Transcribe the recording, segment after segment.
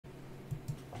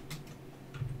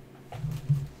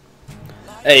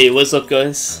Hey, what's up,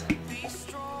 guys?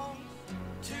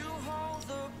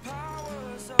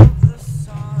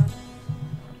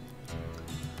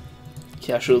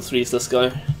 Casual 3's this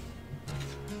guy.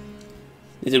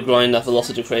 Need to grind that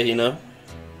velocity crate, you know.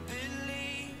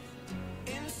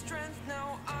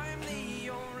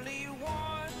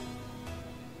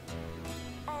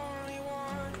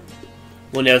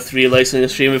 We only have 3 likes on the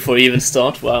stream before you even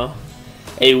start, wow.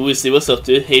 Hey Woozy, what's up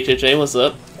dude? HHA, what's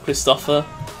up? Christopher,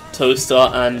 Toaster,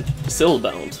 and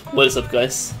Stillbound. What is up,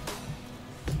 guys?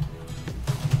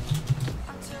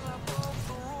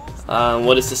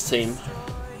 What is this team?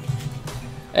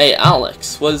 Hey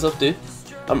Alex, what is up dude?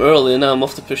 I'm early and now I'm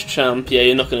off to push champ. Yeah,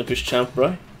 you're not gonna push champ,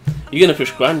 bro. You're gonna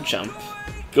push grand champ.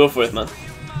 Go for it, man.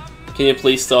 Can you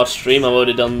please start stream? I've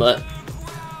already done that.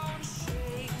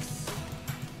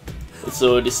 It's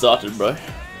already started, bro.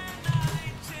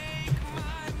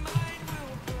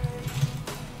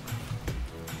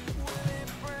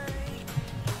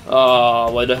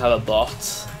 Oh, why do I have a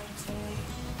bot?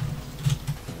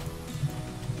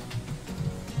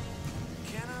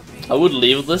 I would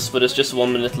leave this, but it's just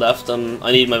 1 minute left and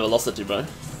I need my velocity, bro.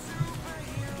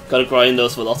 Gotta grind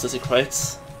those velocity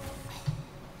crates.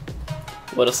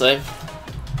 What a save.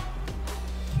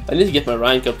 I need to get my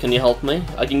rank up, can you help me?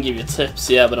 I can give you tips,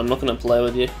 yeah, but I'm not gonna play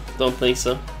with you. Don't think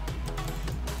so.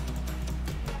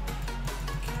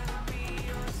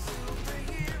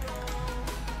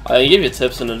 I can give you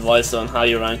tips and advice on how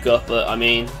you rank up, but I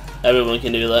mean, everyone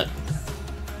can do that.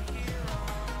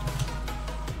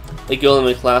 A girl in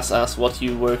my class asked what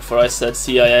you work for, I said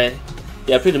CIA.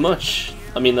 Yeah, pretty much.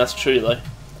 I mean, that's true though.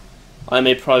 I'm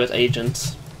a private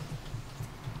agent.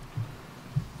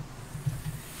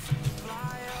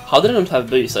 How did I not have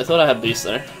boost? I thought I had boost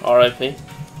there. RIP.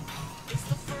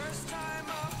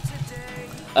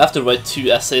 I have to write 2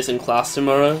 essays in class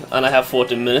tomorrow, and I have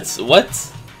 14 minutes.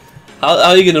 What? How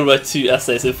are you gonna write 2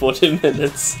 essays in 14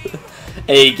 minutes?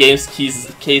 Hey, Games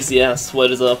KCS,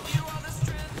 what is up?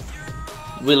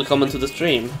 Welcome to the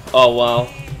stream. Oh wow,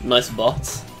 nice bot.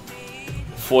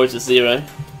 4-0.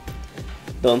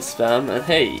 Don't spam, and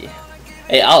hey.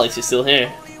 Hey Alex, you're still here.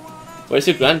 Where's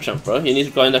your grand champ, bro? You need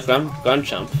to grind that grand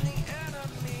champ.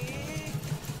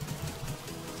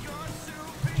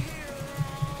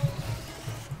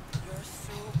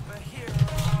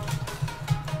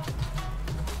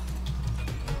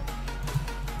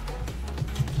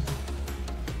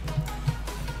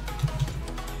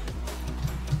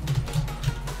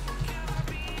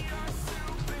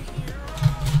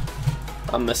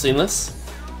 I'm missing this.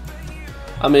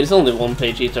 I mean, it's only 1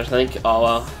 page each, I think. Oh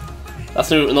wow. That's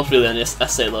not really an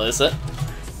essay though, is it?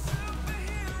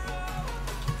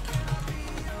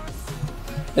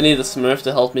 I need a smurf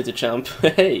to help me to champ.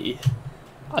 Hey!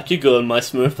 I could go on my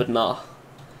smurf, but nah.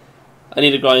 I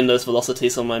need to grind those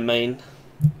velocities on my main.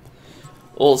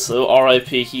 Also, RIP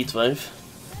Heatwave.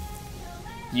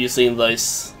 Using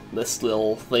this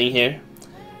little thing here.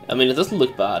 I mean, it doesn't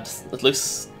look bad. It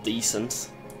looks decent.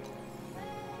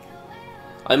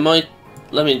 I might...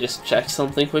 Let me just check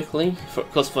something quickly.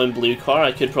 Because for my blue car,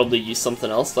 I could probably use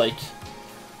something else, like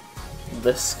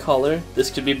this color. This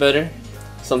could be better.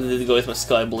 Something to go with my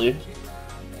sky blue.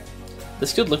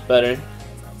 This could look better.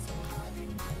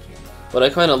 But I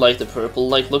kind of like the purple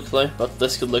like look though. But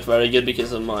this could look very good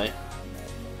because of my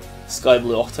sky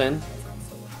blue octane.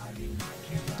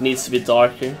 It needs to be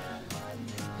darker.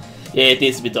 Yeah, it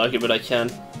needs to be darker, but I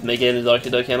can't make it any darker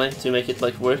though, can I? To make it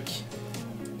like work.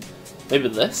 Maybe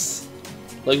this?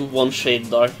 Like 1 shade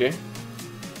darker.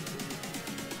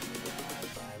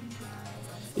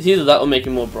 It's either that or make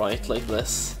it more bright, like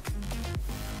this.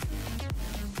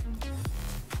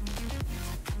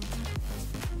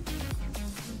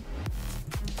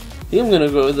 I think I'm gonna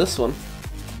go with this one.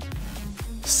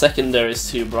 Secondary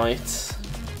is too bright.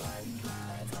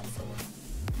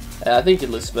 I think it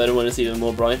looks better when it's even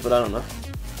more bright, but I don't know.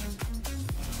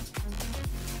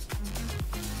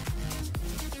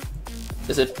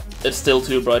 Is it? It's still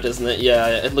too bright, isn't it? Yeah,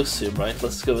 it looks too bright.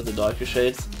 Let's go with the darker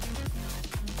shades.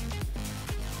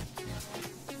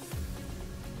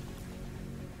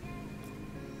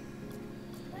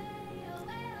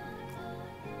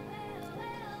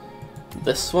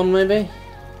 This one, maybe?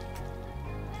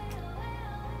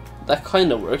 That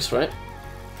kind of works, right?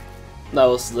 That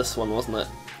was this one, wasn't it?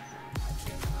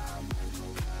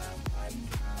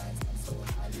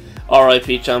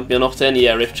 RIP Champion Octane?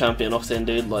 Yeah, RIP Champion Octane,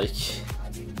 dude, like...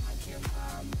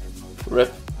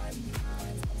 RIP.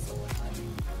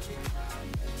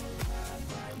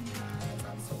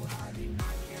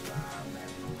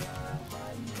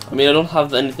 I mean, I don't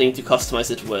have anything to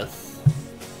customize it with.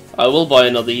 I will buy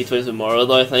another Heatwave tomorrow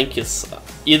though, I think. It's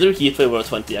either Heatwave or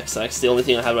 20XX. The only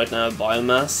thing I have right now are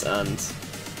Biomass and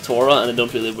Tora, and they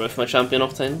don't really work for my Champion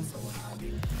Octane.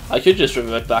 I could just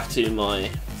revert back to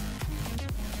my...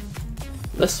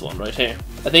 this one right here.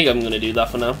 I think I'm gonna do that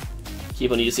for now.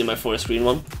 Keep on using my 4-screen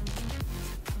one.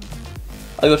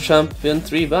 I got Champion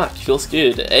 3 back, feels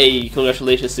good. Hey,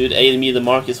 congratulations dude. Hey, me the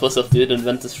Marcus, what's up dude? And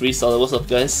Ventus Freestyler, what's up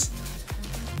guys?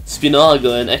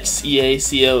 Spinago and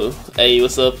XEACO. Hey,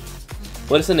 what's up?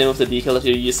 What is the name of the decal that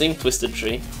you're using? Twisted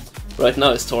Tree. Right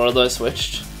now it's Tora though I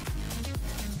switched.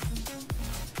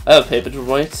 I have paper to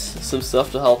write, some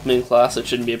stuff to help me in class, it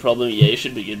shouldn't be a problem. Yeah, you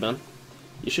should be good, man.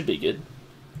 You should be good.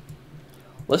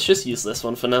 Let's just use this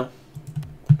one for now.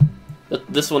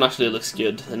 This one actually looks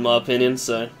good, in my opinion,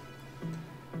 so...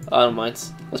 I don't mind.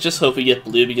 Let's just hope we get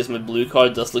blue, because my blue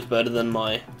card does look better than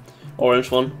my orange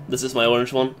one. This is my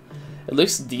orange one. It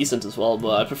looks decent as well,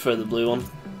 but I prefer the blue one.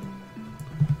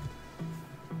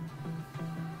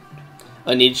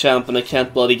 I need champ and I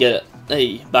can't bloody get it.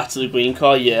 Hey, back to the green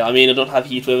card? Yeah, I mean I don't have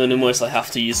Heatwave anymore, so I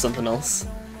have to use something else.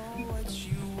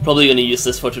 Probably gonna use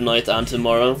this for tonight and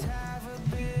tomorrow.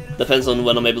 Depends on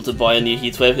when I'm able to buy a new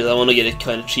Heatwave, because I want to get it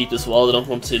kind of cheap as well. I don't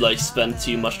want to like spend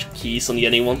too much keys on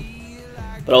getting one.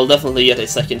 But I'll definitely get a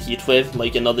second Heatwave,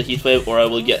 like another Heatwave, or I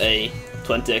will get a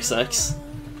 20XX.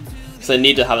 Because I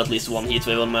need to have at least one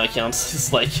Heatwave on my account.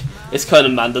 It's like, it's kind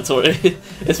of mandatory.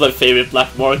 It's my favorite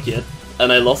black market,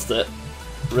 and I lost it.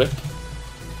 RIP.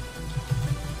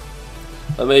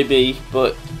 Or maybe,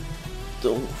 but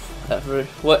don't ever.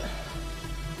 What?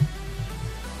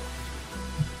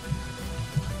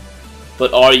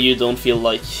 But you don't feel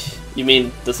like. You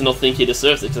mean, does he not think he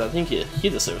deserves it? Because I think he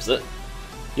deserves it.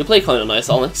 You play kind of nice,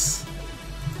 Alex.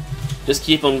 Just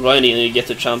keep on grinding and you get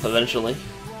to champ eventually.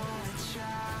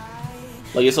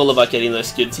 Like, it's all about getting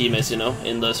those good teammates, you know,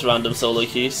 in those random solo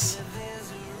queues.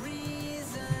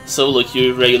 Solo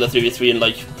queue, regular 3v3, and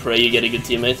like, pray you get a good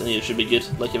teammate and you should be good,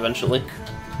 like, eventually.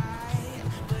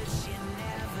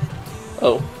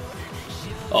 Oh.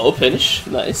 Oh, pinch.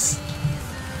 Nice.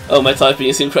 Oh, my typing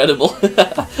is incredible.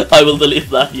 I will delete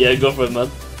that. Yeah, go for it,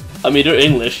 man. I mean, you're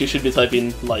English, you should be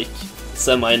typing, like,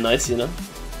 semi-nice, you know?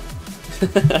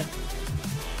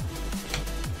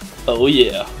 Oh,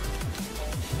 yeah.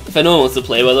 If anyone wants to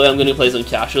play, by the way, I'm going to play some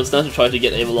casuals now to try to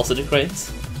get a velocity crate.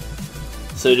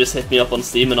 So just hit me up on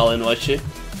Steam and I'll invite you.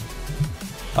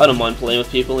 I don't mind playing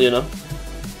with people, you know?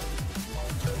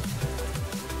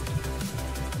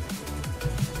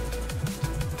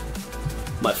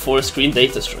 My 4-screen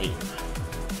data stream.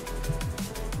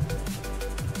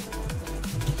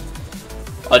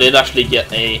 I did actually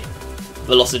get a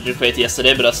velocity crate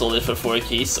yesterday, but I sold it for 4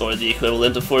 keys, or the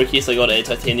equivalent of 4 keys. I got a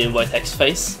titanium white X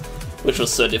face, which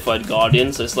was certified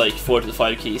Guardian, so it's like 4 to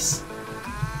 5 keys.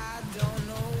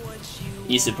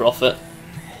 Easy profit.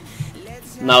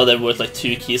 Now they're worth like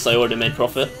 2 keys, so I already made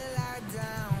profit.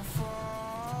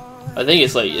 I think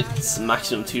it's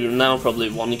maximum 2 now, probably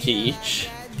 1 key each.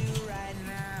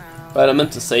 Right, I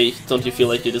meant to say, don't you feel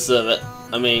like you deserve it?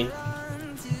 I mean,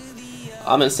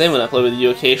 I'm insane when I play with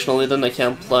you occasionally, then I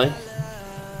can't play.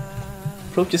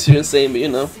 Probably because you're insane, but you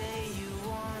know.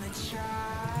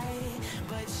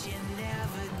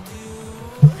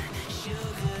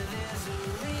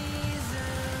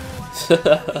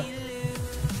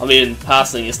 I mean,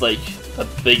 passing is like a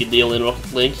big deal in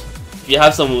Rocket League. If you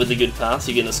have someone with a good pass,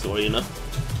 you're gonna score, you know.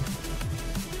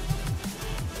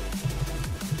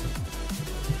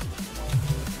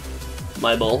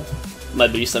 My ball. My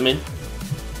boost, I mean.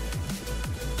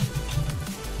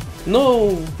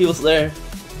 No! He was there.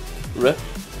 RIP.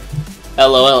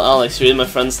 LOL, Alex, you're in my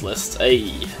friends list.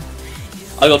 Hey.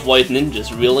 I got white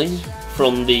ninjas, really?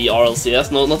 From the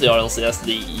RLCS? No, not the RLCS,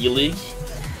 the E-League.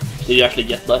 Did you actually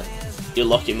get that? You're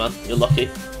lucky, man. You're lucky.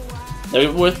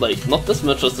 They're worth, like, not as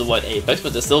much as the white Apex,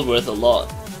 but they're still worth a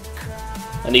lot.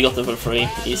 And you got them for free.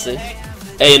 Easy.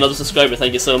 Hey, another subscriber,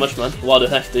 thank you so much, man. What the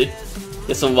heck, dude?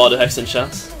 Get some Vadu hex in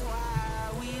chat.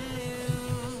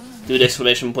 Do the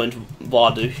exclamation point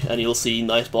Vadu and you'll see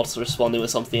Nightbots responding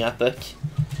with something epic.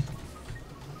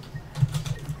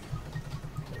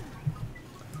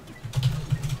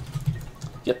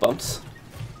 Get bumped.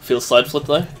 Feel side flip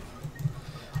though.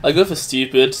 I go for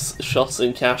stupid shots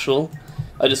in casual.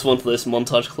 I just want those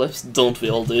montage clips. Don't we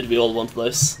all, dude? We all want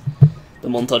those. The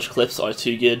montage clips are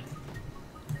too good.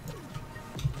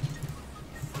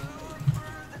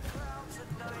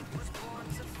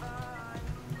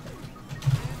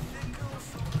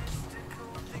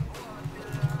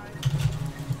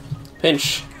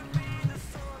 Pinch.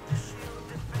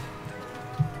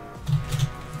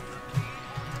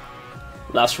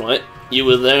 That's right. You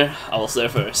were there, I was there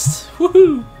first.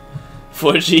 Woohoo!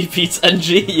 4G beats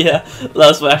NG, yeah.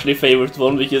 That's my actually favourite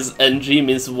one, because NG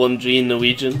means 1G in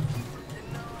Norwegian.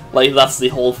 Like, that's the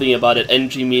whole thing about it.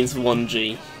 NG means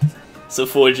 1G. So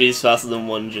 4G is faster than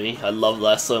 1G. I love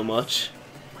that so much.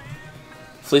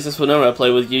 Places whenever I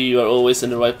play with you, you are always in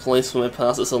the right place for my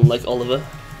passes, unlike Oliver.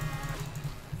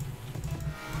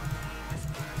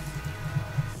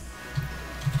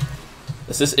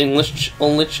 Is this English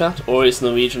only chat, or is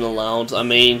Norwegian allowed? I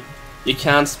mean, you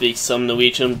can speak some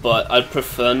Norwegian, but I'd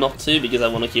prefer not to, because I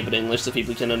want to keep it English so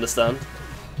people can understand.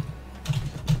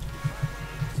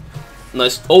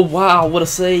 Nice. Oh wow, what a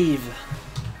save!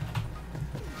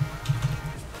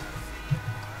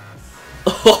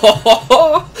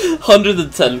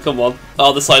 110, come on.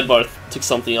 Oh, the sidebar took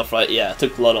something off, right? Yeah, it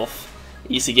took blood off.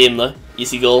 Easy game though.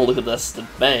 Easy goal, look at this. The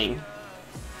bang.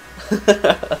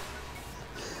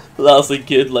 That was a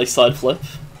good, like, side flip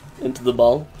into the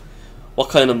ball. What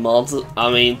kind of mods? I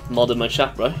mean, mod in my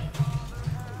chat, bro.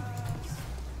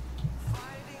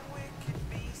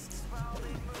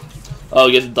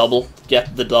 Oh, get the double.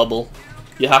 Get the double.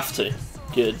 You have to.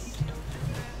 Good.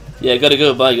 Yeah, gotta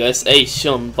go. Bye, guys. Hey,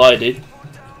 Sean. Bye, dude.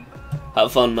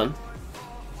 Have fun, man.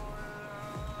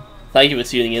 Thank you for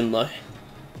tuning in, though.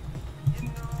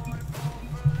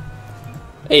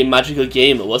 Hey, Magical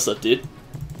Gamer. What's up, dude?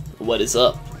 What is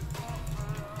up?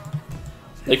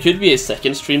 There could be a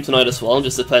second stream tonight as well. It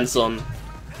just depends on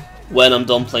when I'm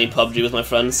done playing PUBG with my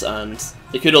friends, and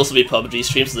there could also be PUBG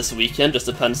streams this weekend. Just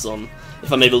depends on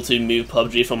if I'm able to move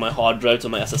PUBG from my hard drive to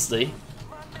my SSD.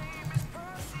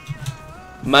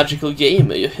 Magical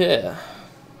Gamer, you're here.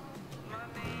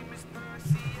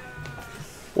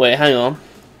 Wait, hang on.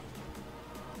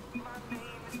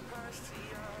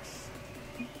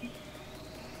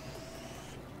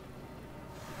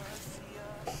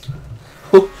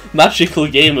 Magical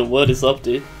Gamer, what is up,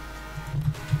 dude?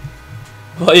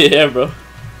 Why are you here, bro?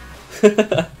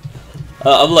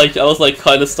 I was like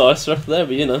kind of starstruck there,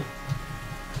 but you know.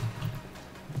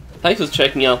 Thanks for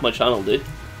checking out my channel, dude.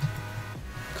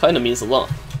 Kinda means a lot.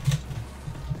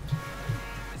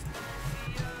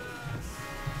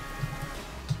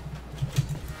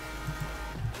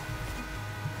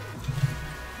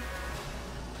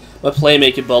 My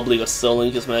Playmaker Bubbly got stolen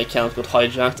because my account got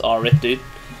hijacked. Oh, rip, dude.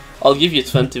 I'll give you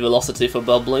 20 velocity for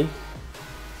Bubbly.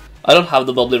 I don't have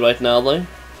the Bubbly right now, though.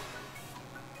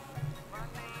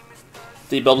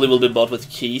 The Bubbly will be bought with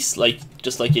keys, like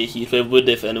just like a Heatwave would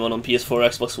if anyone on PS4 or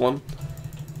Xbox One.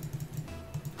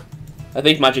 I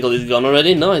think Magical is gone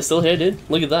already. No, he's still here, dude.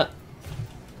 Look at that.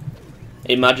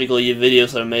 Hey, Magical, your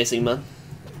videos are amazing, man.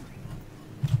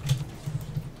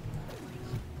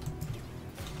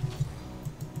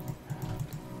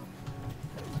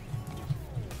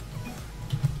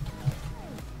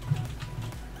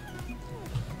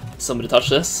 Somebody touch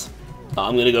this. Oh,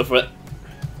 I'm gonna go for it.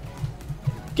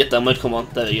 Get that much, come on.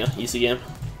 There you go. Easy game.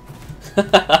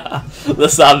 The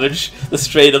savage. The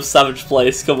straight up savage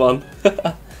plays, come on.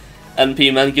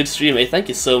 NP, man, good stream, eh? Thank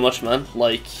you so much, man.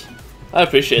 Like, I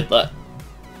appreciate that.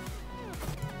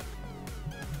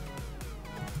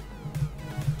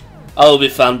 I'll be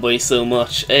fanboying so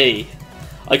much. Hey,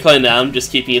 I kinda am,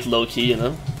 just keeping it low key, you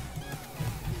know?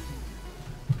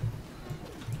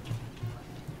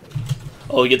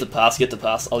 Oh, get the pass,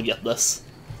 I'll get this.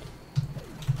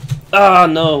 Ah,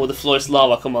 no, the floor is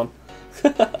lava, come on.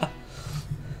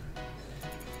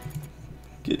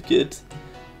 Good, good.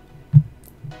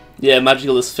 Yeah,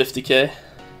 Magical is 50k.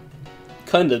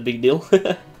 Kinda a big deal.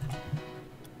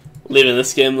 Leaving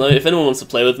this game though. If anyone wants to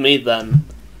play with me, then,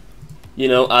 you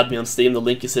know, add me on Steam. The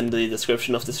link is in the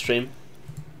description of the stream.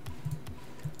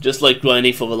 Just like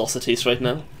grinding for velocities right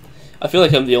now. I feel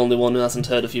like I'm the only one who hasn't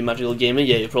heard of you, Magical Gamer.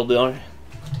 Yeah, you probably are.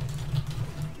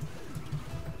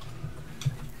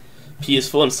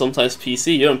 PS4 and sometimes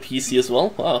PC. You're on PC as well?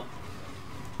 Wow.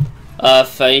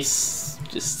 Face.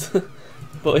 Just...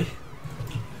 boy.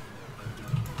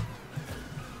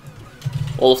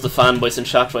 All of the fanboys in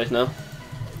chat right now.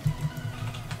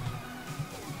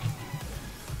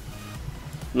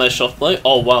 Nice shot, boy.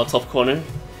 Oh wow, top corner.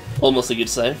 Almost a good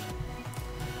save.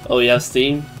 Oh, you have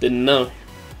Steam? Didn't know.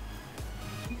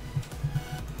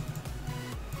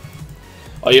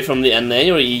 Are you from the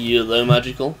NA or EU though,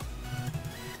 Magical?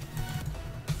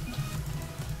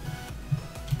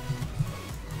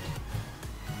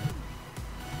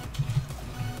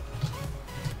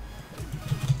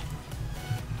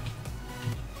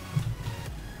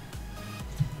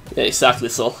 Yeah, exactly,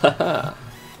 so. Haha.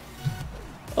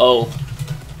 Oh.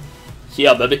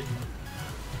 Yeah, baby.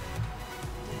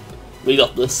 We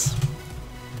got this.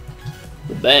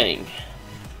 The bang.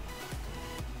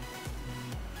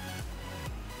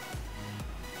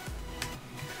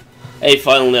 Hey,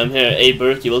 finally I'm here. Hey,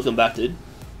 Berkey, welcome back, dude.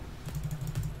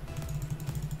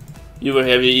 You were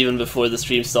here even before the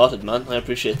stream started, man. I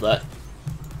appreciate that.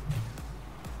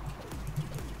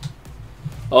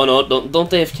 Oh no,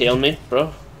 don't AFK on me,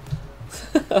 bro.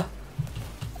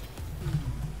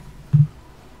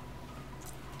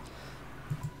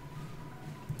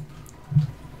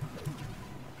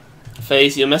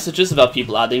 Face, your messages about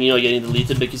people adding you are getting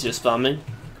deleted because you're spamming.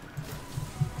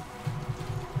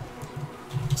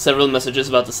 Several messages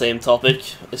about the same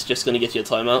topic. It's just gonna get you a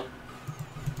timeout.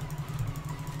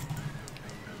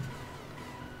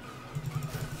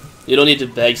 You don't need to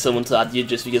beg someone to add you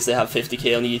just because they have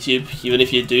 50k on YouTube. Even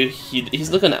if you do,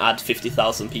 he's not gonna add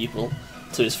 50,000 people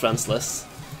to his friends list.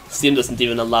 Steam doesn't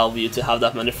even allow you to have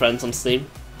that many friends on Steam.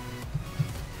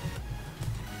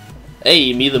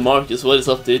 Hey, me the Marcus, what is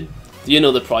up, dude? Do you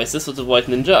know the prices of the White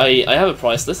Ninja? I have a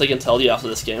price list, I can tell you after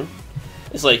this game.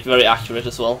 It's like very accurate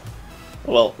as well.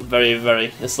 Well,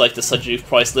 very. It's like the Sujuk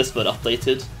price list but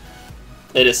updated.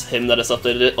 It is him that has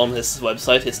updated it on his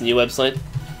website, his new website.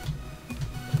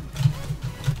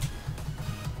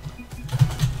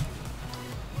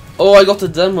 Oh, I got the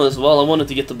demo as well, I wanted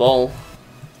to get the ball.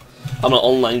 I'm an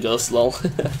online ghost, lol.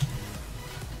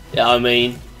 Yeah, I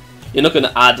mean, you're not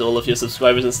gonna add all of your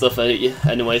subscribers and stuff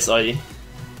anyways, are you?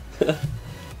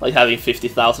 Like having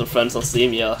 50,000 friends on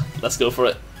Steam, yeah, let's go for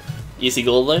it. Easy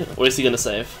goal though, or is he gonna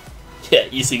save? Yeah,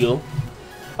 easy goal.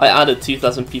 I added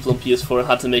 2,000 people on PS4 and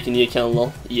had to make a new account,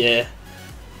 lol. Yeah.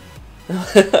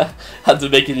 Had to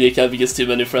make a new account because too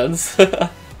many friends.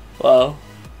 Wow.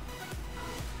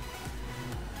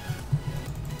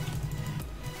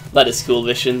 That is cool,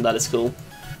 Vision, that is cool.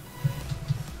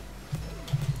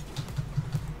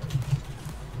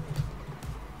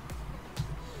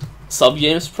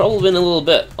 Subgames, probably in a little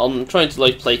bit. I'm trying to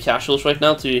like play casuals right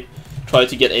now to try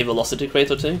to get a velocity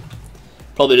crate or two.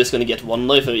 Probably just gonna get one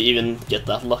though if I even get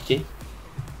that lucky.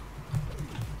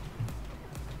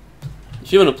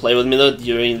 If you want to play with me though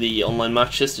during the online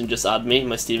matches, then just add me.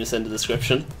 My Steam is in the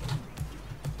description.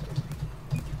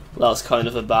 That was kind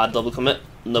of a bad double commit.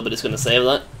 Nobody's gonna save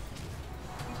that.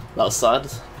 That was sad.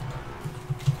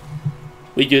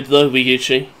 We good though, we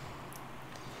Gucci.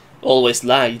 Always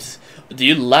lagged. Do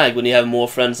you lag when you have more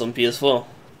friends on PS4?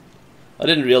 I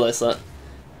didn't realize that.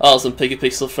 I was on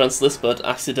Pixel friends list but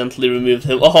accidentally removed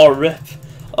him. Oh, rip!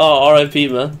 Oh,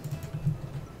 RIP, man.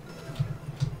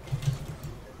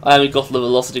 I haven't got the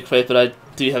velocity crate, but I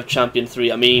do have Champion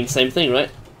 3. I mean, same thing, right?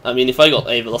 I mean, if I got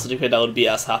a velocity crate, I would be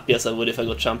as happy as I would if I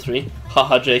got Champ 3.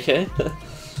 Haha, JK.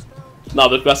 Nah,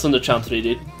 but congrats on the Champ 3,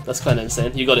 dude. That's kinda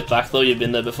insane. You got it back though, you've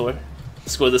been there before.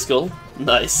 Scored this goal.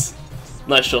 Nice.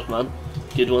 Nice shot, man.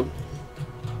 Good one.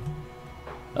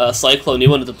 Cyclone, you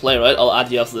wanted to play, right? I'll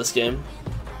add you after this game.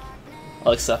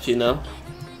 I'll accept you now.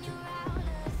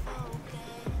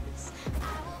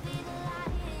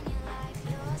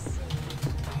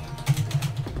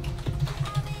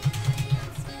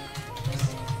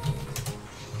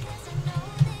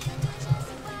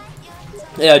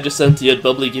 Yeah, I just sent you a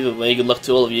BUBBLY giveaway. Good luck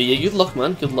to all of you. Yeah, good luck,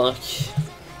 man. Good luck.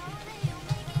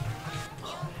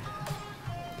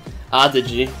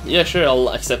 Did you? Yeah, sure, I'll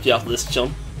accept you after this,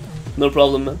 chum. No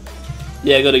problem, man.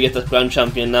 Yeah, I gotta get the Grand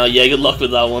Champion now. Yeah, good luck with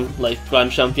that one. Like,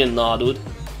 Grand Champion? Nah, dude.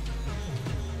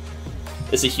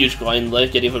 It's a huge grind,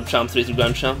 like, getting from Champ 3 to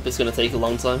Grand Champ. It's gonna take a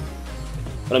long time.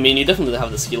 But I mean, you definitely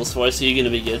have the skills for it, so you're gonna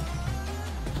be good.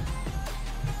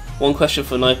 One question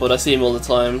for Nightbot. I see him all the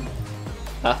time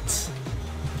at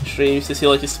streams. Is he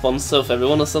like a sponsor of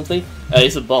everyone or something?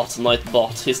 He's a bot,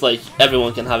 Nightbot. He's like,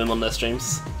 everyone can have him on their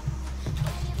streams.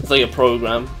 It's like a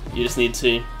program. You just need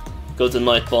to go to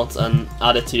Nightbot and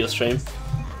add it to your stream.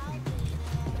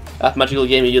 At Magical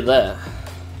Gaming, you're there.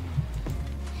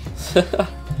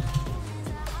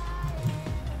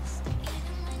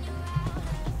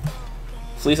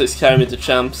 Please carry me to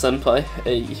Champ, Senpai.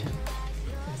 Hey.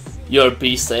 You're a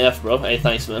beast AF, bro. Hey,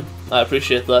 thanks, man. I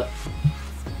appreciate that.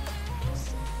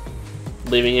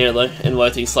 Leaving here, though.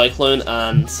 Inviting Cyclone,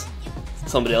 and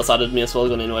somebody else added me as well.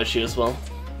 Gonna invite you as well.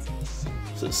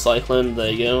 So Cyclone,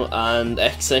 there you go, and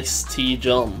XXT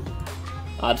John.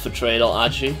 Add for trade, I'll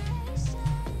add you.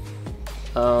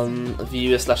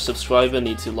 Viewer/subscriber,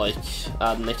 need to like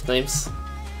add nicknames.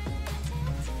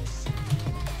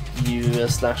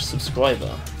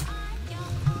 Viewer/subscriber.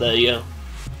 There you go.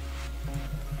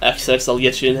 XX, I'll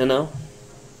get you in here now.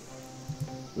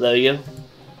 There you go.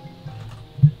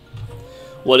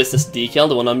 What is this decal?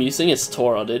 The one I'm using is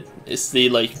Tora, dude. It's the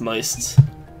like most.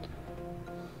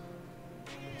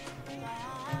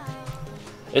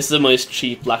 It's the most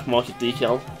cheap black market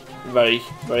decal. Very,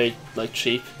 very like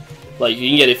cheap. Like you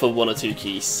can get it for 1 or 2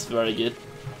 keys. Very good.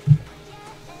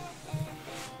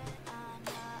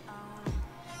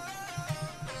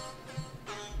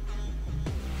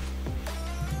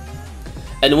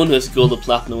 anyone who has gold or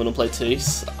platinum wanna play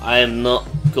twos. I am not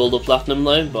gold or platinum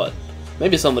though, but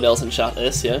maybe somebody else in chat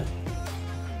is, yeah.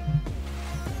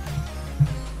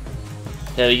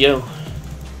 There we go.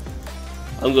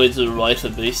 I'm going to the right for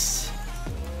boost.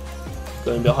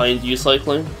 Going behind you,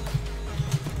 Cyclone.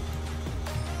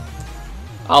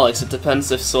 Alex, it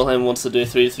depends if Solheim wants to do a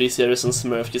 3v3 series on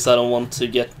Smurf, because I don't want to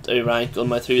get a rank on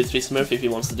my 3v3 Smurf if he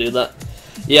wants to do that.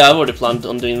 Yeah, I've already planned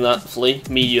on doing that, Flea.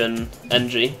 Me, you and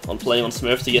NG on playing on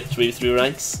Smurf to get 3v3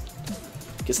 ranks.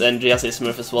 Because NG has a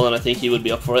Smurf as well and I think he would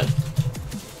be up for it.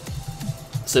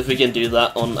 So if we can do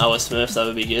that on our Smurfs, that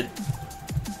would be good.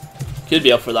 Could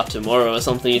be up for that tomorrow or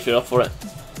something if you're up for it.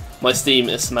 My Steam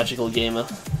is Magical Gamer.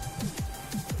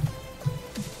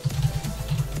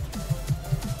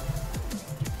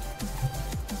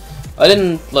 I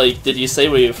didn't, like, did you say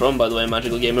where you're from, by the way,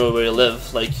 Magical Gamer, or where you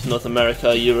live? Like, North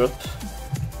America, Europe?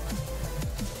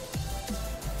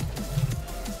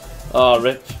 Oh,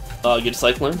 rip. Oh, good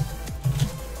Cyclone.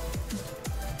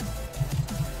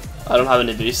 I don't have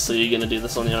any boost, so you're gonna do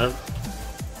this on your own.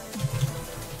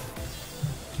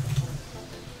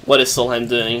 What is Solheim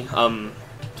doing?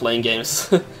 Playing games.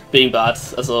 Being bad,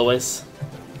 as always.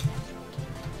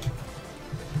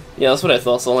 Yeah, that's what I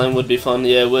thought, Solheim would be fun.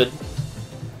 Yeah, it would.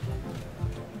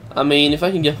 I mean, if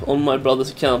I can get on my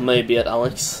brother's account, maybe at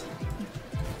Alex.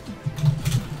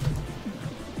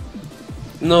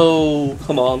 No,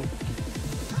 come on.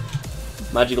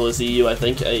 Magical is EU, I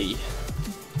think. Hey.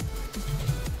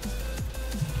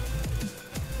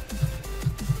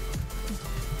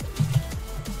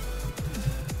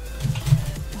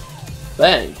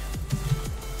 Bang.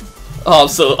 Oh,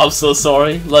 I'm so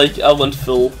sorry. Like, I went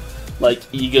full, like,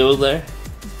 ego there.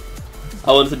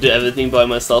 I wanted to do everything by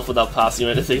myself without passing or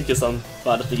anything because I'm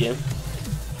bad at the game.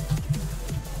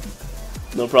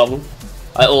 No problem.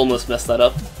 I almost messed that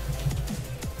up.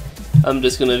 I'm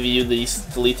just gonna view these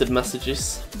deleted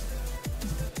messages.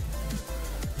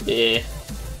 Yeah,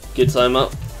 good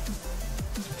timeout.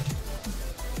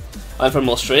 I'm from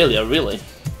Australia, really?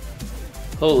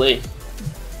 Holy.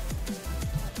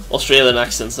 Australian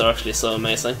accents are actually so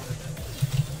amazing.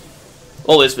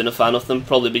 Always been a fan of them,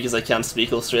 probably because I can't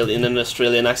speak Australian in an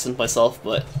Australian accent myself,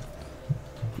 but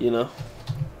you know.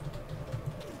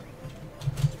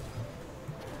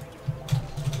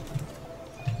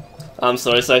 I'm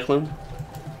sorry, Cyclone.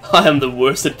 I am the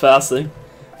worst at passing.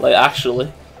 Like,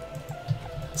 actually.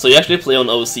 So you actually play on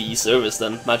OCE service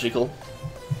then, Magical.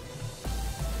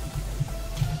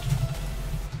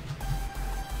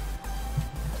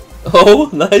 Oh,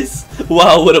 nice!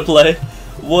 Wow, what a play!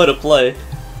 What a play!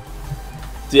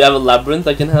 Do you have a labyrinth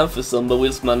I can have for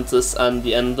Zumba Mantis and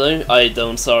the Endo? I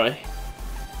don't, sorry.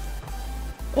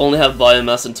 Only have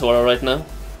Biomass and Tora right now.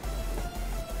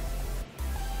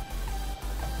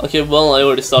 Okay, well, I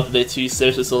already started a 2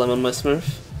 series while I'm on my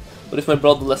Smurf. But if my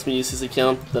brother lets me use his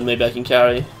account, then maybe I can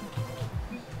carry.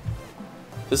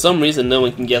 For some reason, no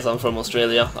one can guess I'm from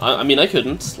Australia. I mean, I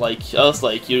couldn't. Like, I was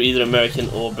like, you're either American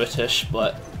or British,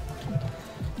 but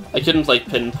I couldn't, like,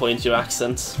 pinpoint your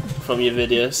accent from your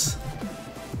videos.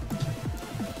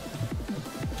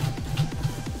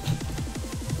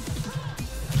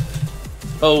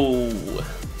 Oh,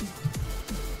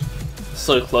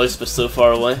 so close but so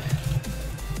far away.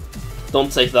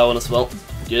 Don't take that one as well.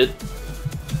 Good.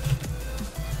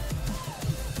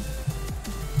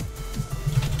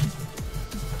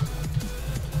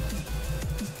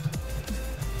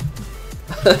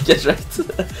 Get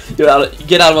wrecked.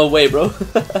 Get out of my way, bro.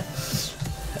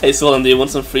 Hey Swollen, do you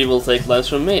want some free will take lives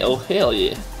from me? Oh hell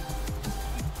yeah.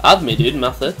 Add me, dude.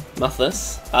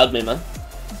 Mathis. Add me, man.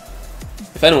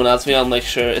 If anyone adds me, I'll make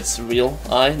sure it's real.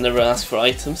 I never ask for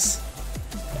items.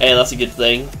 Hey, that's a good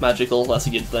thing. Magical, that's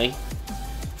a good thing.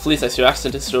 Fleetex, your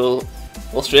accent is so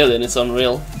Australian, it's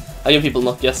unreal. How can people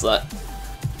not guess that?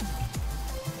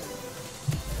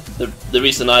 The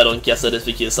reason I don't guess it is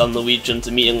because I'm Norwegian.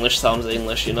 To me, English sounds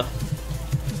English, you know?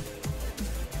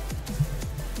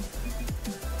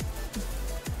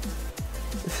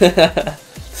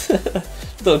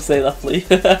 Don't say that, please.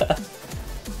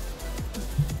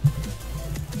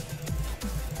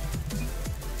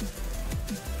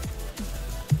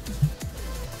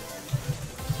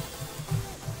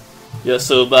 You're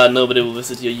so bad nobody will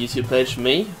visit your YouTube page.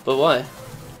 Me? But why?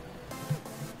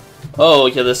 Oh,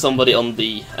 okay, there's somebody on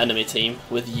the enemy team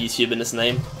with YouTube in his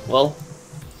name. Well,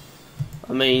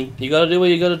 I mean, you gotta do what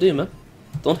you gotta do, man.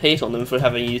 Don't hate on him for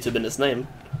having YouTube in his name.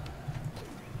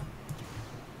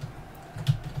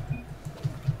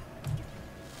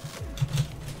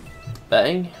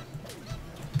 Bang.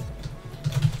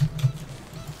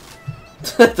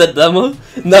 The demo?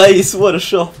 Nice, what a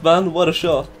shot, man, what a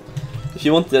shot. If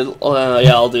you want the,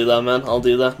 yeah, I'll do that, man. I'll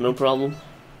do that, no problem.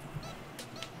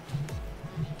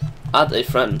 Add a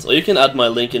friend. Or you can add my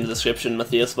link in the description,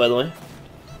 Matthias, by the way.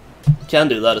 Can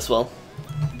do that as well.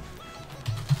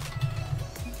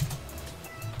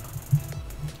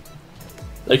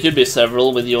 There could be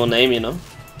several with your name, you know.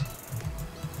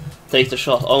 Take the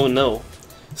shot. Oh no.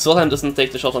 Solheim doesn't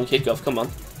take the shot on kickoff, come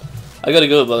on. I gotta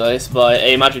go, guys. Bye.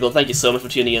 Hey, Magical, thank you so much for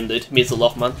tuning in, dude. Means a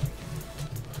lot, man.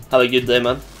 Have a good day,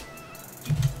 man.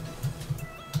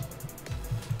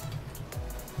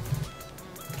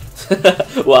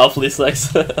 Wow, please,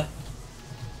 Lex.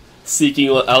 Seeking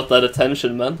out that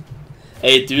attention, man.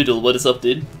 Hey, Doodle, what is up,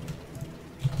 dude?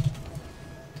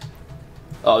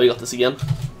 Oh, we got this again.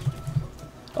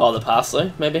 Oh, the pass,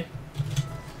 though, maybe?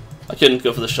 I couldn't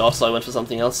go for the shot, so I went for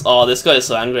something else. Oh, this guy is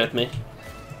so angry at me.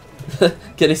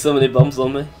 Getting so many bumps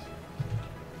on me.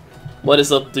 What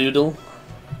is up, Doodle?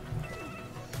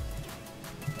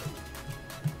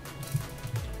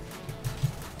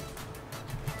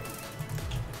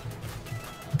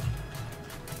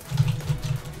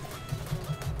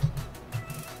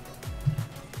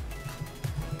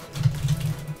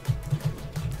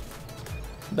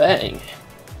 Bang.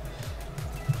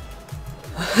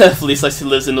 Fleece actually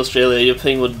lives in Australia, your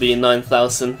ping would be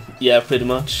 9,000. Yeah, pretty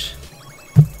much.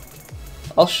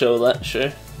 I'll show that,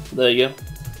 sure. There you go.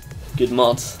 Good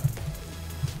mod.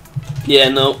 Yeah,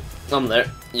 no, I'm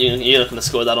there. You're not gonna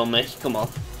score that on me, come on.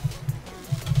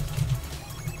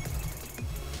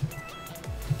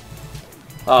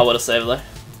 Ah, what a save there.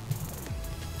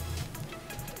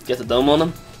 Get the dome on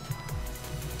him.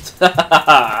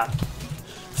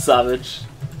 Savage.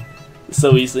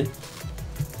 So easy.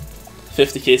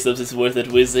 50k subs is worth it,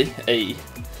 Wizzy. Hey.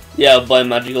 Yeah, bye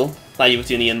Magical. Thank you for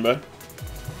tuning in, bro.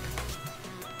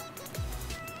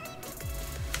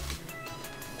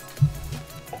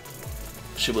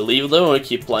 Should we leave though, or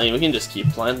keep playing? We can just keep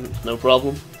playing, no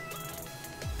problem.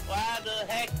 What the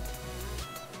heck?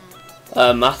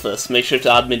 Mathis, make sure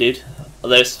to add me, dude.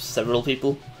 There's several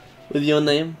people with your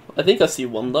name. I think I see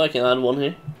one though, I can add one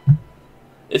here.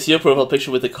 Is your profile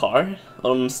picture with the car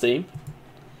on Steam?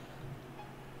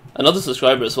 Another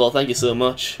subscriber as well, thank you so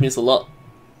much, means a lot.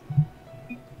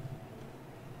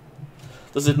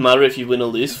 Does it matter if you win or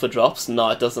lose for drops? No,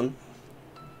 it doesn't.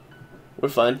 We're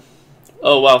fine.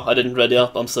 Oh wow, I didn't ready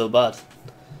up, I'm so bad.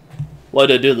 Why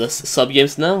do I do this?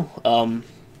 Subgames now?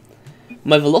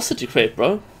 My velocity crate,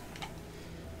 bro.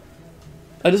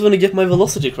 I just want to get my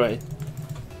velocity crate.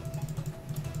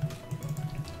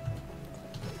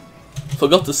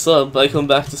 Forgot to sub, I come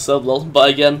back to sub, lol. But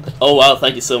again, oh wow,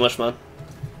 thank you so much, man.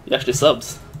 You actually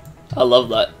subbed. I love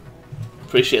that.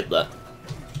 Appreciate that.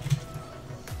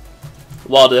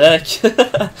 What the heck?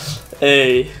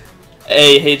 Hey.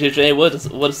 Hey JJ, what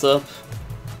is up?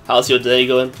 How's your day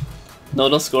going? No,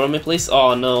 don't score on me, please.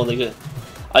 Oh no, they good.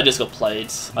 I just got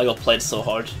played. I got played so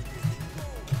hard.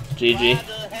 GG.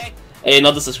 Hey,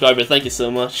 another subscriber, thank you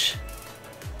so much.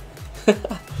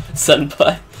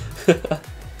 Senpai.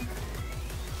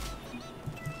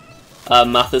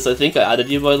 Mathis, I think I added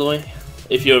you, by the way.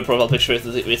 If your profile picture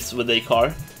is with a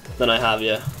car, then I have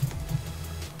you.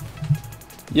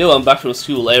 Yo, I'm back from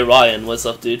school. Hey Ryan, what's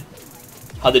up, dude?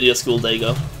 How did your school day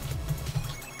go?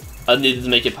 I needed to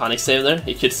make a panic save there.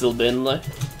 It could still be in there.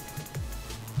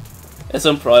 It's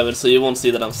on private, so you won't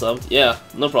see that I'm subbed. Yeah,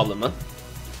 no problem, man.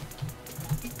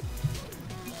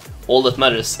 All that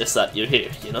matters is that you're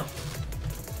here, you know?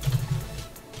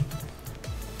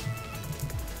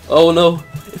 Oh no,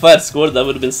 if I had scored that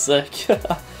would have been sick.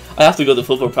 I have to go to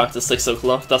football practice 6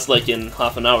 o'clock. That's like in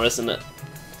half an hour, isn't it?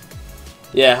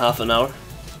 Yeah, half an hour.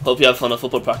 Hope you have fun at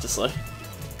football practice, though.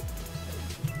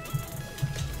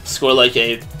 Score like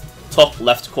a top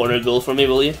left corner goal for me,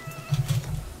 will you?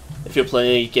 If you're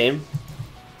playing a game.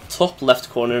 Top left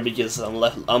corner because I'm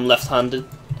left-handed.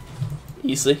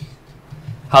 Easy.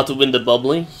 How to win the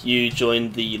bubbly? You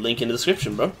join the link in the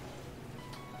description, bro.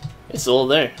 It's all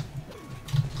there.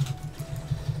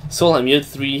 Solheim, you had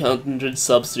 300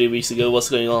 subs 3 weeks ago. What's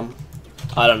going on?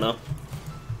 I don't know.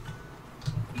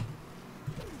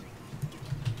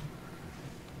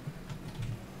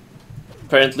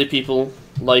 Apparently people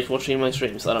like watching my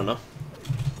streams. I don't know.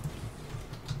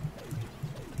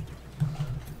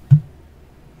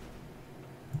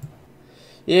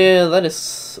 Yeah, that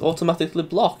is automatically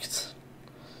blocked.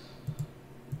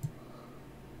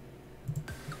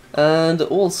 And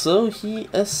also, he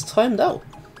is timed out.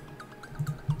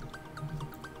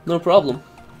 No problem.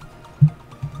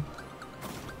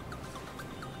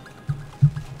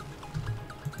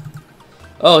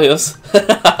 Oh, he was.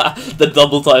 The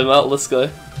double timeout, let's go.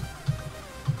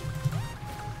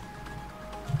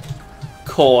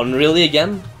 Corn, really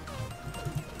again?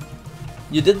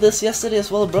 You did this yesterday as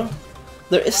well, bro.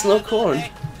 There is no corn.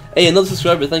 Hey, another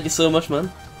subscriber, thank you so much,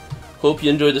 man. Hope you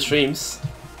enjoyed the streams.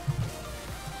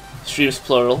 Streams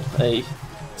plural. Hey,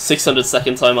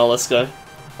 600-second timeout, let's go.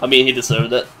 I mean, he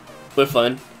deserved it. We're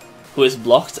fine. Who is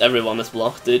blocked? Everyone is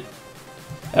blocked, dude.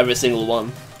 Every single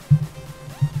one.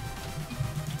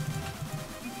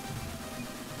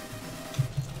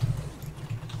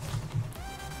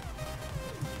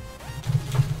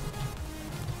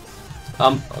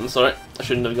 I'm sorry, I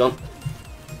shouldn't have gone.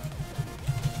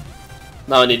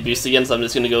 Now I need boost again, so I'm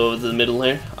just gonna go over to the middle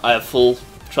here. I have full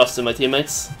trust in my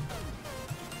teammates.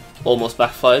 Almost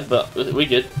backfired, but we're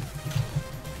good.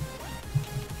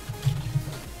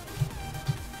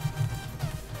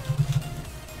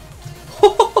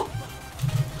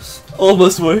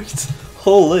 Almost worked.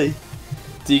 Holy.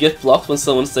 Do you get blocked when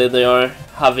someone say they are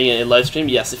having a live stream?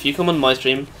 Yes, if you come on my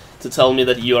stream to tell me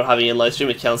that you are having a live stream,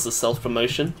 it counts as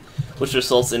self-promotion, which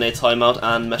results in a timeout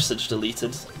and message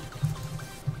deleted.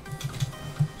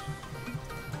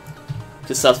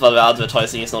 Because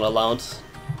self-advertising is not allowed.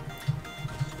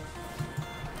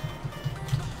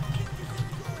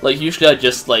 Like, usually I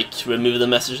just, like, remove the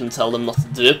message and tell them not to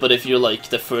do it, but if you're, like,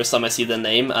 the first time I see their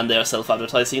name and they are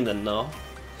self-advertising, then no.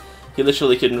 You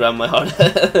literally couldn't grab my heart.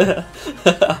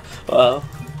 Wow.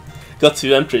 Got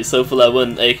 2 entries, hopefully I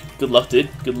win. Hey, good luck, dude.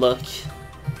 Good luck.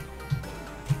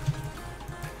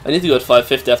 I need to go at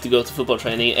 5:50, I have to go to football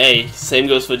training. Hey, same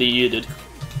goes for you, dude.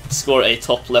 Score a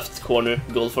top left corner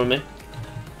goal for me.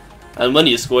 And when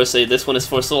you score, say this one is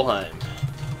for Solheim.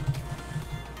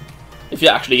 If you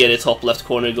actually get a top left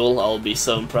corner goal, I'll be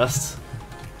so impressed.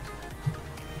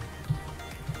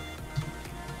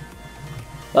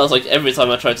 That was like every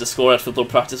time I tried to score at football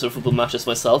practice or football matches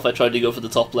myself, I tried to go for the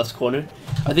top left corner.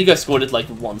 I think I scored it like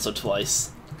once or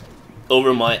twice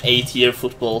over my 8-year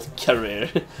football career.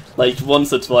 Like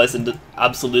once or twice in the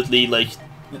absolutely like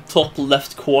top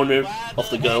left corner of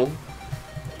the goal.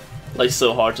 Like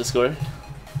so hard to score.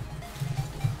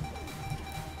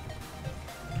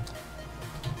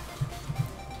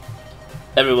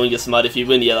 Everyone gets mad if you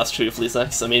win. Yeah, that's true,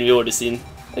 Fleecex. I mean, we've already seen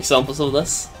examples of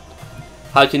this.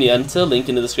 How can you enter? Link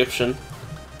in the description.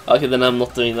 Okay, then I'm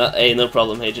not doing that. Hey, no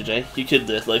problem, HJ. You could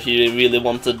do it like, if you really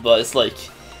wanted, but it's like,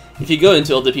 if you go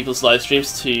into other people's live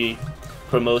streams to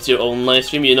promote your own live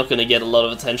stream, you're not going to get a lot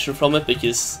of attention from it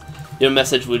because your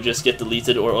message would just get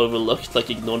deleted or overlooked, like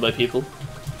ignored by people.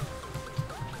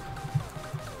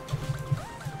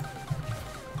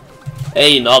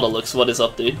 Hey, Nautilus, what is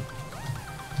up, dude?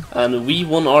 And we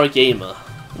won our gamer.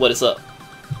 What is up?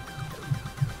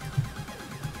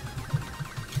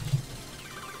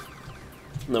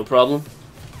 No problem.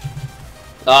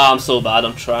 Ah, I'm so bad,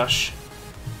 I'm trash.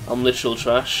 I'm literal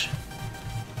trash.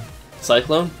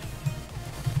 Cyclone?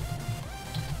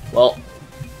 Well,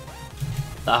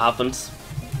 that happens.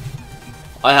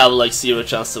 I have like 0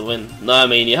 chance to win. No, I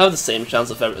mean, you have the same chance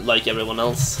of like everyone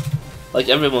else. Like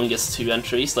everyone gets 2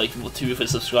 entries, like 2 for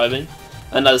subscribing.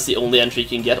 And that is the only entry you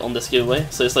can get on this giveaway.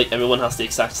 So it's like everyone has the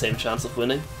exact same chance of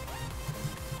winning.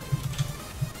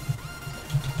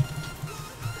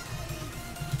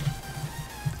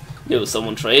 Yo,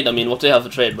 someone trade? I mean, what do you have for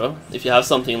trade, bro? If you have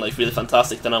something like really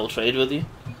fantastic, then I will trade with you.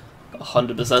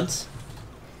 100%.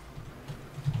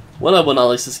 When I won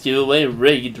Alex's giveaway,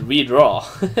 rigged, redraw.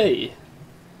 Hey!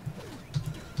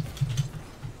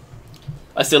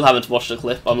 I still haven't watched the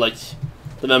clip. I'm like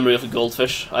the memory of a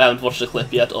goldfish. I haven't watched the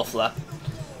clip yet of that.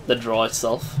 The draw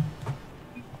itself.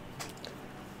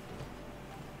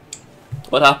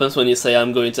 What happens when you say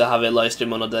I'm going to have a live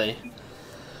stream on a day?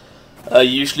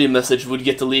 Usually a message would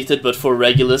get deleted, but for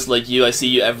regulars like you, I see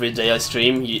you every day I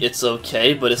stream, it's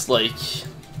okay, but it's like...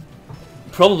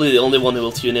 Probably the only one who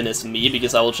will tune in is me,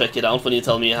 because I will check it out when you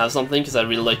tell me you have something, because I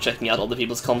really like checking out other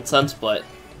people's content, but...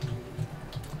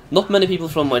 Not many people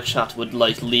from my chat would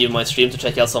like leave my stream to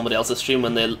check out somebody else's stream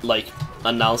when they like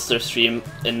announce their stream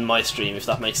in my stream, if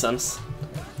that makes sense.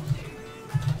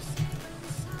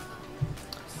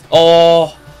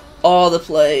 Oh, the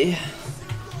play.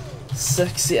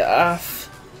 Sexy AF.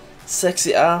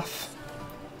 Sexy AF.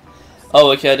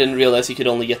 Oh, okay, I didn't realize you could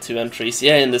only get 2 entries.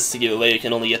 Yeah, in this giveaway you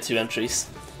can only get 2 entries.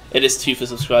 It is 2 for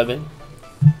subscribing.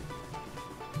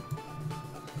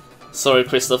 Sorry,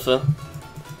 Christopher.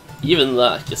 Even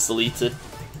that gets deleted.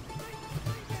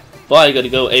 Bye, I gotta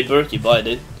go. Hey, Berkey, bye,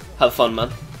 dude. Have fun,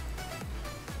 man.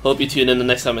 Hope you tune in the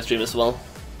next time I stream as well.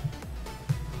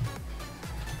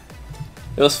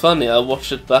 It was funny, I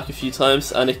watched it back a few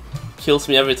times and it kills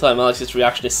me every time. Alex's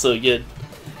reaction is so good.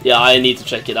 Yeah, I need to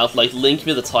check it out. Like, link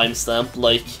me the timestamp.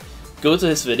 Like, go to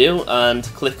his video and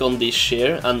click on the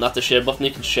share, and at the share button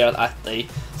you can share it at a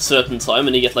certain time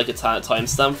and you get like a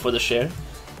timestamp for the share.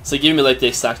 So give me like the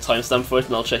exact timestamp for it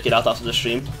and I'll check it out after the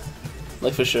stream.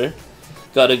 Like for sure.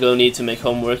 Gotta go, need to make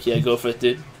homework, yeah, go for it,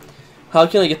 dude. How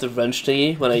can I get the wrench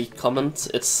thingy when I comment?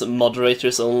 It's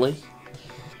moderators only.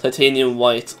 Titanium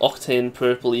white, octane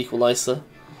purple equalizer.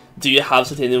 Do you have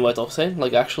titanium white octane?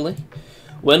 Like actually?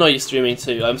 When are you streaming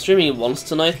to? I'm streaming once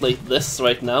tonight, like this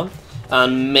right now.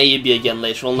 And maybe again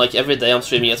later on, like every day I'm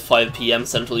streaming at 5 PM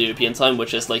Central European time,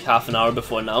 which is like half an hour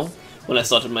before now. When I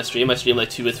started my stream, I stream like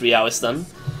 2 or 3 hours then.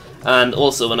 And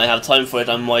also when I have time for it,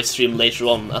 I might stream later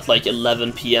on at like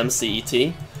 11 PM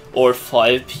CET. Or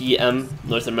 5 PM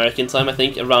North American time, I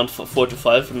think, around 4 to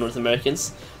 5 for North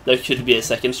Americans. There could be a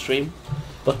second stream.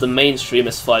 But the main stream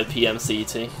is 5 PM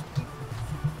CET.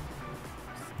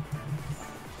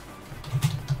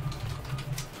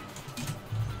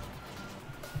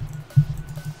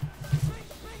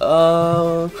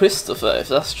 Christopher, if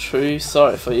that's true,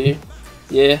 sorry for you.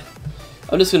 Yeah.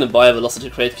 I'm just gonna buy a velocity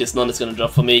crate because none is gonna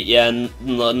drop for me. Yeah,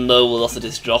 no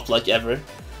velocities drop like ever.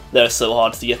 They're so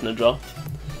hard to get in a drop.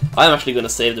 I'm actually gonna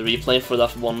save the replay for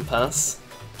that one pass.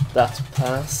 That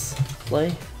pass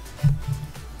play.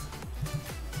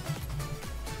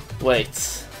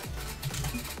 Wait.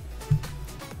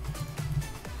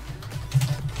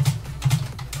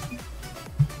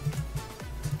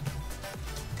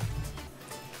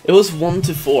 It was 1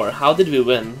 to 4. How did we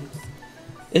win?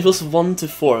 It was 1 to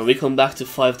 4 and we come back to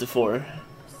 5 to 4.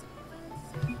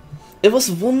 It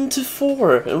was 1 to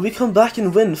 4 and we come back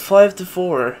and win 5 to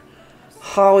 4.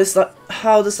 How is that?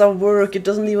 How does that work? It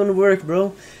doesn't even work,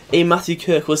 bro. Hey, Matthew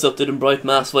Kirk, what's up, dude? And Bright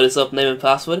Mass, what is up? Name and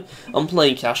password. I'm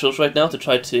playing casuals right now to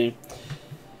try to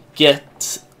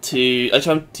get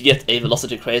a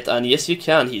velocity crate, and yes, you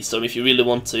can, Heatstorm, if you really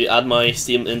want to. Add my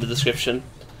Steam in the description.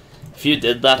 If you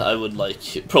did that, I would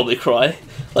like probably cry,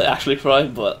 like actually cry.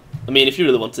 But I mean, if you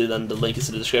really want to, then the link is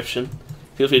in the description.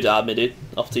 Feel free to add me, dude.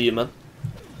 Up to you, man.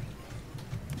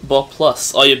 Bought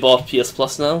Plus. Oh, you bought PS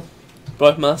Plus now,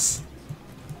 Bright Mass.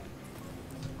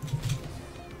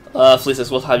 Fleecex,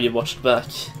 what have you watched back?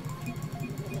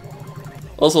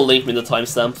 Also link me the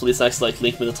timestamp, Fleecex, like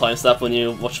link me the timestamp when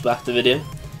you watch back the video.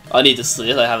 I need to see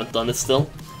it, I haven't done it still.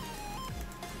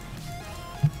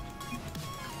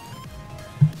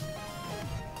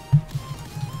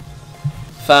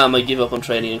 Fam, I give up on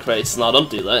trading in crates. No, don't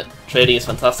do that. Trading is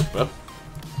fantastic, bro.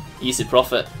 Easy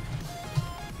profit.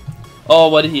 Oh,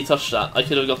 why did he touch that? I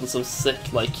could have gotten some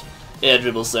sick, like, air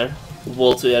dribbles there.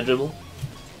 Wall to air dribble.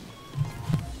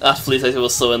 That Fleecex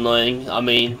was so annoying. I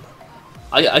mean,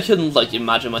 I couldn't like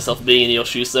imagine myself being in your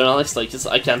shoes there, Alex. Like,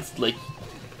 I can't like.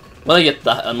 When I get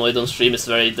that annoyed on stream, it's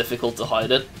very difficult to hide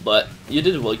it. But you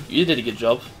did a good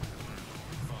job.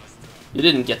 You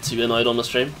didn't get too annoyed on the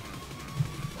stream.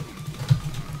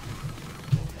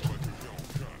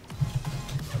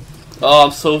 Oh,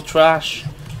 I'm so trash.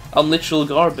 I'm literal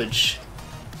garbage.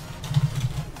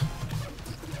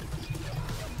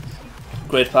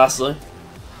 Great pass though.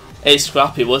 Hey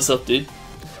Scrappy, what's up, dude?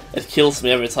 It kills me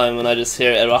every time when I just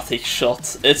hear erratic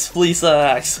shot. It's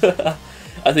Fleecex!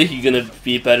 I think you're gonna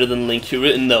be better than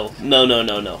Linkuru.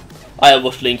 No. I have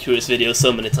watched Linkuru's videos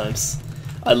so many times.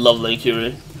 I love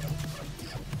Linkuru.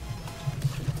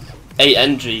 Hey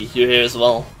NG, you're here as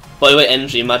well. By the way,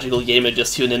 NG, Magical Gamer,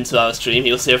 just tuned into our stream.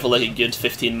 He was here for like a good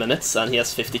 15 minutes and he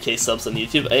has 50k subs on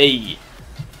YouTube. Hey!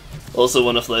 Also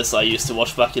one of those I used to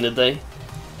watch back in the day.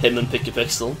 Him and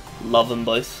Pickapixel. Love them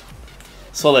both.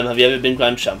 Solemn, have you ever been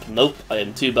Grand Champ? Nope, I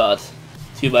am too bad.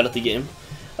 Too bad at the game.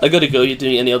 I gotta go, you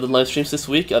doing any other live streams this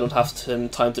week? I don't have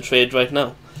time to trade right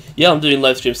now. Yeah, I'm doing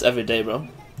live streams every day, bro.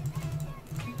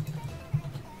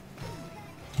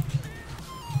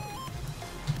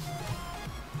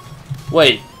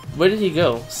 Wait, where did he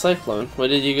go? Cyclone, where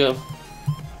did you go?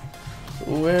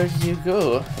 Where did you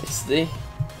go, XD?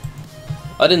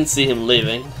 I didn't see him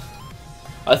leaving.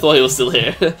 I thought he was still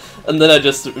here, and then I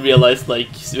just realized like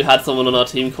we had someone on our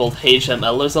team called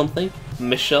HML or something.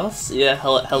 Mishas? Yeah,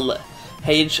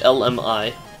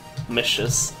 HLMI.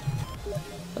 Mishas.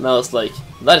 And I was like,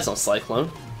 that is not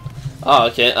Cyclone. Ah,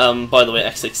 okay, by the way,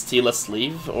 XXT, let's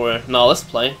leave, or no, let's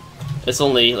play. It's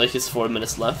only like it's 4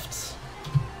 minutes left.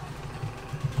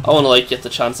 I wanna like get the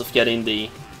chance of getting the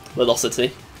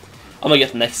velocity. I'm gonna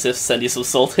get Nexus, send you some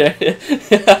salt here.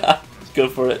 Go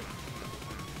for it.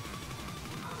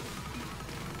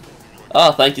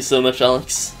 Ah, thank you so much,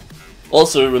 Alex.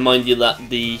 Also remind you that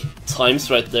the times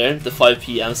right there, the 5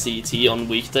 PM CET on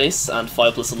weekdays and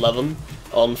 5 plus 11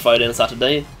 on Friday and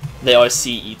Saturday, they are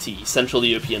CET, Central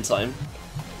European Time.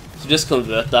 So just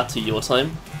convert that to your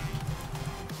time.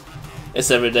 It's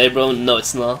every day, bro. No,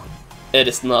 it's not. It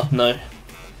is not, no.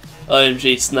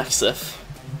 OMG, Snacksif.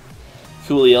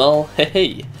 Cool, y'all. Hey,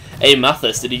 hey. Hey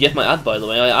Mathis, did you get my ad by the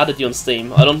way? I added you on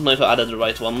Steam. I don't know if I added the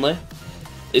right one though.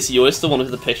 Is yours the one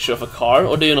with the picture of a car,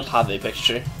 or do you not have a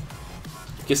picture?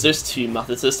 Because there's two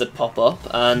Mathises that pop up,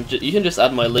 and you can just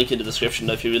add my link in the description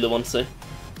if you really want to.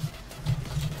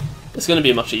 It's gonna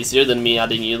be much easier than me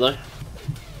adding you though.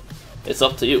 It's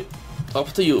up to you.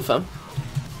 Up to you, fam.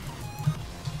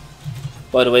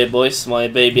 By the way, boys, my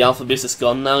baby Alpha Boost is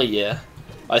gone now. Yeah,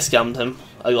 I scammed him.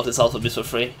 I got his Alpha Boost for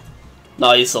free.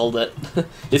 Nah, he sold it.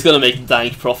 He's gonna make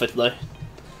dank profit though.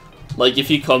 Like, if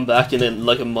you come back and in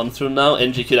like a month from now,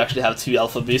 NG could actually have 2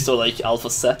 Alpha Boosts or like Alpha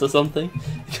Set or something.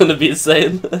 It's gonna be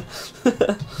insane.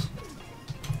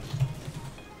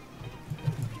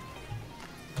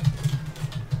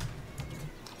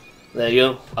 There you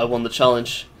go. I won the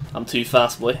challenge. I'm too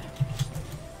fast, boy.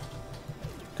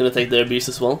 Gonna take their boost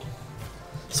as well.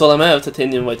 So I may have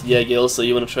titanium white Jaeger, so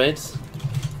you wanna trade?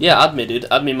 Yeah, add me, dude.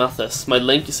 Add me Mathis. My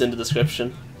link is in the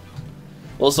description.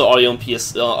 Also, are you on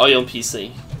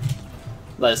PC?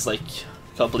 That is like,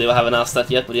 can't believe I haven't asked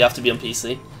that yet, but you have to be on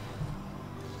PC.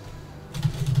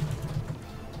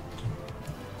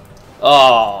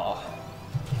 Oh.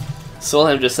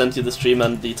 Solheim just sent you the stream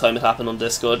and the time it happened on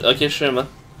Discord. Okay, sure, man.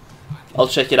 I'll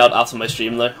check it out after my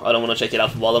stream though. I don't want to check it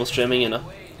out while I'm streaming, you know.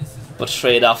 But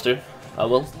straight after, I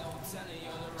will.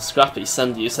 Scrappy,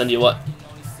 send you what?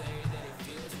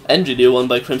 NG won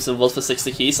by Crimson Wolf for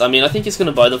 60 keys. I mean, I think he's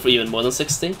gonna buy them for even more than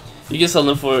 60. You can sell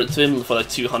them to him for like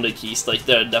 200 keys. Like,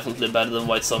 they're definitely better than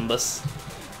White Zumbas.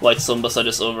 White Zumbas are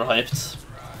just overhyped.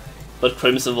 But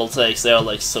Crimson Voltaics, they are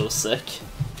like so sick.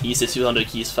 Easy 200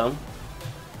 keys, fam.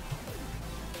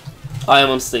 I am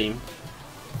on Steam.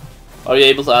 Are you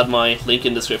able to add my link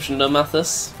in description though,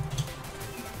 Mathis?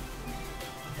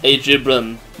 Hey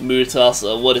Gibran,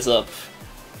 Murtasa, what is up?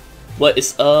 What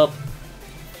is up?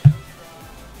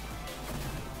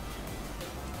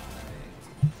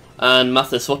 And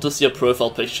Mathis, what does your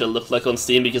profile picture look like on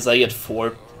Steam? Because I get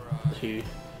 4 who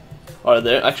are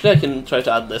there. Actually, I can try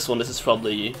to add this one. This is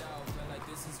probably you.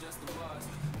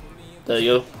 There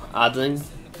you go. Adding.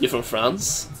 You're from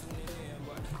France.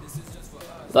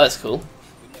 That's cool.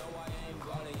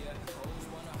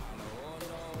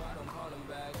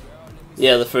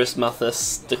 Yeah, the first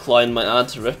Mathis declined my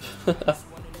ad, rip.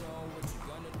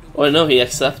 Oh no, he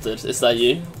accepted. Is that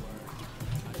you?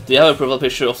 Do you have a profile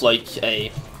picture of like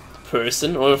a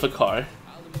person or of a car?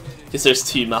 Because there's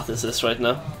 2 Mathises right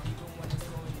now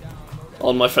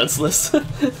on my friends list.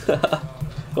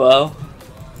 Wow.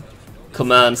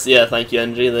 Commands, yeah, thank you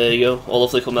NG, there you go. All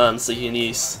of the commands that you can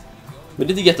use. We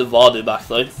need to get the Vadu back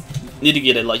though. Need to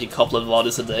get it like a couple of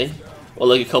Vadus a day. Or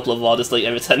like a couple of Vadus like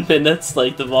every 10 minutes.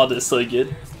 Like, the Vadu is so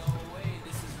good.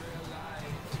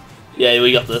 Yeah,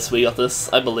 we got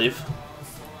this, I believe.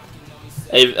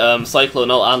 Hey, Cyclone,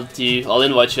 I'll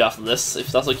invite you after this,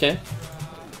 if that's okay.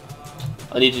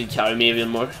 I need you to carry me even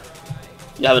more.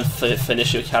 You haven't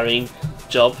finished your carrying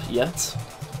job yet.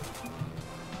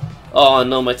 Oh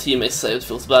no, my teammate saved,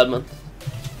 feels bad, man.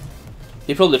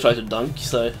 He probably tried to dunk,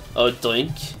 so... Oh,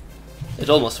 doink. It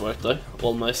almost worked though,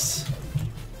 almost.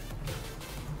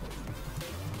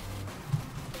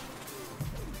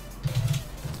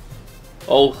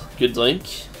 Oh, good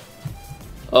doink.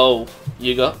 Oh,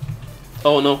 you got...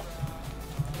 Oh no.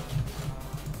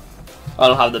 I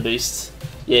don't have the boost.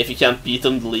 Yeah, if you can't beat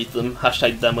them, delete them.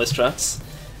 Hashtag demo strats.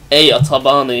 Hey,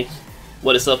 Atabani.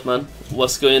 What is up, man?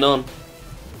 What's going on?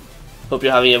 Hope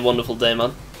you're having a wonderful day,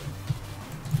 man.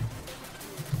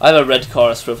 I have a red car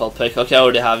as profile pic. Okay, I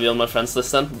already have you on my friends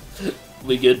list then.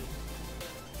 We good.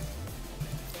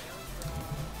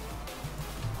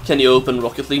 Can you open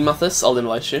Rocket League, Mathis? I'll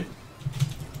invite you.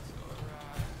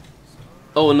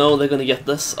 Oh no, they're gonna get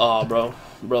this. Oh, bro.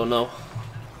 Bro, no.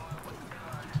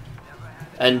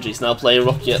 NG's now playing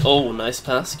Rocket. Oh, nice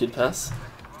pass. Good pass.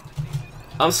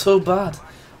 I'm so bad.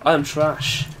 I am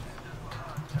trash.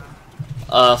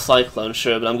 Cyclone,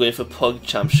 sure, but I'm going for Pug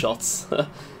Champ shots.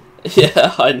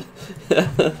 Yeah, I...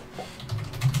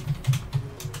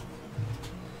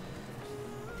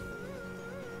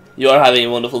 You are having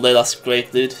a wonderful day, that's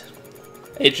great, dude.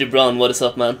 H.G. Brown, what is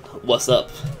up, man? What's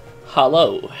up?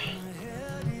 Hello.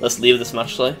 Let's leave this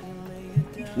match though.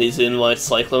 Need to invite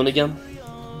Cyclone again.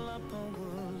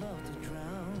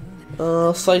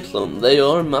 Cyclone, there you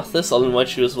are, Mathis, I'll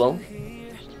invite you as well.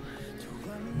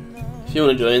 If you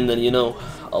want to join, then you know,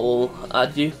 I will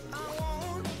add you.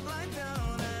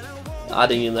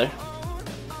 Adding you there.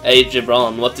 Hey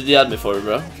Gibran, what did you add me for,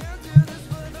 bro?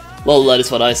 Well, that is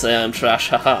what I say, I'm trash,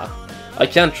 haha. I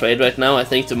can't trade right now, I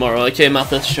think tomorrow. Okay,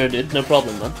 Mathis, sure dude, no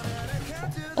problem, man.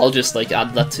 I'll just like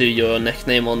add that to your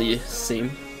nickname on the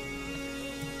Steam.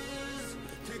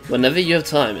 Whenever you have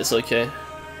time, it's okay.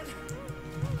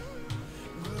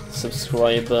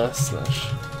 subscriber slash.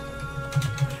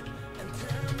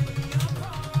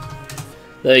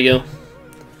 There you go.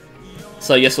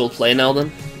 So I guess we'll play now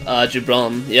then.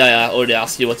 Gibran, yeah, I already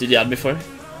asked you what did you add me for.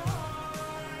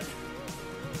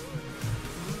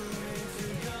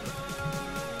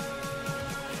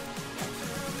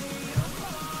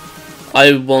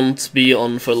 I won't be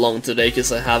on for long today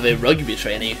because I have a rugby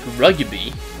training.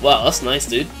 Rugby? Wow, that's nice,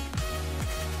 dude.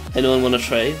 Anyone want to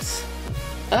trade?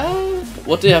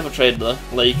 What do you have for trade though?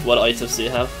 Like, what items do you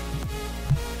have?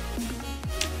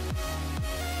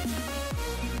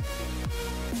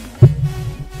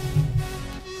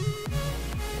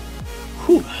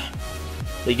 Whew.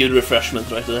 A good refreshment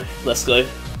right there. Let's go.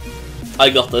 I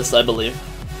got this, I believe.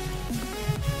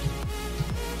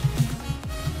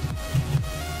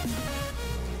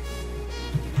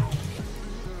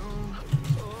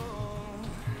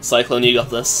 Cyclone, you got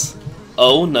this.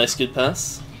 Oh, nice, good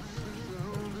pass.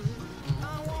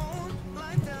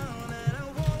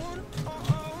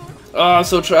 Oh, I'm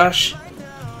so trash.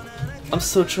 I'm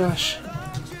so trash.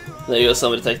 There you go,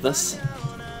 somebody take this.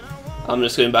 I'm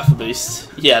just going back for boost.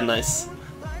 Yeah, nice.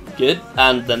 Good.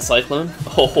 And then Cyclone.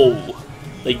 Oh ho!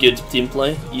 A good team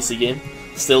play. Easy game.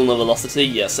 Still no velocity.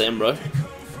 Yeah, same, bro.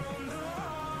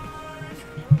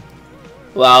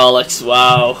 Wow, Alex.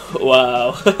 Wow.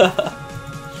 Wow.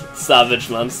 Savage,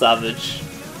 man. Savage.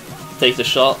 Take the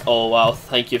shot. Oh, wow.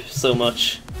 Thank you so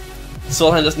much.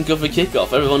 Solheim doesn't go for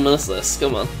kickoff. Everyone knows this.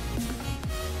 Come on.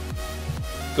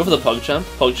 Go for the PogChamp.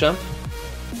 PogChamp.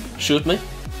 Shoot me.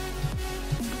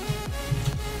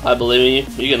 I believe in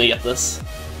you. You're gonna get this.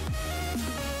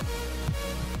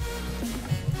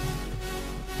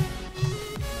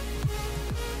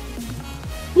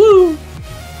 Woo!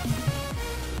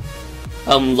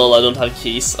 Lol, I don't have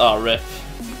keys. Ah, rip.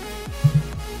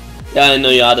 Yeah, I know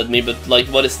you added me, but like,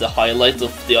 what is the highlight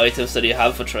of the items that you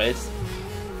have for trades?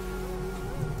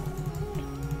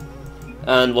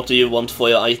 And what do you want for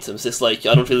your items? It's like,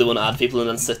 I don't really want to add people and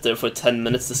then sit there for 10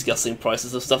 minutes discussing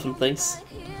prices of stuff and things.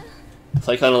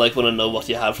 So I kind of like want to know what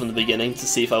you have from the beginning to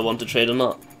see if I want to trade or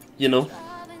not, you know?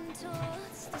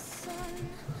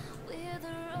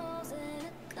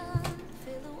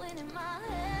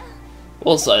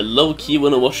 Also, I low-key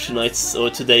want to watch tonight's, or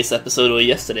today's episode, or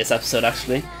yesterday's episode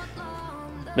actually.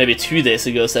 Maybe 2 days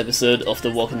ago's episode of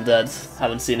The Walking Dead.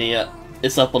 Haven't seen it yet.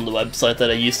 It's up on the website that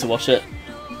I used to watch it.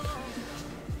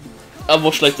 I've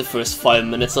watched like the first 5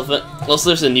 minutes of it.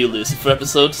 Also, there's a new Lucifer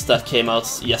episode that came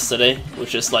out yesterday,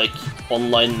 which is like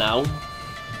online now.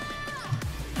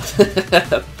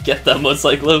 Get that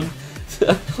motorcycle.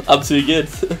 I'm too good.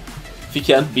 If you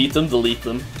can't beat them, delete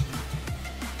them.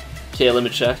 Okay, let me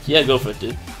check. Yeah, go for it,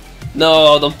 dude.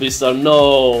 No, don't be star.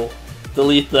 No!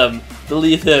 Delete them.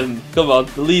 Delete him. Come on,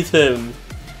 delete him.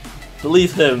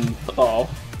 Delete him. Oh.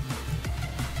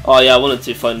 Oh yeah, I wanted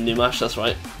to find a new match, that's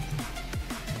right.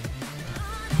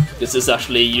 Because this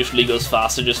actually usually goes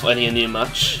faster just finding a new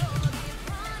match.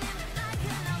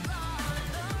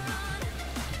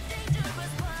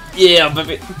 Yeah,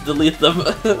 baby. Delete them.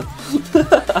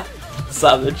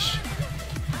 Savage.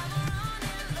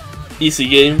 Easy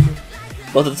game.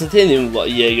 But the titanium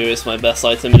Jaeger is my best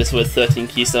item. It is worth 13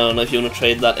 keys. I don't know if you want to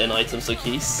trade that in items or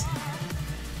keys.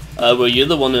 Were you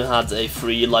the one who had a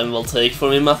free lime voltaic for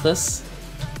me, Mathis?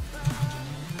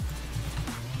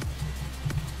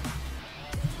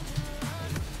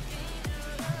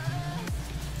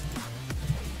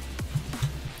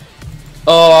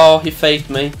 Oh, he faked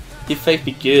me. He faked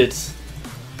me good.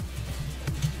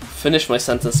 Finish my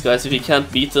sentence, guys. If you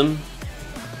can't beat them,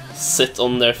 sit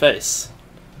on their face.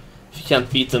 If you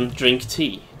can't beat them, drink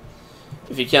tea.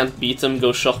 If you can't beat them,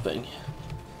 go shopping.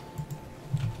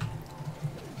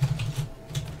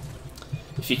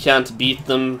 If you can't beat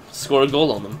them, score a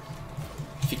goal on them.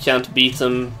 If you can't beat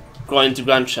them, grind to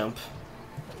Grand Champ.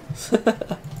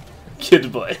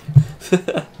 Good boy.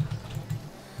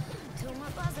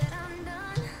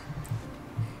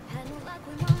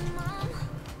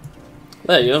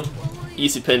 There you go.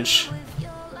 Easy pinch.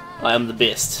 I am the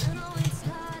best.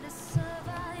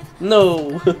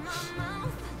 No!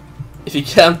 If you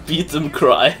can't beat them,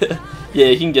 cry. Yeah,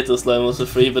 you can get those limos for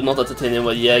free, but not a titanium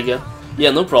or Jaeger.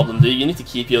 Yeah, no problem, dude. You need to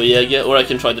keep your Jaeger, or I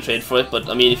can try to trade for it, but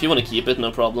I mean, if you want to keep it,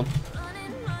 no problem.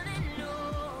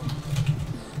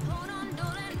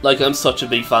 Like, I'm such a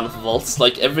big fan of Volts.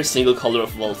 Like, every single color of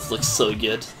Volts looks so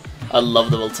good. I love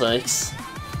the Voltaics.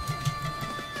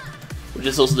 Which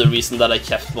is also the reason that I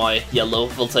kept my yellow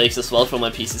Voltaics as well from my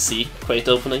PCC crate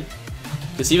opening.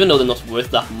 Because even though they're not worth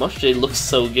that much, they look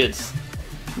so good.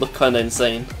 Look kinda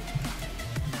insane.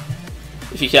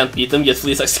 If you can't beat them, get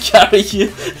Fleasax to carry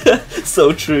you.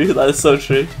 So true, that is so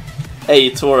true. Hey,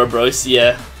 Tora bros,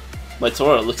 yeah. My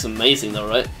Tora looks amazing though,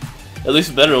 right? It looks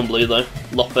better on blue though.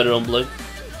 A lot better on blue.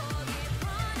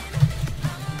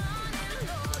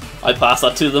 I passed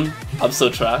that to them. I'm so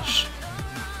trash.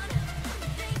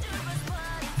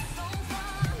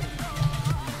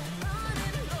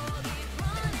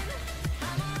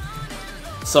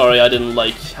 Sorry, I didn't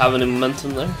like having a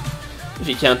momentum there. If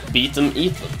you can't beat them,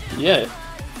 eat them. Yeah.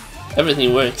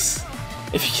 Everything works.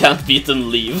 If you can't beat them,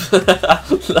 leave.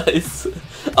 Nice.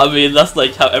 I mean, that's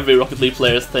like how every Rocket League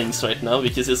player thinks right now,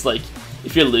 because it's like,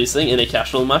 if you're losing in a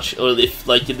casual match, or if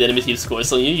like the enemy team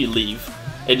scores on you, you leave.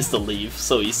 It is to leave.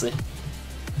 So easy.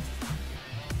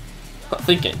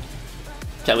 Thinking.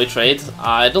 Can we trade?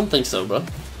 I don't think so, bro.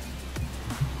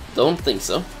 Don't think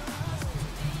so.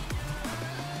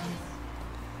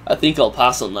 I think I'll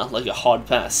pass on that, like a hard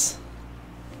pass.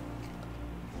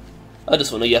 I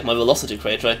just want to get my velocity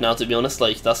crate right now, to be honest,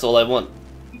 like, that's all I want.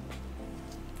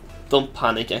 Don't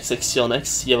panic,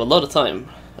 XX, you have a lot of time.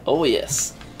 Oh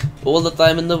yes. All the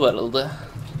time in the world.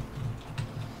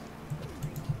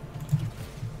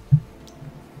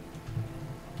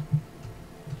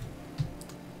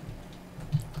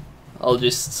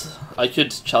 I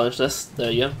could challenge this,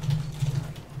 there you go.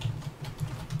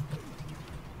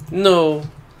 No!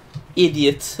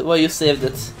 Idiot, why you saved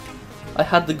it? I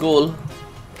had the goal.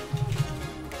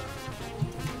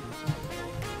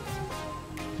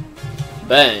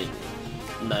 Bang.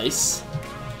 Nice.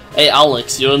 Hey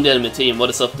Alex, you're on the enemy team, what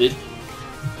is up, dude?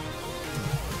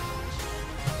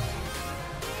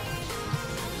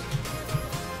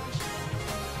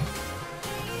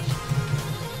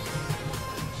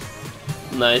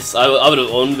 Nice, I would have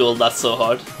owned goal that so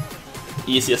hard.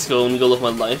 Easiest own goal of my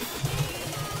life.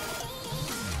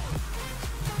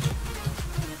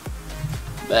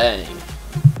 Bang.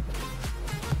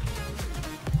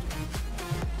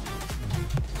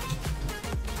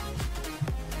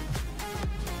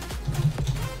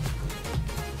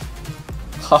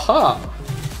 Haha!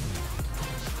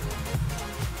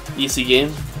 Easy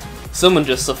game. Someone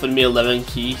just offered me 11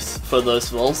 keys for those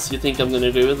vaults. You think I'm gonna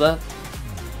agree with that?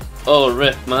 Oh,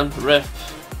 rip, man, rip.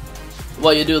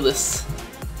 Why you do this?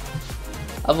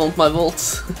 I want my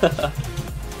vaults.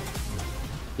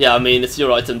 Yeah, I mean, it's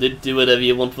your item, dude. Do whatever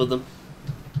you want with them.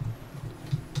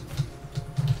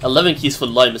 11 keys for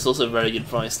lime is also a very good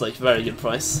price, like, very good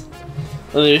price.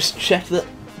 Let me just check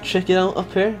it out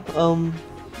up here.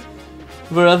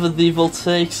 Wherever the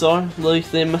voltaics are,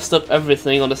 like, they messed up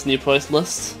everything on this new price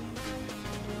list.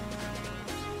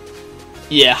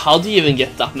 Yeah, how do you even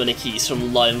get that many keys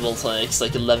from lime voltaics?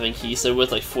 Like 11 keys, they're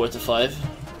worth like 4 to 5.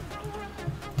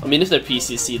 I mean, if they're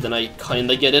PCC, then I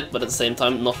kinda get it, but at the same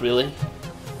time, not really.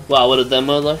 Wow, what a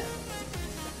demo though.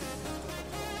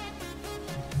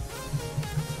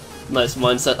 Nice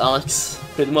mindset, Alex.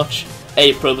 Pretty much.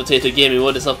 Hey, Baconator Gaming,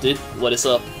 what is up, dude? What is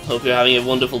up? Hope you're having a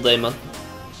wonderful day, man.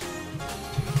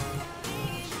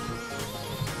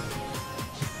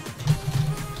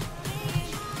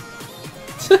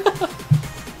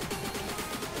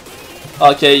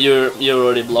 Okay, you're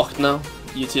already blocked now.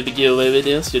 YouTube giveaway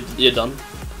videos, you're done.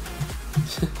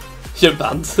 You're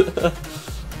banned.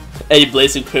 Hey,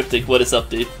 Blazing Cryptic, what is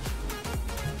up, dude?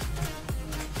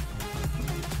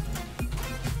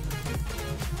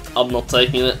 I'm not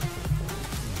taking it.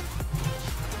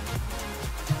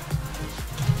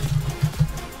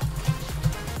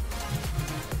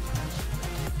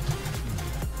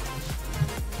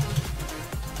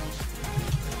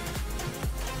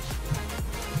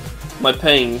 My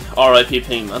ping, RIP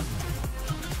ping, man.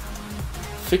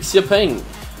 Fix your ping.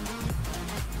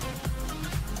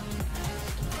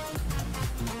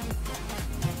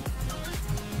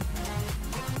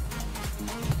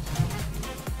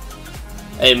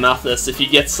 Hey Mathis, if you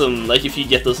get some, like if you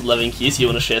get those 11 keys, you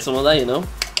want to share some of that, you know?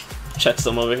 Check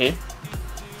some over here.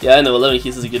 Yeah, I know 11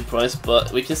 keys is a good price,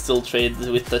 but we can still trade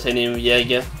with Titanium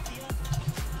Jaeger.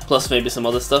 Plus maybe some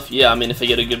other stuff. Yeah, I mean if I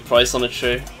get a good price on it,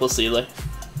 sure. We'll see later.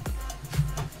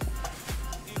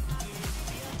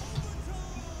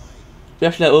 We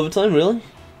actually have overtime, really?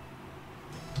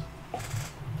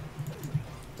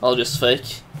 I'll just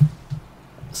fake.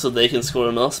 So they can score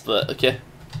on us, but okay.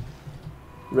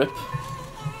 Rip.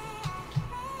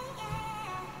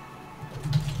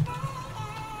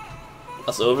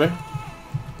 That's over.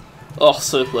 Oh,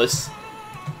 so close.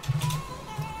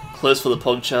 Close for the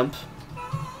pog champ.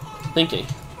 Thinking.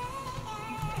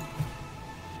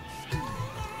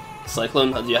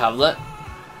 Cyclone, do you have that?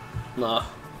 Nah.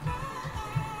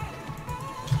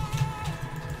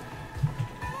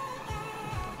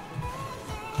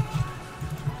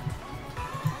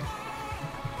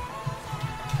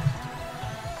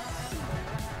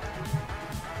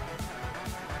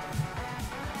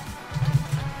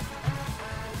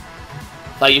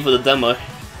 Thank you for the demo.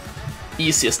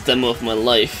 Easiest demo of my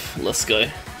life. Let's go.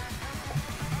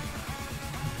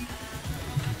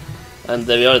 And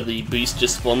there we are, the boost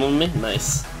just spawned on me.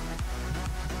 Nice.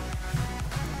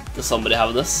 Does somebody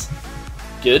have this?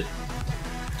 Good.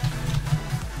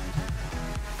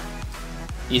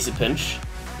 Easy pinch.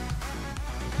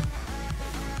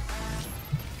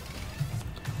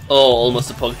 Oh,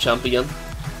 almost a pug champ again.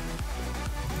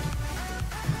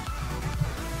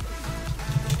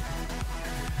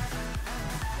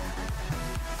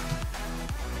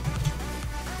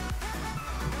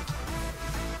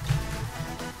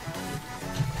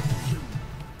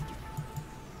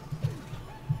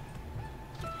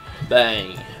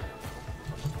 Bang.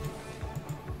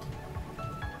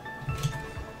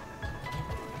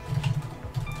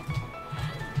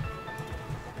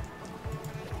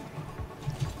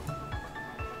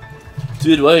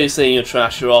 Dude, why are you saying you're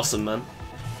trash? You're awesome, man.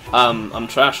 I'm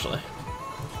trash, though.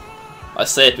 I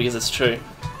say it because it's true.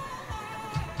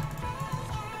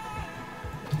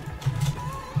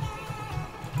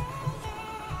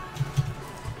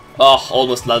 Oh,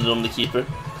 almost landed on the keeper.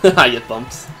 I get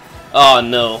bumped. Oh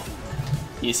no.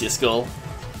 Easiest goal.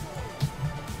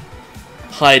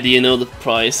 Hi, do you know the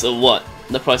price of what?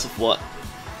 The price of what?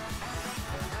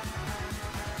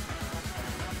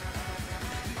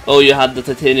 Oh, you had the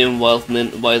titanium wild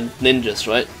ninjas,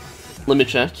 right? Let me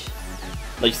check.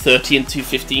 Like 13 to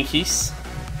 15 keys?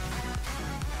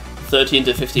 13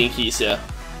 to 15 keys, yeah.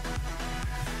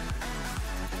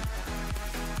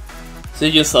 So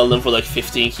you can sell them for like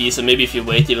 15 keys, and maybe if you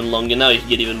wait even longer now, you can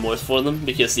get even more for them,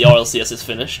 because the RLCS is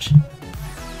finished.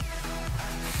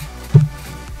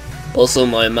 Also,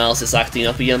 my mouse is acting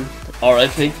up again.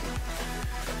 RIP.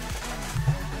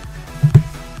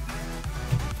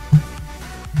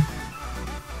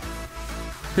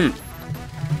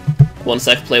 One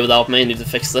sec, play without me, I need to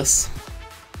fix this.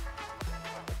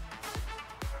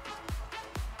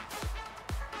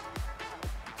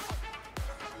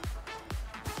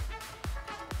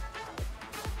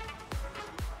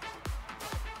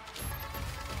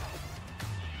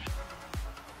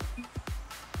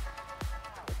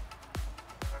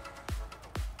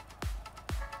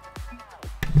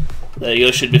 There you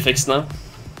go, should be fixed now.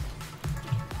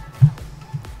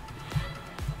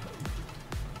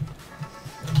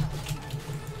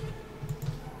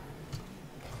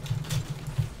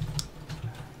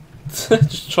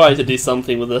 Just try to do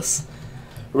something with this.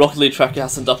 Rocket League Tracker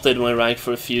hasn't updated my rank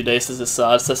for a few days, this is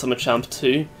sad. It says I'm a champ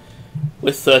 2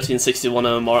 with 1361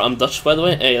 MMR. I'm Dutch, by the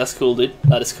way. Hey, that's cool, dude.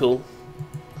 That is cool.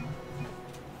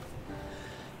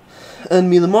 And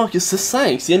me the Marcus says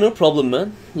thanks. Yeah, no problem,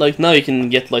 man. Like, now you can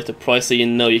get like the price that you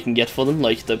know you can get for them,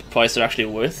 like the price they're actually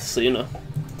worth, so you know.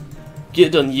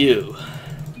 Good on you.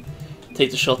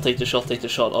 Take the shot, take the shot, take the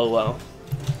shot. Oh wow.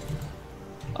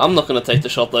 I'm not gonna take the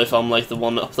shot though if I'm like the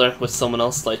one up there with someone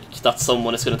else. Like, that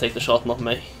someone is gonna take the shot, not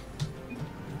me.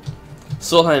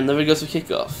 Solheim never goes for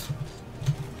kickoff.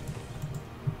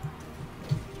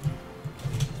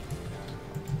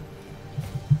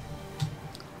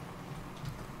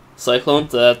 Cyclone,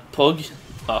 the pug.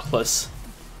 Ah, close.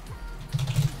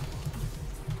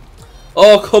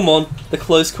 Oh, come on, the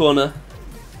close corner.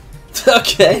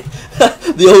 Okay,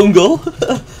 the own goal.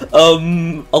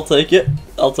 I'll take it.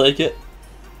 I'll take it.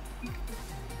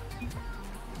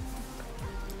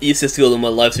 Easiest goal in my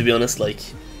life, to be honest. Like,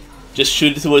 just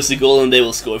shoot it towards the goal and they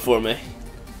will score for me.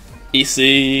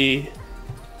 Easy.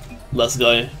 Let's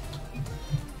go.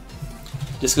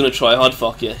 Just gonna try hard.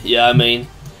 Fuck yeah. Yeah, I mean,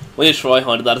 when you try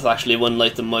hard, that is actually when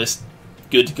like the most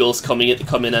good goals come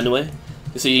in anyway.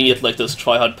 So you can get like those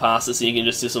try hard passes, and you can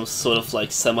just do some sort of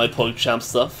like semi-pog champ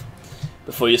stuff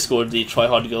before you score the try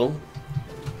hard goal.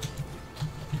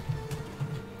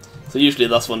 So usually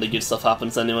that's when the good stuff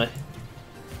happens anyway.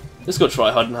 Just go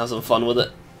try hard and have some fun with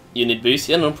it. You need boost?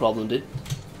 Yeah, no problem, dude.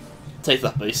 Take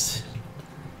that boost.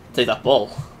 Take that ball.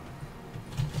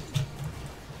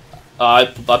 I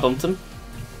bumped him.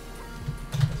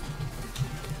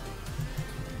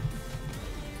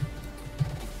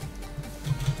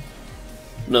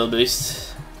 No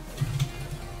boost.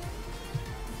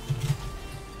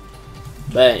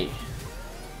 Bang.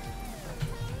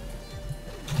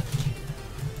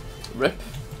 Rip.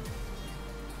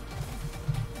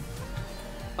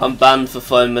 I'm banned for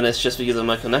 5 minutes just because of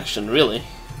my connection, really?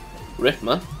 Rip,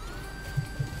 man.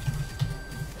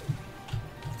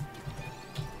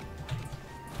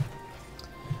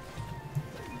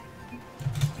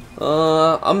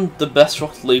 I'm the best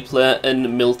Rocket League player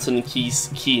in Milton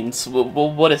Keynes.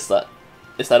 What is that?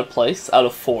 Is that a place? Out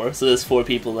of 4, so there's 4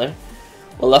 people there.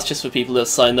 Well, that's just for people that have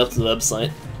signed up to the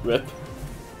website. Rip.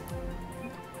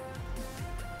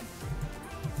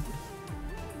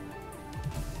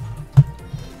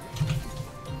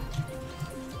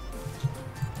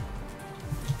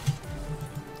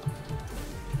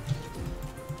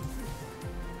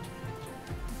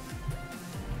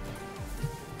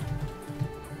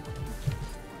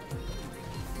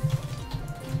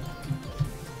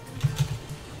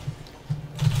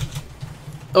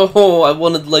 Oh, I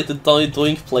wanted like the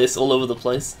doink place all over the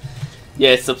place.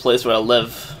 Yeah, it's the place where I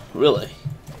live. Really?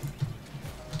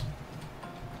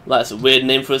 That's a weird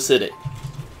name for a city.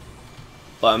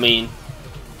 But I mean,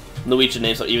 Norwegian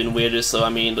names are even weirder, so I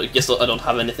mean, I guess I don't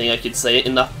have anything I could say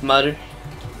in that matter.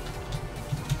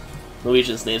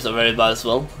 Norwegians' names are very bad as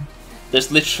well.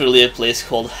 There's literally a place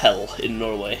called Hell in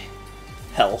Norway.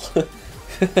 Hell.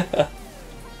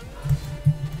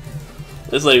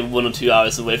 It's like 1 or 2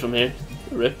 hours away from here.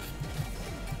 RIP.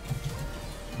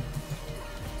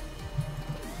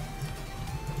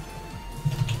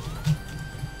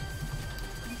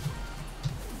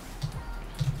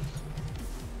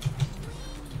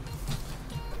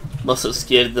 Must have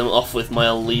scared them off with my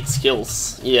elite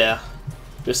skills. Yeah,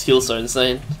 your skills are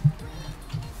insane.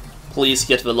 Please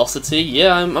get velocity.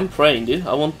 Yeah, I'm praying, dude.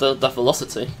 I want that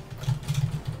velocity.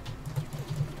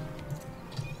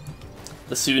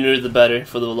 The sooner the better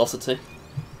for the velocity.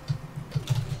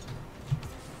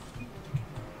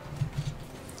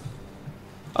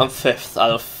 I'm 5th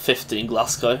out of 50 in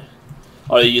Glasgow.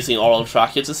 Are you using oral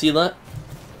tracker to see that?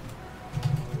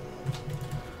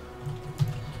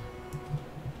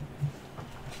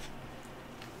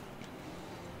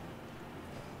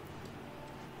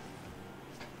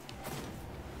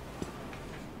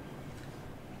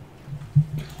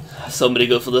 Somebody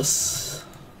go for this.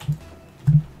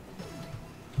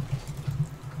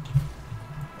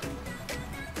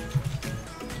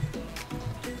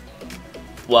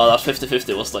 Wow, that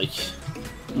 50-50 was like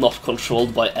not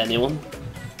controlled by anyone.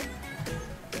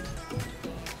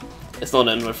 It's not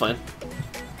in, we're fine.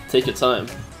 Take your time.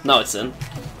 Now it's in.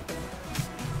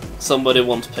 Somebody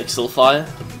want pixel fire?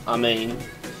 I mean,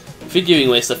 if you're giving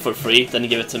away stuff for free, then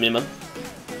give it to me, man.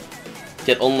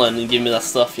 Get online and give me that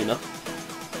stuff, you know.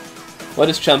 Why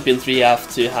does Champion 3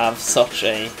 have to have such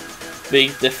a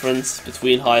big difference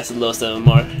between highest and lowest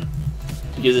MMR?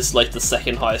 Because it's like the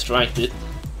 2nd highest rank, dude.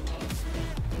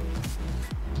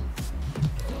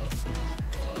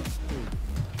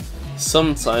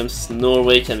 Sometimes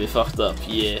Norway can be fucked up,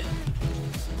 yeah.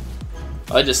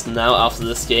 I just now, after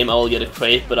this game, I will get a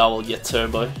crate, but I will get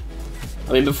turbo.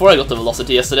 I mean, before I got the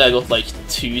velocity yesterday, I got like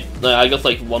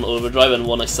 1 overdrive and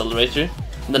 1 accelerator.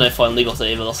 And then I finally got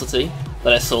a velocity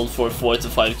that I sold for 4 to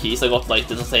 5 keys. I got like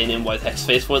the titanium white hex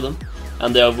face for them,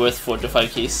 and they are worth 4 to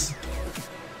 5 keys.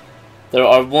 There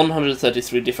are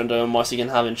 133 different MMRs you can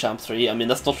have in Champ 3. I mean,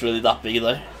 that's not really that big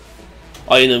though.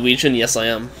 Are you Norwegian? Yes, I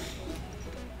am.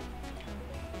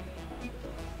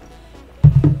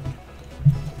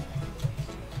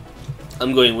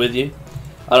 I'm going with you.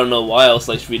 I don't know why I was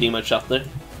like reading my chat there.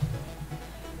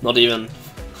 Not even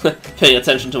paying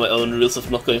attention to my own rules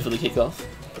of not going for the kickoff.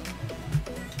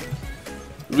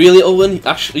 Really, Owen?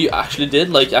 You actually did?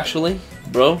 Like, actually?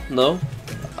 Bro? No?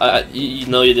 You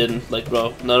know you didn't. Like,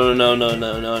 bro.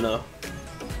 No.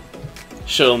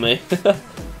 Show me.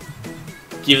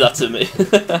 Give that to me.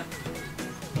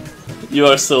 You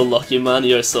are so lucky, man.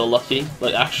 You are so lucky.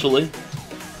 Like, actually.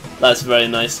 That's very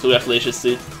nice. Congratulations,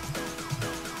 dude.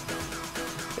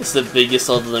 It's the biggest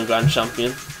other than Grand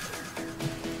Champion.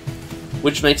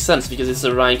 Which makes sense, because it's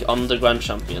a rank under Grand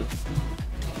Champion.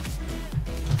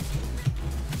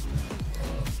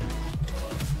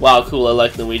 Wow, cool, I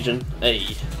like Norwegian.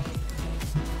 Hey.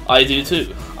 I do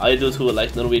too. I do too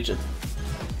like Norwegian.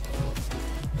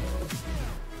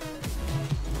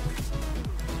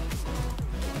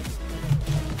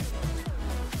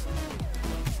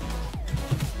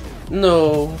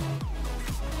 No.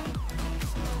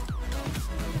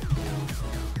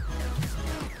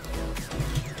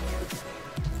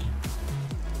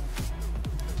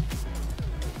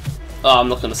 Oh, I'm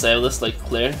not gonna save this, like,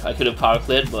 clear. I could have power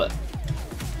cleared, but...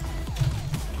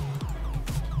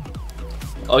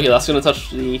 Okay, that's gonna touch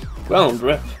the ground,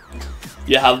 rip.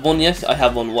 You have one yet? I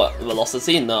have one, what?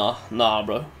 Velocity? Nah,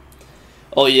 bro.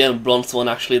 Oh yeah, bronze one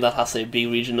actually, that has a big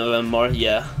region of MMR,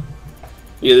 yeah.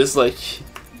 Yeah, this is like...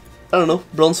 I don't know,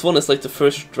 bronze one is like the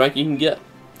first rank you can get.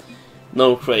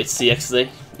 No crate, CXD.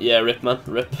 Yeah, rip man,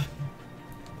 rip.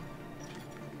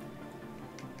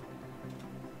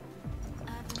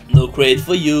 No crate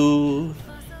for you.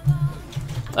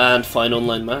 And fine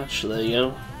online match, there you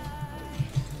go.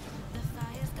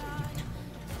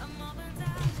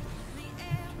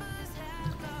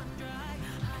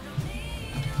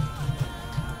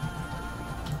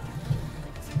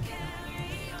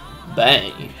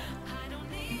 Bang.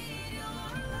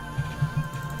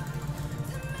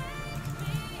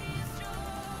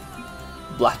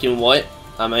 Black and white.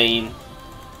 I mean,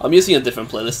 I'm using a different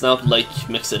playlist now to like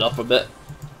mix it up a bit.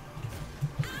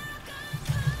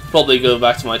 Probably go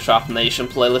back to my Trap Nation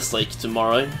playlist like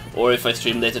tomorrow, or if I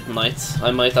stream late at night,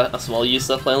 I might as well use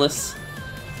that playlist.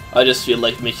 I just feel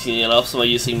like mixing it up, so I'm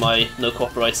using my no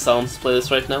copyright sounds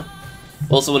playlist right now.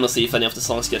 Also want to see if any of the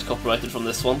songs get copyrighted from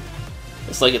this one.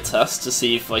 It's like a test to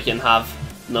see if I can have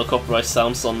no copyright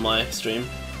sounds on my stream.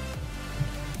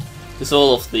 Because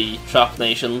all of the Trap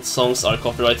Nation songs are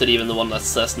copyrighted, even the one that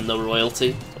says no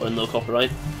royalty or no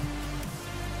copyright.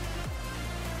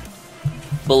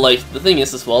 But like, the thing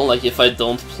is as well, like if I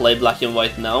don't play Black and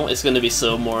White now, it's gonna be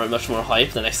much more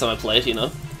hype the next time I play it, you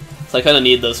know? So I kinda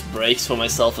need those breaks for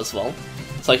myself as well,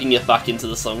 so I can get back into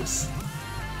the songs.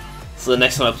 So the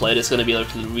next time I play it, it's gonna be like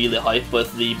really hype,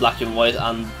 both the Black and White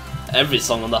and every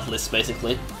song on that list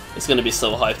basically. It's gonna be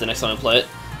so hype the next time I play it.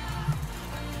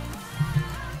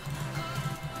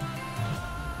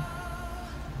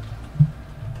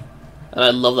 And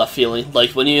I love that feeling,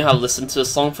 like when you have listened to a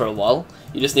song for a while,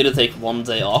 you just need to take one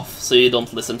day off, so you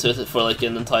don't listen to it for like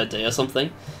an entire day or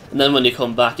something. And then when you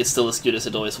come back, it's still as good as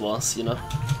it always was, you know?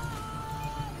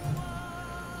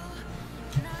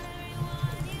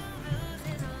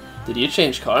 Did you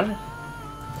change car?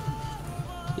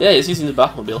 Yeah, he's using the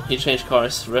Batmobile. He changed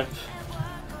cars, rip.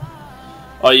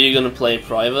 Are you gonna play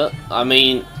private? I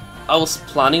mean, I was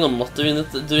planning on not doing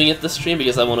it this stream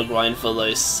because I want to grind for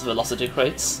those velocity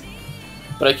crates.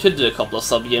 But I could do a couple of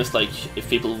sub games, like if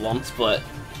people want, but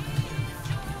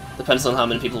depends on how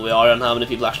many people we are and how many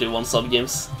people actually want sub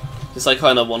games. Because I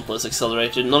kind of want those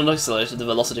accelerated, not accelerated, the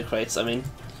velocity crates. I mean,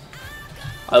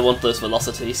 I want those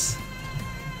velocities.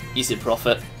 Easy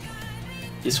profit.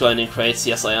 He's grinding crates,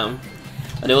 yes I am.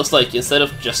 And it was like, instead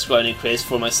of just grinding crates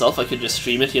for myself, I could just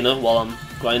stream it, you know, while I'm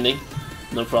grinding.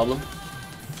 No problem.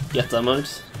 Get that mode.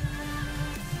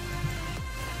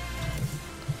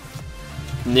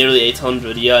 Nearly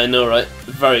 800, yeah I know, right?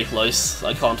 Very close,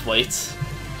 I can't wait.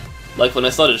 Like when I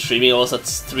started streaming I was at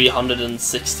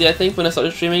 360 I think when I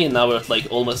started streaming, and now we're at like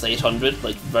almost 800,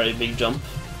 like very big jump.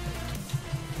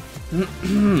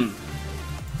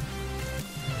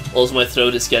 Also my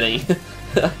throat is getting,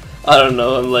 I don't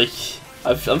know,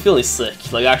 I'm feeling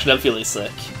sick, like actually I'm feeling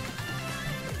sick.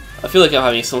 I feel like I'm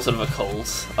having some sort of a cold,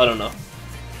 I don't know.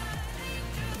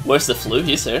 Where's the flu?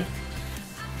 He's here.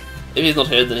 If he's not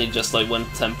here, then he just like went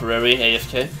temporary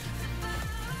AFK.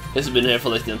 He's been here for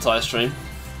like the entire stream.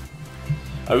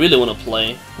 I really want to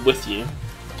play with you.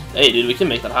 Hey dude, we can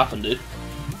make that happen, dude.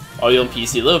 Are you on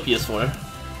PC though, or PS4?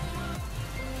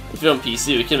 If you're on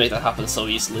PC, we can make that happen so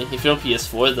easily. If you're on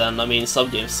PS4, then I mean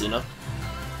Subgames, you know.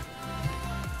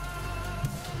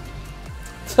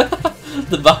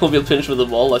 The Batmobile pinch with the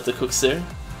wall like the cooks here.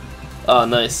 Ah,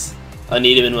 nice. I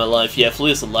need him in my life. Yeah, Flu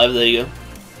is alive, there you go.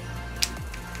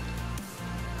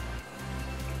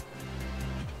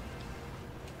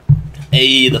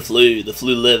 Hey, the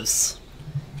flu lives.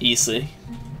 Easy.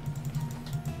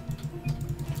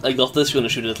 I got this, you're gonna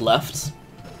shoot it left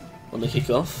on the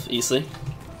kickoff, easy.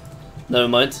 Never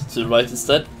mind, to the right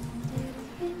instead.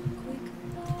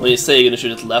 When you say you're gonna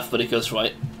shoot it left, but it goes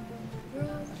right.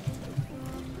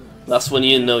 That's when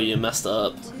you know you messed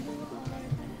up.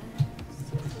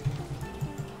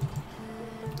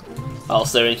 I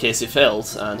was there in case he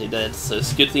failed, and he did, so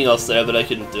it's a good thing I was there, but I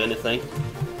couldn't do anything.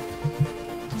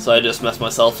 So I just messed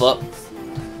myself up.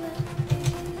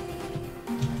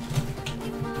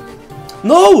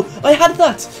 No! I had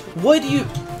that! Why do you...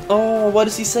 Oh, why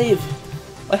does he save?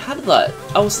 I had that.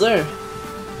 I was there.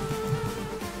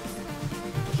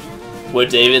 Where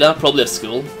David at? Probably at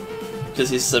school.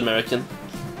 Because he's American.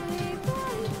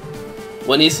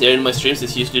 When he's here in my streams,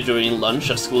 it's usually during lunch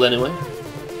at school anyway.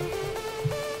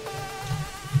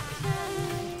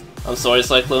 I'm sorry,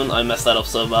 Cyclone. I messed that up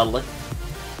so badly.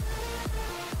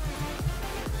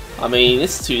 I mean,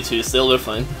 it's 2-2 still, we're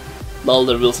fine. Lol,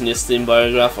 the rules in your Steam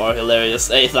biograph are hilarious.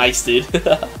 Hey, thanks, dude.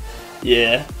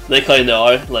 Yeah, they kinda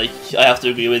are. Like, I have to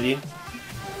agree with you.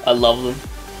 I love them.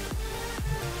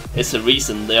 It's the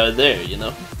reason they are there, you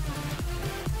know?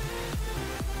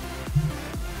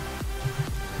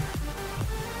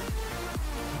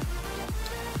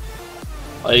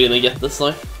 Are you gonna get this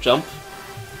now? Jump.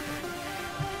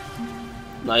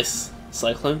 Nice.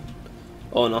 Cyclone.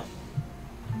 Oh no.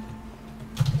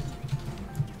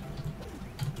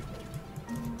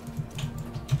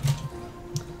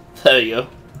 There you go.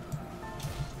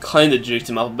 Kinda juked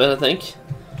him up a bit, I think.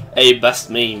 Hey, best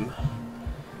meme.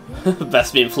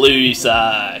 Best meme, Flu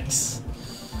sucks.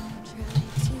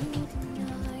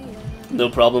 No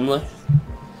problem though.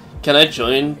 Can I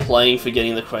join playing for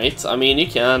getting the crate? I mean, you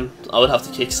can. I would have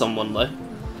to kick someone though.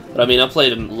 But I mean, I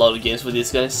played a lot of games with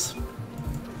these guys.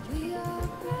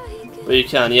 But you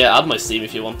can, yeah, add my Steam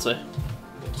if you want to.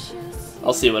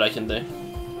 I'll see what I can do.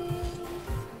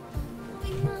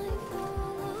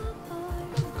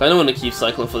 Kinda want to keep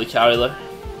cycling for the carry though.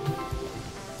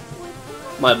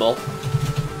 My ball.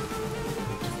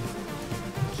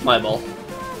 My ball.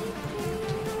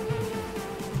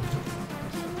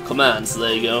 Commands,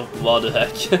 there you go. What the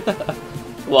heck.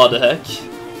 What the heck.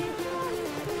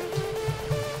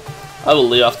 I will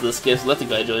leave after this game, so let the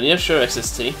guy join. Yeah, sure,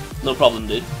 XST. No problem,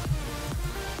 dude.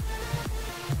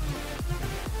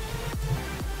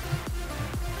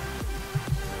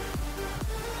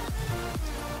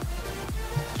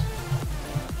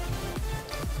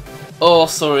 Oh,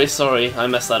 sorry, I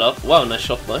messed that up. Wow, nice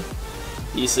shot, boy.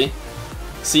 Easy.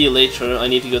 See you later, I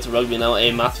need to go to rugby now.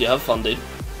 Hey, Matthew, have fun, dude.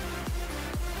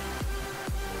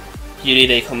 You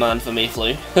need a command for me,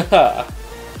 Flu.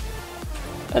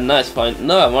 A nice point.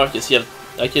 No, Marcus, you have...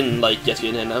 I can, like, get you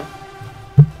in here now.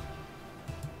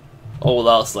 Oh,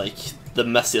 that was, like, the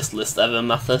messiest list ever,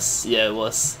 Mathis. Yeah, it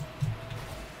was.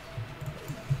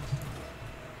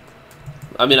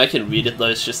 I mean, I can read it, though.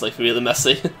 It's just, like, really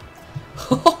messy.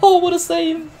 Oh, what a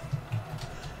save!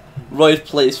 Right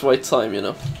place, right time, you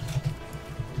know.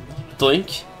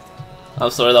 Doink.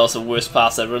 I'm sorry, that was the worst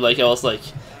pass ever. Like, I was like,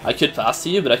 I could pass to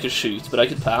you, but I could shoot. But I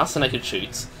could pass and I could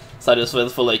shoot. So I just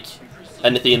went for, like,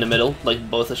 anything in the middle. Like,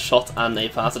 both a shot and a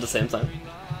pass at the same time.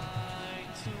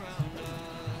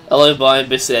 Hello, bye,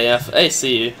 busy AF. Hey,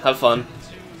 see you. Have fun.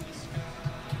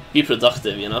 Be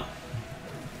productive, you know.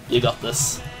 You got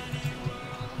this.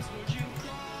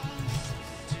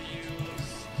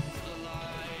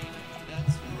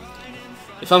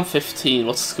 If I'm 15,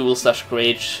 what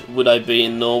school/grade would I be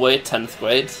in Norway? 10th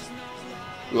grade.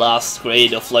 Last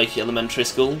grade of, like, elementary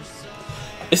school.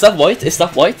 Is that white? Is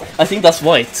that white? I think that's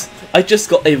white. I just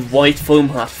got a white foam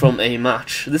hat from a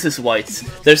match. This is white.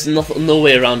 There's no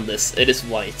way around this. It is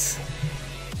white.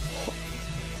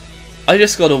 I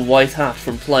just got a white hat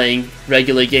from playing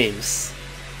regular games.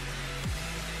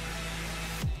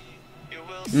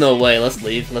 No way, let's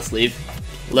leave, let's leave.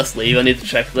 Let's leave, I need to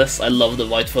check this. I love the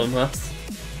white foam hat.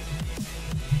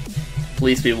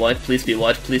 Please be white, please be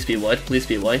white, please be white, please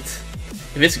be white.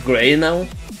 If it's grey now,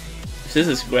 if this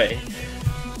is grey.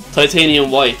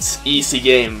 Titanium white, easy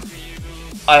game.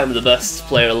 I am the best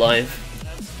player alive.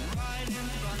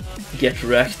 Get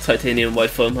wrecked, titanium white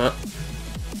foam hat.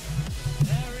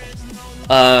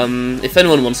 If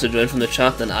anyone wants to join from the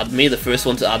chat, then add me. The first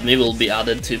one to add me will be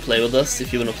added to play with us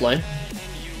if you want to play.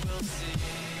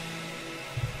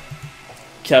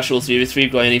 Casuals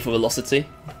VV3 grinding for velocity.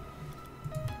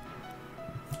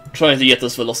 Trying to get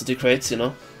those velocity crates, you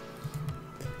know.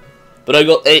 But I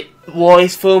got a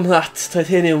white foam hat,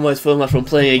 titanium white foam hat from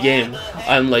playing a game.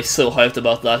 I'm like so hyped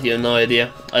about that, you have no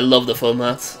idea. I love the foam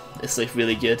hat, it's like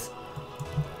really good.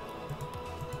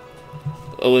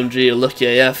 OMG,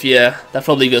 lucky AF, yeah, that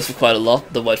probably goes for quite a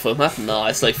lot, the white foam hat. Nah,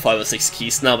 it's like 5 or 6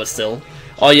 keys now, but still.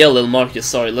 Oh yeah, little Marcus,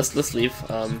 sorry, let's leave,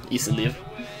 easy leave.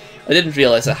 I didn't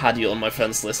realize I had you on my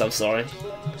friends list, I'm sorry.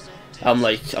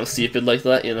 I'm stupid like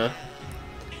that, you know.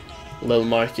 Little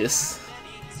Marcus.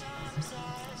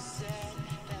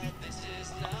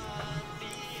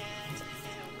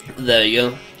 There you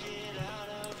go.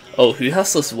 Oh, who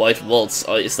has those white vaults?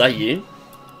 Oh, is that you?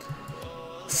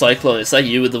 Cyclone, is that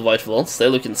you with the white vaults? They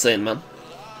look insane, man.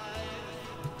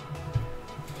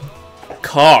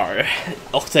 Car.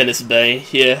 Octanus Bay,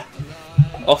 yeah.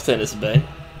 Octanus Bay.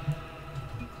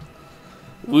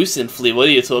 Woosin Flea, what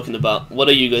are you talking about? What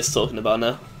are you guys talking about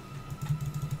now?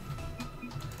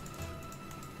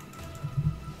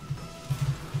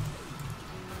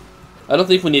 I don't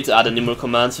think we need to add any more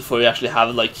commands before we actually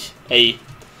have like a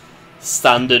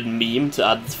standard meme to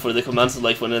add for the commands. So,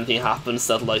 like when anything happens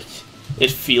that like it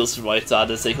feels right to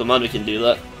add as a command, we can do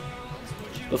that.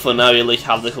 But for now we like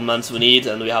have the commands we need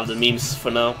and we have the memes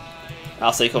for now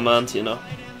as a command, you know.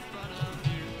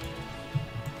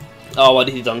 Oh, why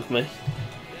did he dunk me?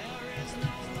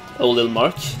 Oh, little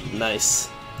Mark, nice.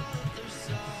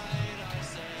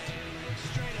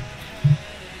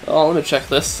 Oh, let me check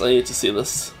this. I need to see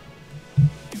this.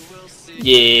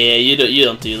 Yeah, you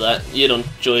don't do that. You don't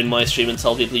join my stream and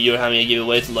tell people you're having a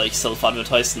giveaway to like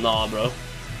self-advertise. Nah, bro.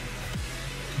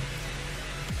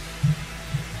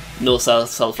 No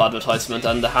self-advertisement,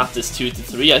 and the hat is 2 to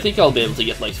 3. I think I'll be able to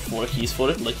get like 4 keys for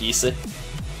it, like easy.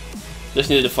 Just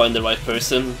need to find the right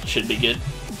person. Should be good.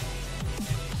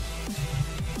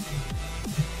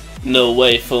 No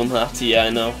way, foam hat. Yeah,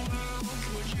 I know.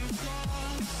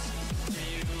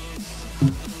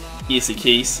 Easy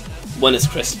keys. When it's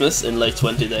Christmas in like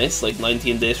 20 days, like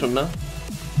 19 days from now.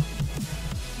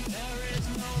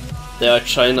 They are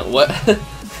China. What?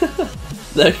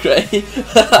 They're grey.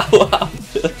 Wow.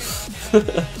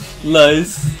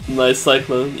 Nice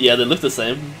Cyclone. Yeah, they look the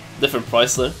same. Different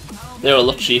price though. They're a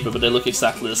lot cheaper, but they look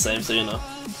exactly the same, so you know.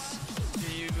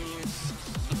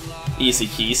 Easy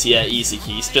keys, yeah, easy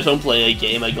keys. Just don't play a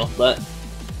game, I got that.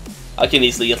 I can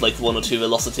easily get like 1 or 2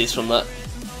 velocities from that.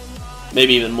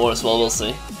 Maybe even more as well, we'll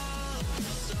see.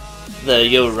 There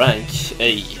you go, rank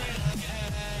A.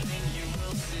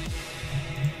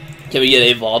 Can we get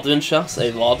a Vadu in chat?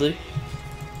 A Vadu?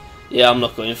 Yeah, I'm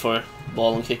not going for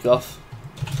ball and kickoff.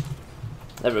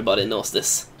 Everybody knows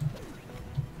this.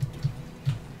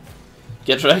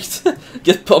 Get wrecked.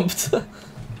 Get pumped.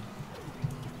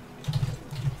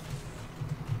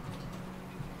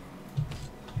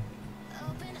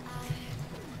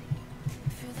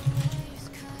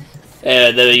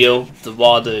 Yeah, there we go. The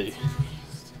Vadu.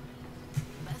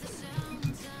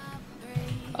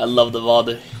 I love the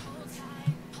Vadu.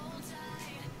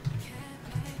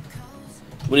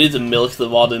 We need to milk the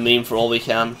Vadu meme for all we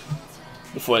can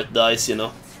before it dies, you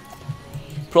know.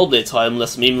 Probably a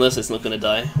timeless, memeless, it's not gonna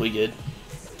die. We good.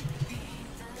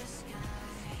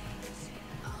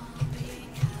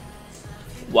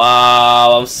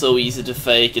 Wow, I'm so easy to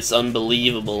fake, it's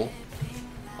unbelievable.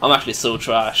 I'm actually so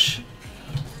trash.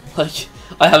 Like,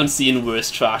 I haven't seen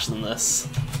worse trash than this.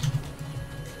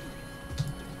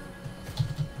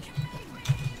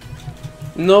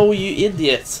 No, you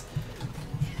idiot!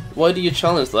 Why do you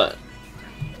challenge that?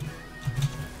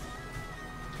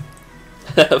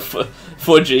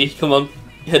 4G, come on,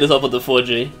 hit us up with the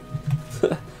 4G.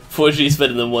 4G is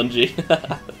better than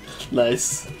 1G.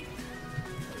 Nice.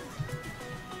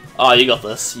 Ah, you got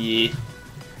this. Yeah.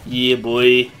 Yeah,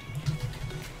 boy.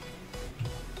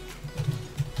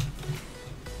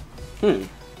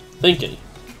 Thinking.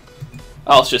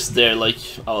 I was just there, like,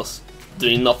 I was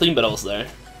doing nothing, but I was there.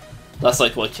 That's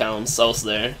like what counts. I was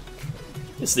there.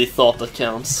 It's the thought that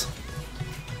counts.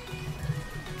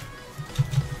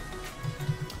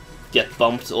 Get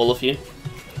bumped, all of you.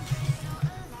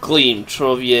 Gleam,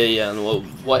 Trovier, and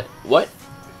what?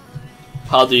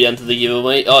 How do you enter the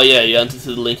giveaway? Oh yeah, you enter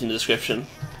through the link in the description.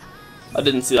 I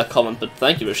didn't see that comment, but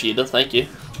thank you, Rashida, thank you.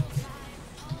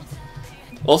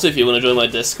 Also, if you want to join my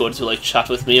Discord to like chat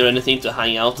with me or anything, to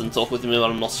hang out and talk with me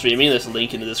while I'm not streaming, there's a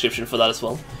link in the description for that as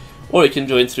well. Or you can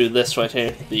join through this right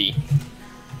here, the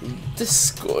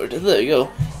Discord. There you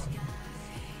go.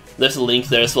 There's a link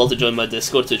there as well to join my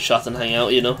Discord to chat and hang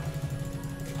out, you know.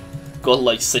 Got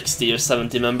like 60 or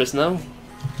 70 members now.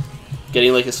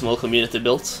 Getting like a small community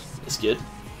built is good.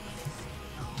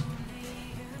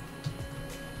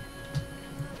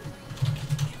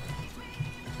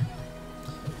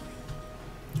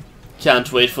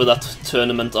 Can't wait for that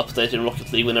tournament update in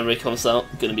Rocket League whenever it comes out.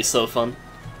 Gonna be so fun.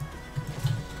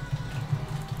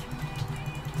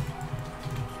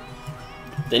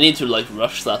 They need to like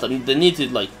rush that, and they need to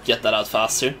like get that out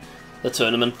faster. The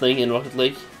tournament thing in Rocket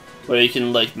League, where you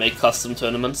can like make custom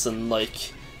tournaments and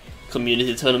like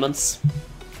community tournaments.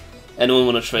 Anyone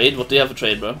want to trade? What do you have for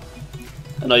trade, bro?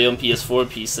 And are you on PS4,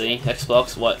 PC,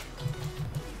 Xbox? What?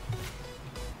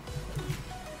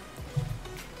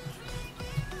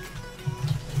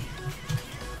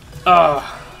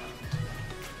 Ah,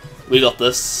 we got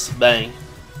this. Bang.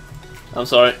 I'm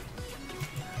sorry.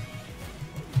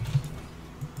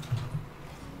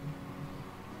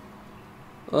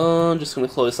 I'm just gonna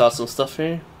close out some stuff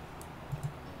here.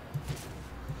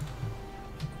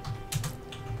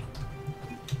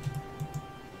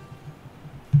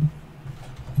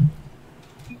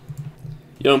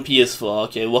 You're on PS4,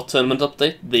 okay, what tournament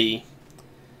update? The...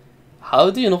 How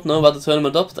do you not know about the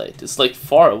tournament update? It's like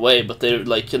far away, but they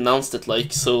like announced it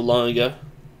like so long ago.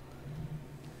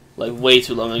 Like way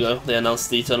too long ago. They announced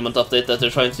the tournament update that they're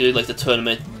trying to do, like the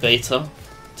tournament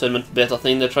beta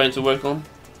thing they're trying to work on.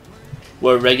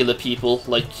 Where regular people,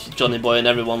 like Johnny Boy and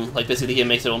everyone, like basically can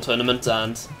make their own tournament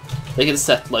and they can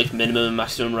set like minimum and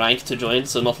maximum rank to join,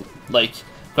 so not like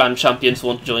grand champions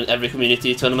won't join every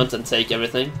community tournament and take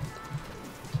everything.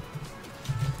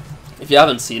 If you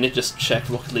haven't seen it, just check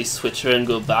Rocket League's Twitter and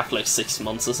go back like 6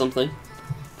 months or something.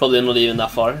 Probably not even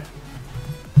that far.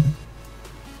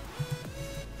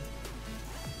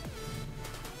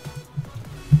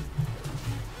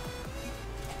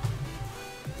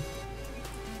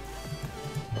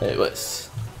 Anyways.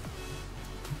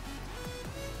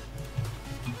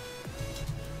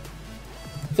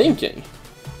 Thinking.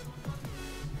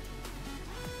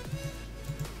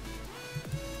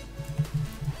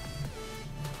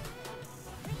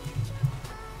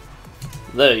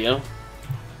 There you go.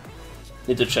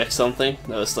 Need to check something.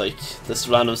 That was like this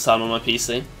random sound on my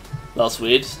PC. That was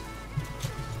weird.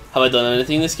 Have I done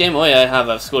anything in this game? Oh yeah, I have.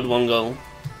 I've scored 1 goal.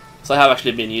 So I have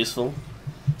actually been useful.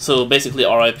 So basically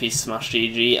RIP Smash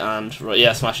GG and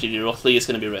yeah, Smash GG Rocket League is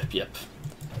going to be RIP, yep.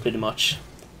 Pretty much.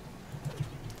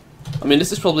 I mean,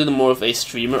 this is probably the more of a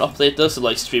streamer update though, so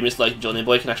like streamers like Johnny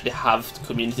Boy can actually have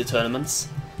community tournaments.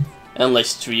 And like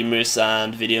streamers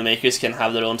and video makers can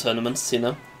have their own tournaments, you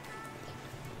know?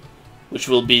 Which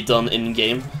will be done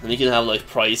in-game, and you can have like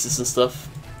prizes and stuff.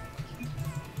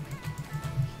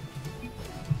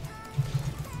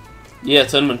 Yeah,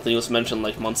 tournament thing was mentioned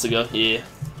like months ago, yeah.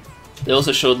 They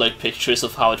also showed like pictures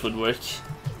of how it would work.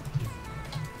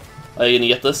 Are you gonna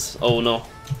get this? Oh no.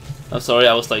 I'm sorry,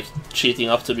 I was like cheating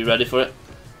up to be ready for it.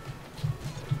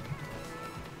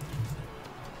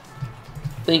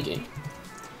 Thinking.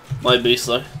 Might be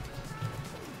slow.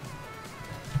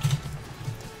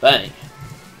 Bang.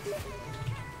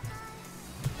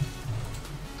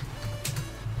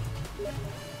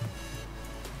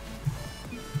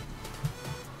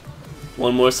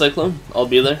 One more cyclone, I'll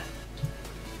be there.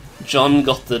 John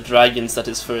got the dragons at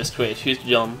his first crate. Who's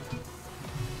John?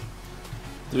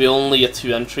 Do we only get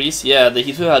 2 entries? Yeah, the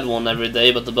Heathrow had one every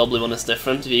day, but the bubbly one is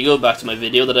different. If you go back to my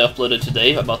video that I uploaded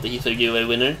today about the Heathrow giveaway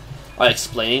winner, I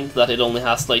explained that it only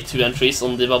has like 2 entries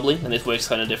on the bubbly, and it works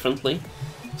kinda differently.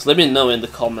 So let me know in the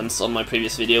comments on my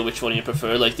previous video which one you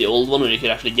prefer, like the old one where you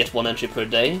could actually get 1 entry per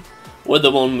day, or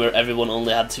the one where everyone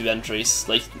only had 2 entries,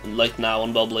 like now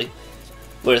on bubbly.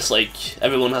 Whereas like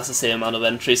everyone has the same amount of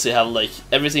entries, so you have like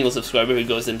every single subscriber who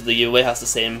goes into the giveaway has the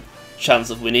same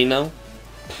chance of winning now.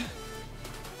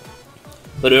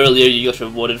 But earlier you got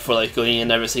rewarded for like going in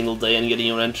every single day and getting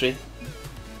your entry.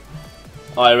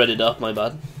 Oh, I read it up, my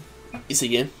bad. Easy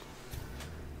game.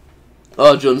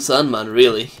 Oh, John Sandman,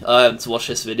 really? I haven't watched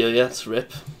his video yet,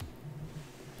 rip.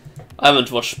 I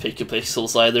haven't watched Pick a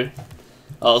Pixels either.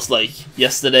 I was like,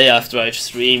 yesterday after I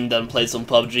streamed and played some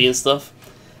PUBG and stuff,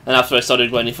 and after I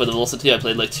started grinding for the Velocity, I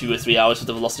played like 2 or 3 hours with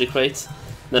the Velocity crate.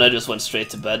 Then I just went straight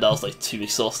to bed. I was like too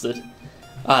exhausted.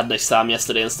 I had an exam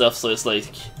yesterday and stuff, so it's like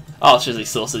I was just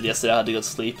exhausted yesterday. I had to go to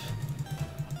sleep.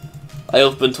 I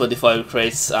opened 25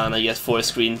 crates and I get 4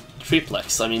 screen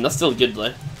triplex. I mean, that's still good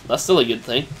though. That's still a good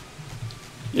thing.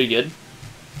 You're good.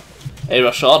 Hey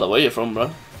Rashada, where you from, bro?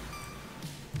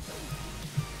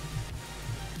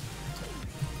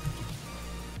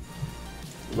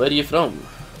 Where are you from?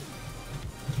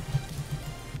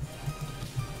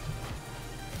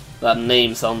 That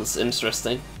name sounds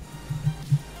interesting.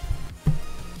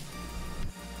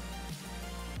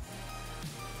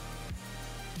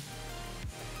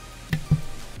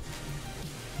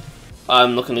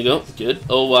 I'm not gonna go. Good.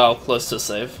 Oh wow, close to a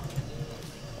save.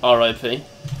 RIP.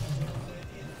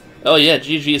 Oh yeah,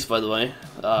 GG's by the way.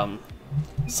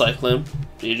 Cyclone.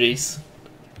 GG's.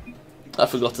 I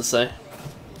forgot to say.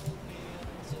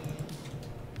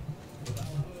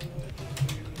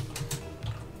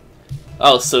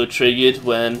 I was so triggered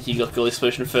when he got Goal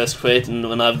Explosion first crate and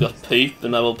when I've got Poop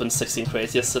and I've opened 16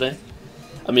 crates yesterday.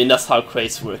 I mean, that's how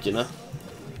crates work, you know.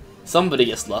 Somebody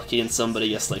gets lucky and somebody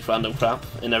gets like random crap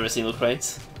in every single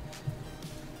crate.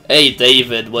 Hey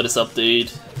David, what is up,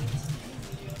 dude?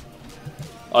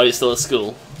 Are you still at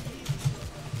school?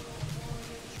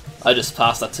 I just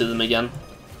passed that to them again.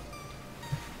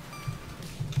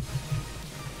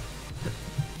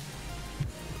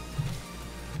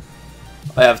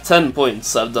 I have 10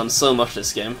 points. I've done so much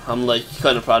this game. I'm like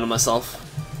kind of proud of myself.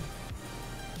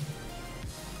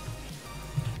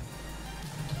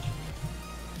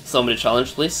 Somebody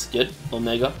challenge, please. Good.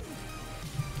 Omega.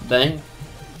 Bang.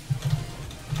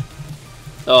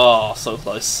 Oh, so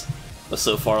close. But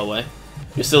so far away.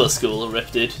 You're still at school,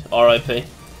 rip dude. RIP.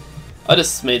 I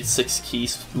just made 6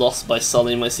 keys lost by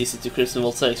selling my CC2 Crimson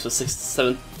Voltaics for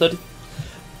 30...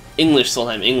 English,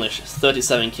 Solheim, English.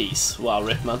 37 keys. Wow,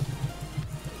 rip, man.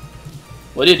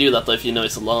 Why do you do that though if you know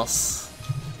it's a loss?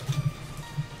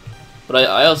 But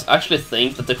I actually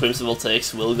think that the Crimson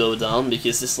Voltaics will go down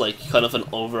because it's like kind of an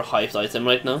overhyped item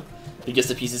right now. Because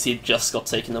the PCC just got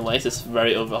taken away, so it's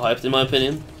very overhyped in my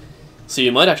opinion. So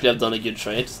you might actually have done a good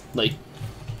trade. Like,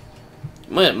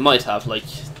 might have like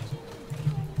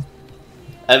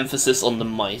emphasis on the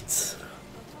might.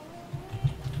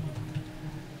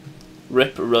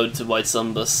 Rip Road to White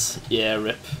Zumbus. Yeah,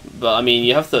 rip. But I mean,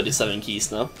 you have 37 keys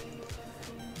now.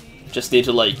 Just need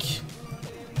to like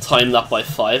time that by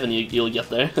 5 and you'll get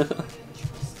there.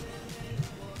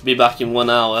 Be back in 1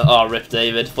 hour. Oh, rip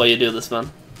David. Why you do this,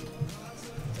 man?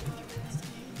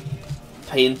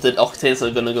 Painted octanes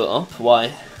are gonna go up.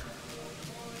 Why?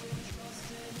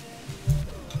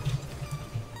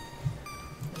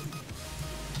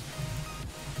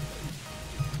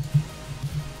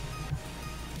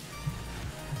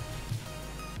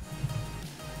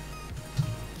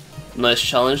 Nice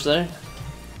challenge there.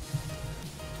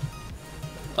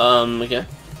 Okay.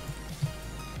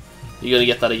 You gonna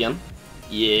get that again?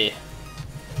 Yeah.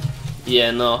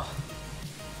 Yeah, no.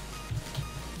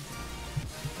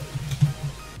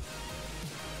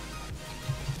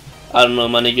 I don't know,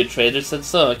 many good traders said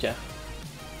so, okay.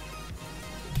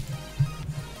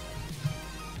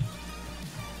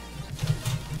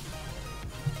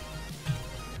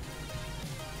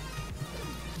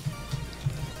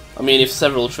 I mean, if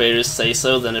several traders say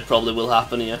so, then it probably will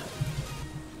happen, yeah.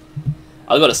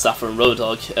 I got a Saffron Road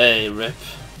Dog. Hey, rip.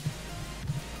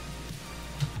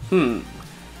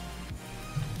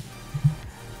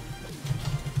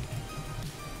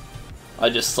 I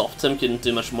just stopped him, couldn't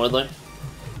do much more though.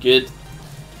 Good.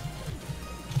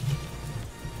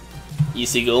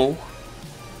 Easy goal.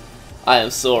 I am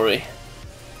sorry.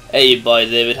 Hey, bye,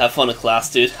 David. Have fun in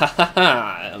class, dude.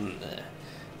 Hahaha.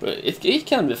 It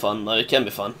can be fun, though. It can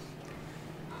be fun.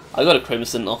 I got a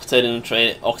Crimson Octane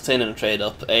and a trade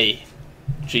up. Hey,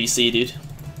 GC, dude.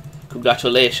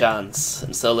 Congratulations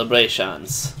and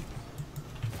celebrations.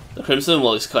 The Crimson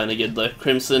one is kind of good, though.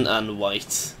 Crimson and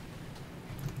white.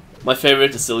 My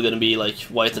favorite is still gonna be like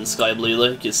white and sky blue,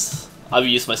 though, because I've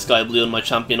used my sky blue on my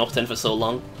champion Octane for so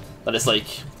long that it's like,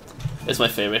 it's my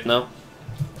favorite now.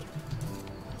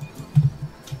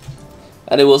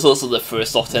 And it was also the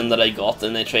first Octane that I got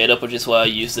in a trade up, which is why I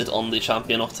used it on the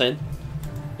champion Octane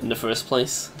in the first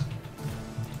place.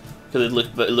 Because it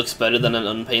looks better than an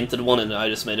unpainted one, and I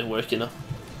just made it work, you know.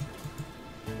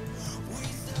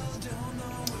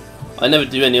 I never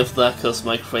do any of that because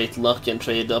my crate luck and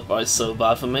trade up are so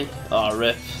bad for me. Ah,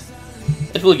 rip.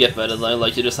 It will get better though,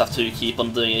 like you just have to keep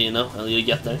on doing it, you know, and you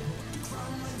get there.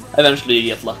 Eventually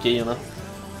you get lucky, you know.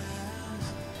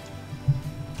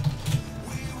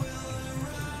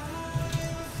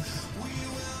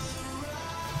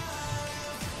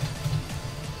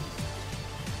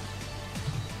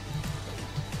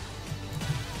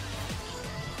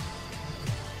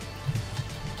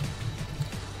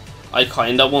 I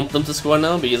kinda want them to score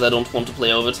now because I don't want to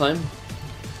play overtime.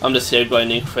 I'm just here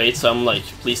grinding crates, so I'm like,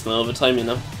 please no overtime, you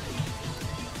know.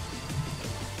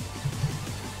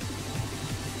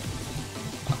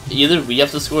 Either we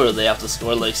have to score or they have to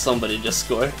score, like somebody just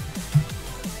score.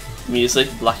 Music,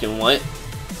 black and white.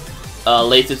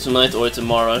 Later tonight or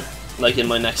tomorrow, like in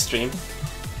my next stream.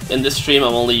 In this stream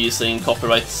I'm only using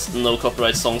no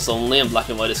copyright songs only, and black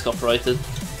and white is copyrighted.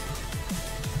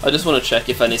 I just want to check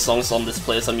if any songs on this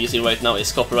playlist I'm using right now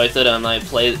is copyrighted, and I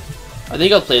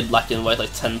think I played black and white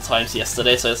like 10 times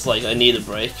yesterday, so it's like I need a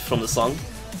break from the song.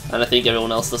 And I think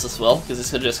everyone else does as well, because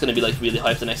it's just going to be like really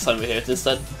hyped the next time we hear it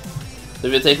instead.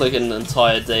 If we take like an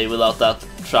entire day without that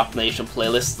Trap Nation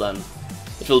playlist, then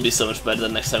it will be so much better the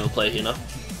next time we play, you know.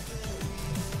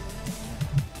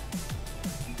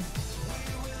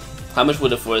 How much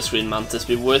would a forest green mantis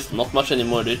be worth? Not much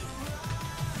anymore, dude.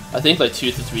 I think like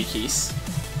 2 to 3 keys.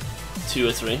 2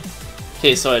 or 3.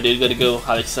 Okay, sorry dude, gotta go.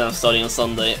 Have exam starting on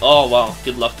Sunday. Oh wow,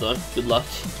 good luck though. Good luck.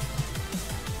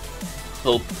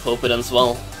 Hope it ends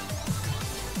well.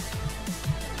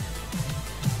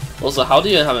 Also, how do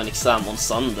you have an exam on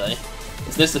Sunday?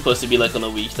 Is this supposed to be like on a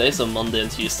weekday, so Monday and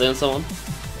Tuesday and so on?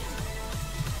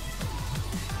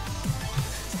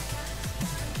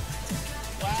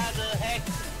 Why the heck?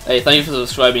 Hey, thank you for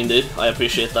subscribing, dude. I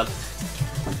appreciate that.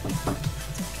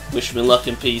 Wish me luck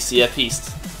and peace. Yeah, peace.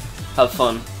 Have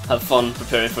fun. Have fun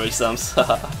preparing for exams.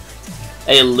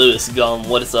 Hey, Lewis Gum,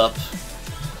 what is up?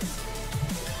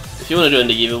 If you want to join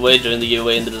the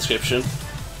giveaway in the description.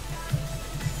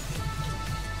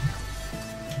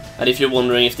 And if you're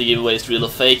wondering if the giveaway is real or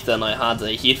fake, then I had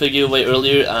a Heatwave giveaway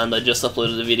earlier, and I just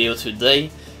uploaded a video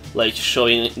today, like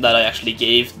showing that I actually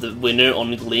gave the winner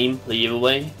on Gleam the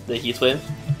giveaway, the Heatwave.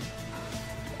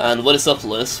 And what is up,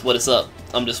 Lewis? What is up?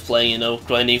 I'm just playing, you know,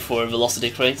 grinding for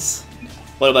velocity crates.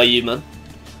 What about you, man?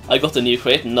 I got a new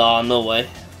crate? Nah, no way.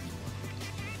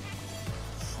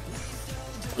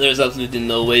 There's absolutely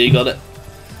no way you got it.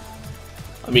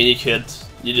 I mean, you could.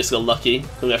 You just got lucky.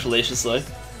 Congratulations, though.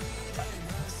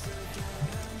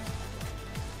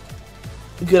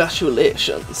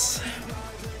 Congratulations.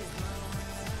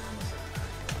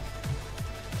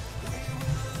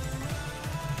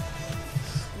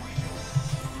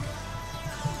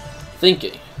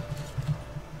 Thinking.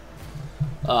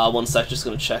 One sec, just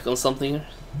gonna check on something here.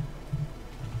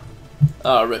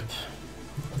 Ah, rip.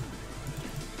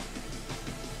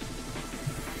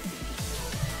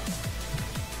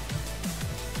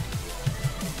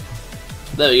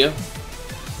 There we go.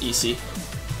 Easy.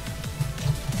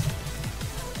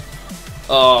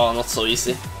 Oh, not so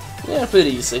easy. Yeah,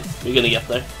 pretty easy. We're gonna get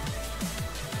there.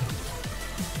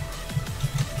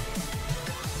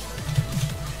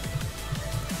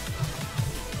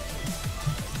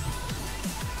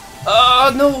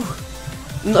 Ah, no!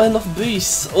 Not enough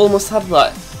boost. Almost had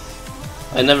that.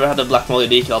 I never had a Black Molly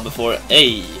decal before.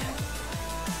 Hey!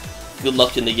 Good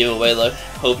luck in the giveaway though.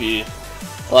 Hope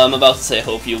Well, I'm about to say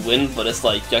hope you win, but it's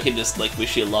like, I can just like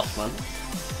wish you luck, man.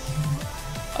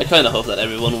 I kinda hope that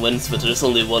everyone wins, but there's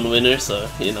only one winner, so,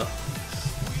 you know.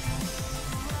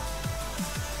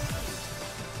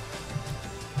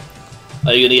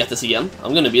 Are you gonna get this again?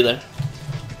 I'm gonna be there.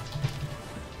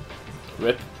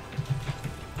 Rip.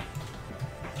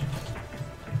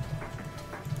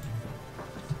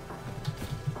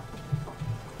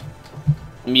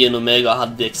 Me and Omega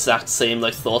had the exact same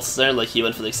like thoughts there, like he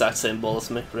went for the exact same ball as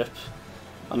me. Rip.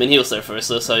 I mean, he was there first,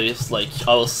 so I was like,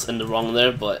 I was in the wrong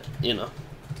there, but you know,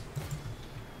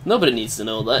 nobody needs to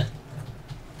know that.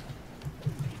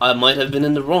 I might have been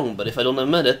in the wrong, but if I don't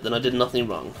admit it, then I did nothing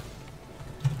wrong.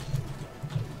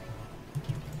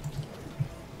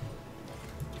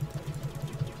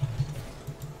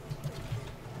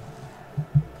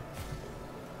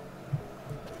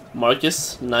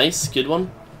 Marcus, nice, good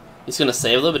one. He's gonna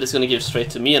save though, but he's gonna give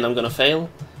straight to me and I'm gonna fail.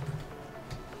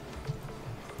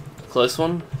 Close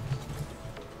one.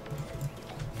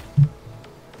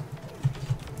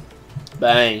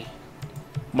 Bang.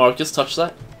 Marcus, touch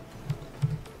that.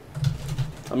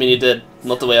 I mean, he did.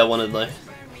 Not the way I wanted though.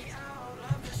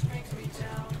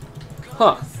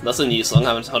 Huh, that's a new song.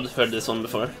 I haven't heard this one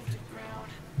before.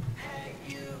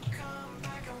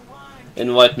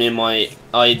 Invite me my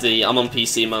ID. I'm on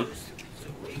PC, man.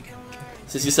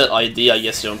 Since you said ID, I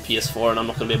guess you're on PS4 and I'm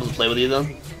not gonna be able to play with you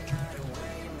then.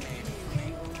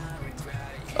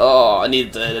 Oh, I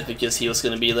needed to edit because he was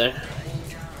gonna be there.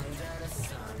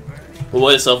 But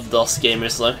what is up, DOS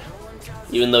gamers though?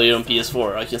 Even though you're on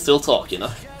PS4, I can still talk, you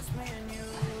know.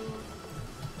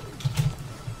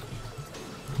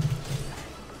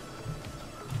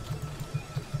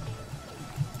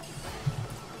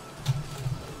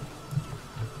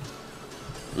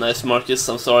 Nice, Marcus.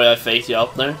 I'm sorry I faked you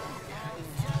out there.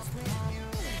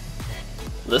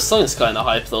 This song is kinda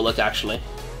hype though, like actually.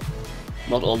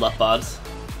 Not all that bad.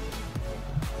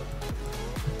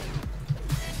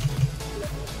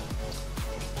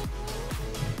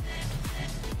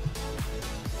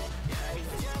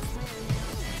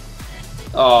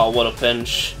 Oh, what a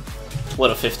pinch.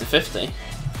 What a 50-50.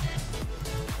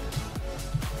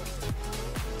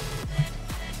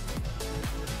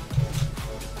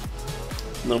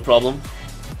 No problem.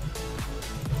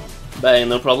 Bang,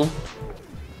 no problem.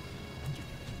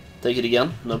 Take it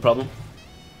again, no problem.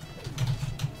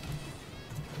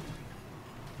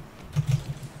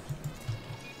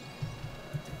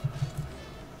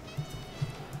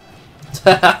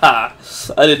 I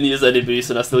didn't use any boost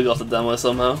and I still got the demo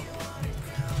somehow.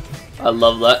 I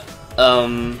love that.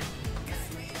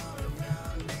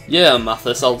 Yeah,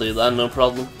 Mathis, I'll do that, no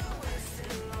problem.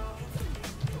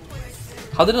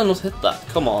 How did I not hit that?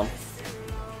 Come on.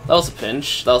 That was a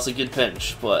pinch, that was a good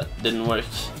pinch, but didn't work.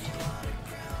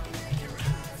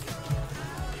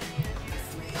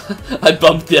 I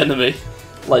bumped the enemy,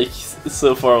 like,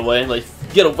 so far away, like,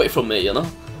 get away from me, you know?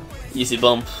 Easy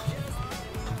bump.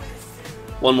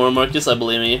 One more, Marcus, I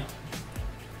believe in you.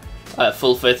 I have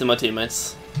full faith in my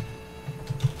teammates.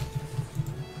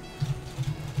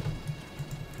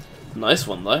 Nice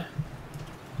one, though.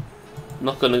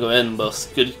 Not gonna go in,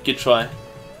 but good try.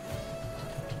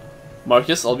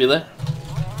 Marcus, I'll be there.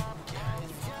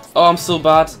 Oh, I'm so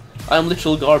bad. I am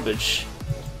literal garbage.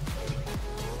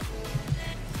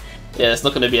 Yeah, there's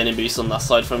not gonna be any boost on that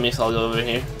side for me, so I'll go over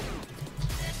here.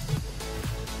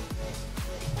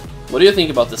 What do you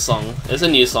think about this song? It's a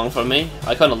new song for me.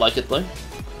 I kinda like it though.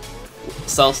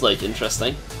 Sounds like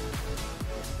interesting.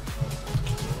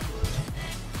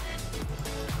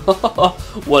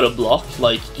 What a block,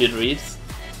 like good read.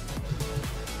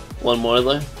 One more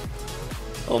though.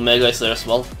 Omega is there as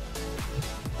well.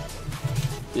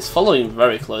 He's following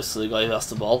very close to the guy who has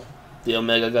the ball. The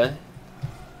Omega guy.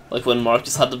 Like when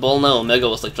Marcus had the ball now, Omega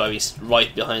was like driving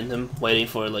right behind him, waiting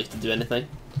for like to do anything.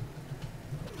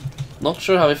 Not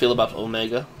sure how I feel about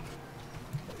Omega.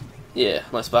 Yeah,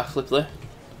 nice backflip there.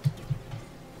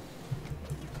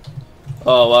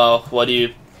 Oh wow, why do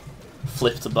you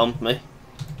flip to bump me?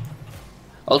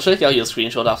 I'll check out your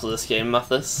screenshot after this game,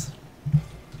 Mathis.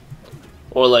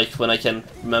 Or like when I can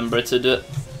remember to do it.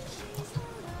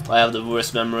 I have the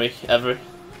worst memory ever.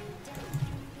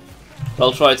 But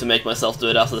I'll try to make myself do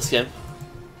it after this game.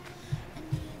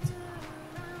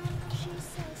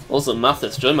 Also,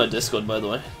 Mathis, join my Discord by the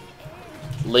way.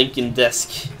 Link in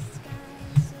desk,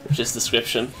 which is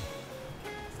description.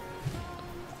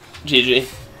 GG.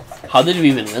 How did we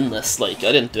even win this? Like,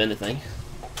 I didn't do anything.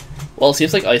 Well, it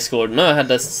seems like I scored. No, I had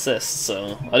that assist,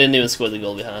 so I didn't even score the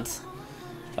goal we had.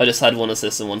 I just had one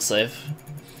assist and one save.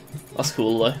 That's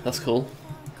cool though, that's cool.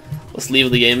 Let's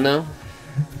leave the game now.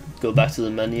 Go back to the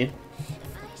menu.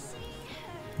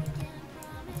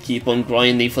 keep on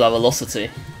grinding for that velocity.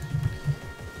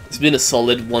 It's been a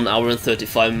solid 1 hour and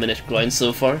 35-minute grind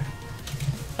so far.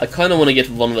 I kind of want to get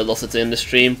 1 velocity in the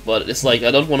stream, but it's like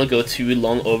I don't want to go too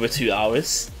long, over 2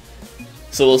 hours.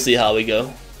 So we'll see how we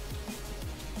go.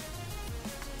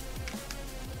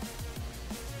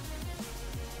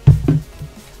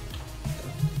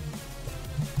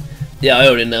 Yeah, I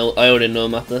already know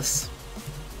I'm at this.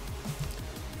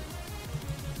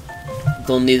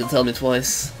 Don't need to tell me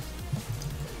twice.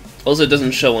 Also, it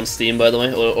doesn't show on Steam, by the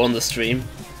way, or on the stream,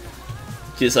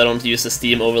 because I don't use the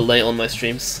Steam overlay on my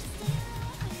streams.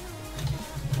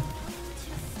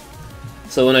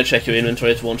 So when I check your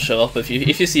inventory, it won't show up. If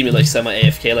you see me like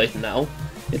semi-AFK like now,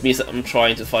 it means that I'm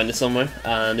trying to find it somewhere.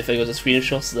 And if I go to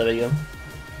screenshots, there we go.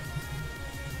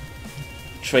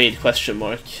 Trade question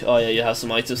mark. Oh yeah, you have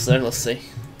some items there. Let's see.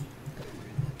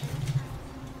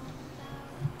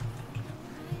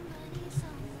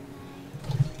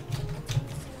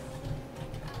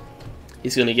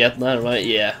 He's gonna get that, right?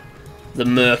 Yeah. The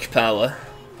Merc power.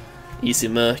 Easy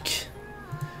Merc.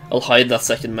 I'll hide that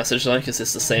second message now, because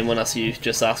it's the same one as you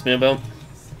just asked me about.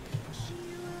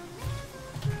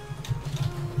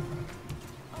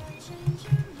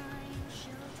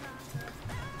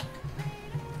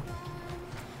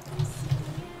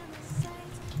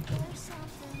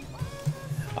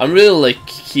 I'm really like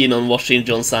keen on watching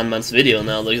John Sandman's video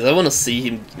now, because I want to see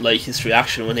him, like, his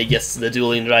reaction when he gets the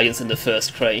dueling dragons in the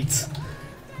first crate.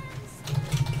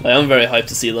 Like, I'm very hyped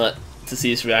to see that, to see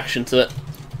his reaction to it.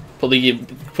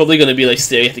 Probably gonna be like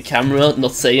staring at the camera,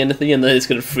 not say anything, and then he's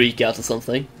gonna freak out or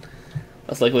something.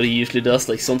 That's like what he usually does.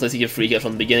 Like sometimes he can freak out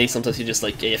from the beginning, sometimes he just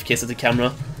like AFKs at the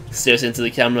camera, stares into the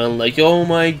camera and like, oh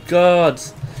my god.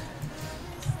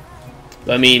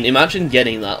 But, I mean, imagine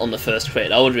getting that on the first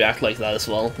crate. I would react like that as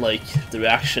well. Like the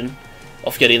reaction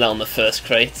of getting that on the first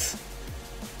crate.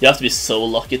 You have to be so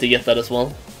lucky to get that as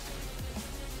well.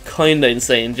 Kinda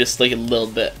insane, just like a little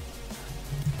bit.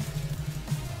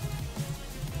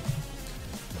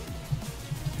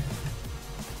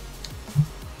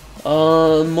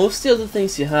 Most of the other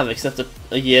things you have, except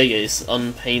a Jaeger, is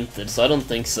unpainted, so I don't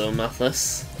think so,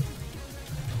 Mathis.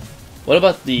 What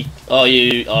about the... Oh,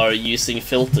 you are using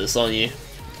filters, aren't you?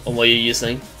 On what you're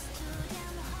using?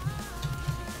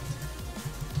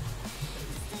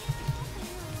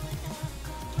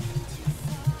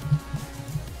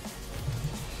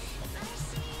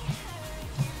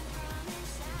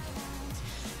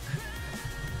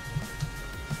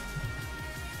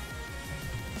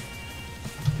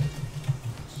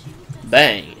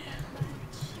 Bang!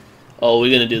 Oh, we're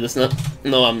gonna do this now?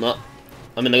 No, I'm not.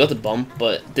 I mean, I got the bump,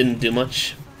 but it didn't do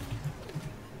much.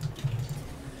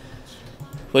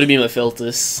 What do you mean by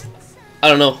filters? I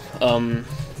don't know.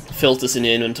 Filters in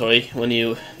your inventory when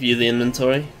you view the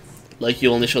inventory. Like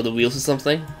you only show the wheels or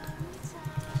something.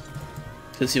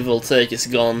 Since your voltaic is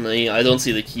gone, I don't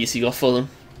see the keys you got for them.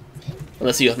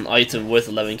 Unless you got an item worth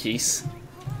 11 keys.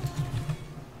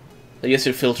 I guess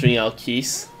you're filtering out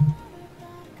keys.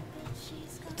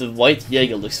 The white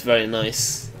Jaeger looks very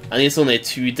nice. And it's only a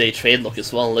 2-day trade lock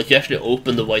as well. Like, you actually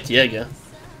open the white Jaeger.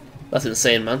 That's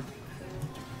insane, man.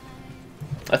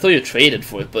 I thought you traded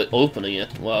for it, but opening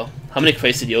it, wow. How many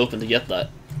crates did you open to get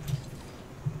that?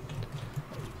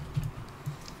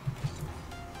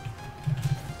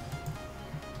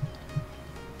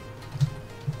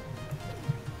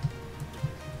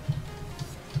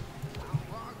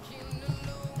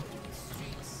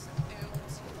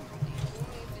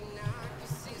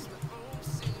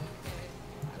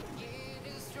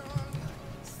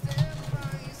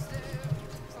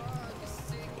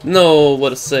 No,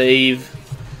 what a save.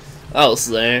 I was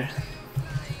there.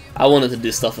 I wanted to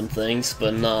do stuff and things,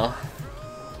 but nah.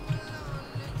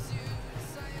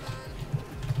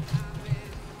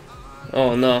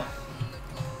 Oh no.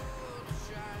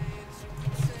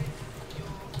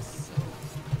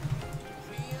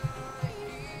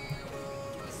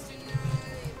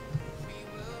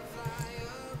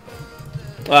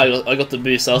 I got the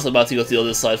boost. I was about to go to the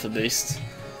other side for boost.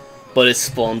 But it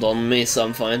spawned on me, so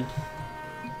I'm fine.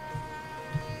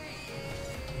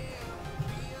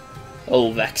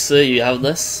 Oh, Vexer, you have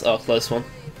this? Oh, close one.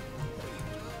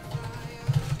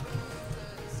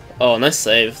 Oh, nice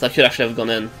save. That could actually have gone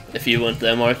in if you weren't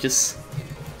there, Marcus.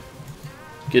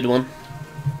 Good one.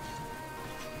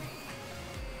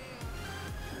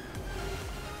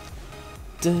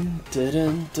 Dun, dun,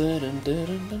 dun, dun, dun,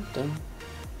 dun, dun, dun.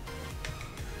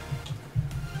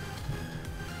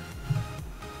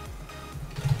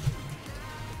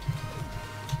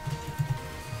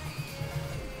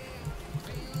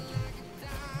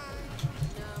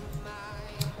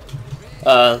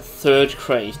 Third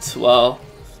crate, wow.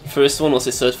 First one was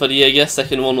a cert for the Jäger,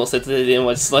 second one was a titanium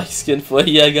white snake skin for a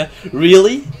Jäger.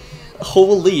 Really?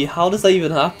 Holy, how does that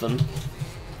even happen?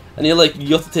 And you're like,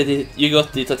 you got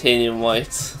the titanium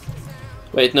white.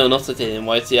 Wait, no, not titanium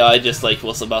white. Yeah, I just like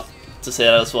was about to say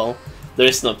that as well. There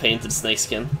is no painted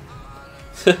snakeskin.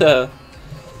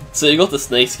 So you got the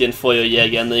snakeskin for your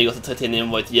Jäger, and then you got the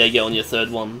titanium white Jäger on your third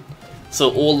one.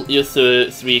 So all your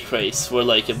three crates were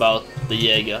like about the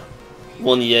Jäger.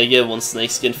 One Jäger, one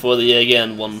snakeskin for the Jäger,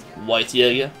 and one white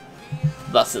Jäger.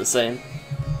 That's insane.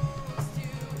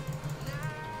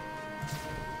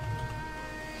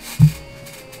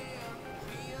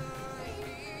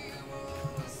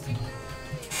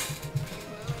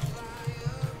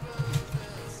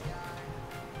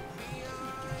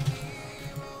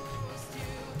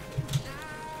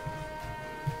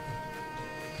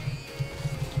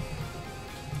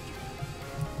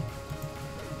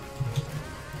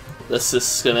 This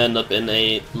is gonna end up in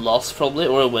a loss probably,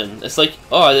 or a win. It's like,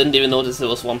 oh, I didn't even notice it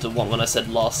was 1-1 when I said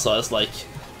loss, so I was like,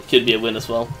 it could be a win as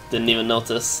well. Didn't even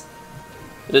notice.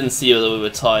 I didn't see whether we were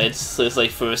tied, so it's like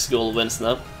first goal wins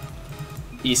now.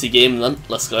 Easy game then,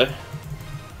 let's go.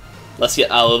 Let's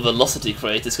get our velocity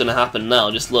crate, it's gonna happen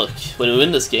now, just look. When we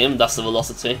win this game, that's the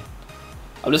velocity.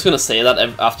 I'm just gonna say that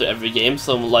after every game,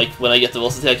 so like, when I get the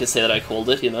velocity I can say that I called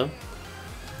it, you know?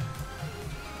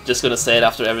 Just gonna say it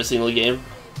after every single game.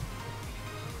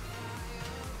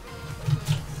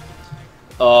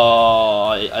 Oh,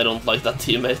 I don't like that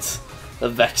teammate. The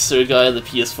Vexer guy, the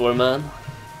PS4 man.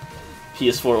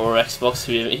 PS4 or Xbox,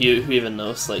 who even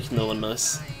knows? Like, no one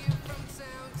knows.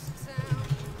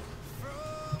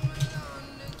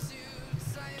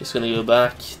 Just gonna go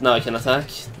back. Now I can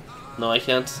attack. No, I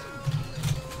can't.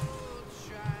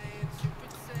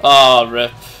 Ah,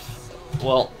 rip.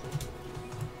 Well.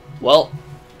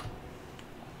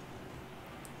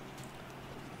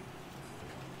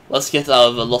 Let's get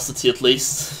our velocity at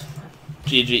least.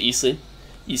 GG easy.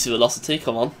 Easy velocity,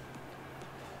 come on.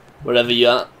 Wherever you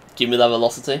at, give me that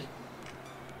velocity.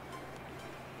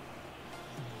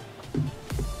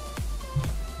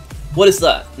 What is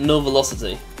that? No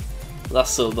velocity.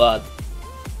 That's so bad.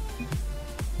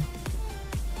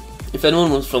 If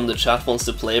anyone from the chat wants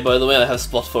to play, by the way, I have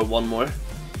spot for one more.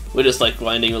 We're just like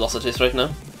grinding velocities right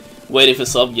now. Waiting for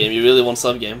Subgame. You really want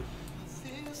Subgame?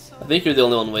 I think you're the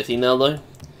only one waiting now though.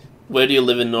 Where do you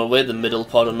live in Norway? The middle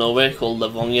part of Norway, called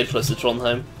Levanger, close to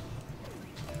Trondheim.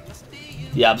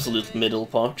 The absolute middle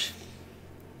part.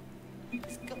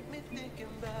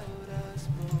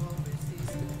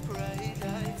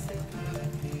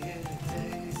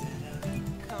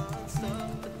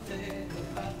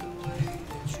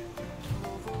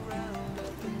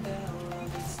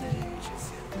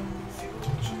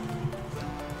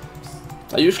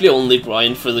 I usually only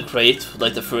grind for the crate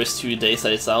like the first 2 days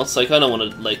that it's out, so I kinda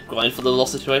wanna like grind for the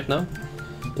velocity right now.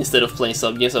 Instead of playing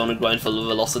sub games, I wanna grind for the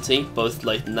velocity, both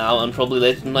like now and probably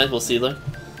later tonight, we'll see though.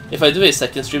 If I do a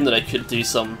second stream then I could do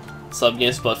some sub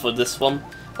games, but for this one,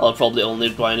 I'll probably only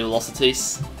grind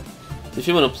velocities. If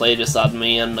you wanna play, just add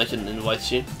me and I can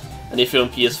invite you. And if you're on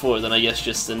PS4, then I guess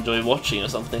just enjoy watching or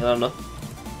something, I don't know.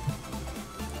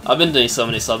 I've been doing so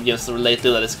many sub games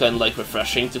lately that it's kinda like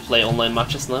refreshing to play online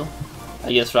matches now.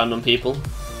 Against random people.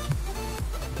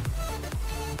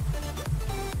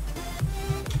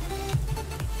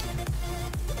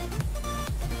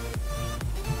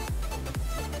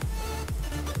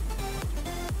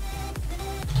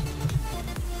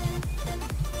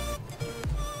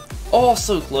 Oh,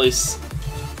 so close.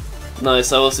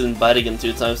 Nice, I was in Bergen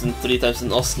 2 times and 3 times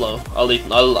in Oslo. I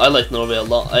like Norway a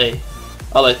lot. I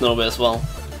like Norway as well.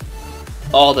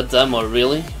 Oh, the demo,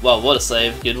 really? Wow, what a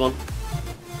save. Good one.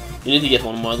 You need to get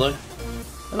one more though.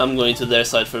 And I'm going to their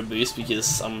side for a boost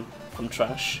because I'm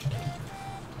trash.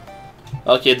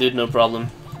 Okay, dude, no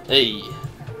problem. Hey.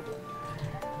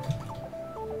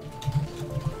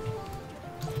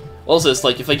 Also, it's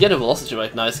like if I get a velocity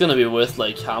right now, it's gonna be worth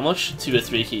like how much? 2 or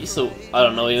 3 keys, so I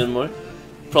don't know even more.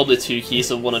 Probably 2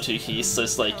 keys or 1 or 2 keys, so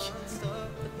it's like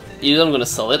either I'm gonna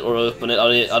sell it or open it.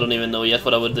 I don't even know yet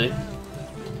what I would do.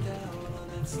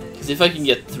 Because if I can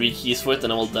get 3 keys for it,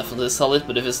 then I will definitely sell it,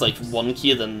 but if it's like 1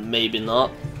 key, then maybe not.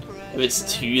 If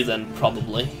it's 2, then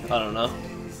probably. I don't know.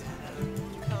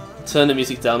 Turn the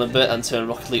music down a bit and turn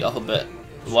Rocket League up a bit.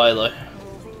 Why though?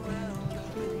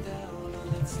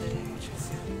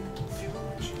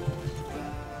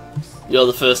 You're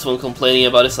the first one complaining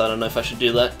about it, so I don't know if I should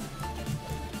do that.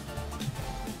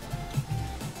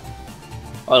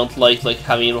 I don't like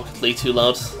having Rocket League too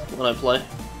loud when I play.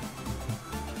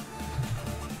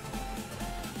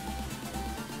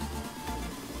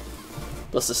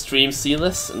 Does the stream see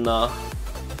this? Nah.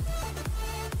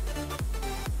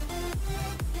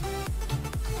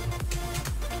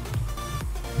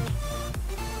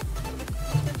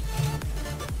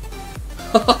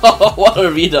 What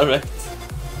a redirect!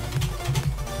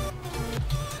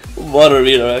 What a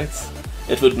redirect!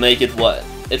 It would make it what?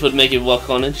 It would make it what,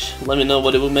 Carnage? Let me know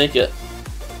what it would make it.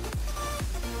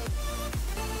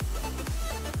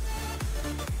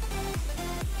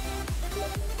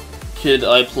 Could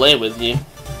I play with you?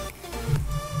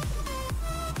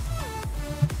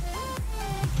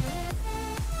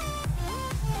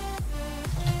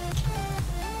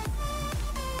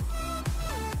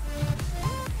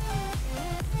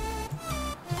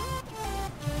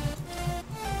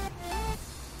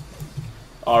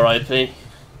 RIP.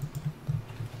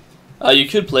 You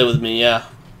could play with me, yeah.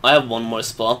 I have one more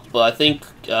spot, but I think,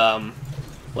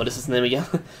 what is his name again?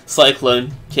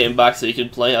 Cyclone came back so you can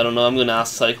play. I don't know, I'm gonna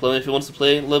ask Cyclone if he wants to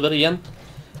play a little bit again.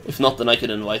 If not, then I can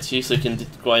invite you so you can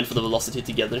grind for the velocity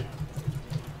together.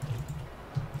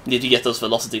 Need to get those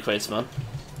velocity crates, man.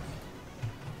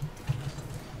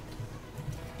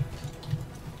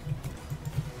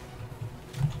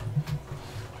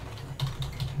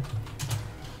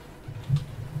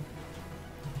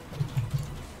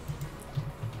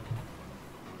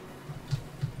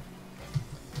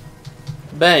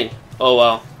 Bang! Oh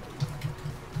wow.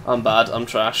 I'm bad, I'm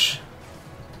trash.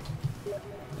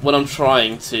 When I'm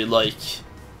trying to, like,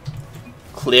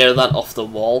 clear that off the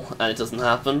wall and it doesn't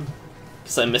happen,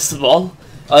 because I missed the ball,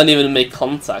 I don't even make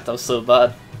contact, I'm so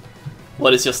bad.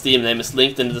 What is your Steam name? It's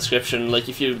linked in the description, like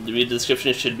if you read the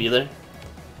description it should be there.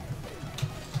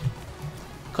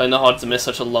 Kinda hard to miss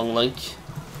such a long link.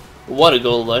 What a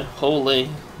goal though, holy.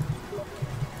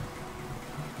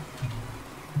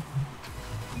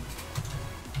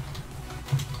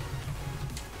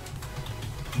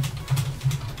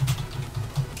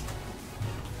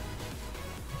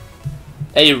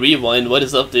 Hey Rewind, what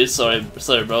is up dude? Sorry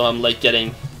bro, I'm like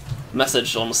getting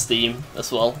message on Steam as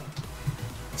well.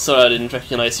 Sorry I didn't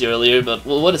recognize you earlier, but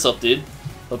well, what is up dude?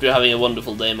 Hope you're having a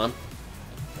wonderful day, man.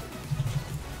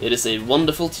 It is a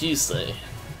wonderful Tuesday.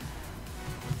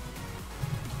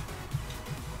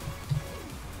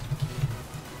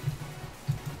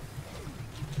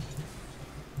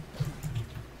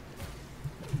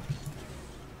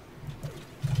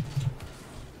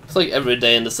 It's like every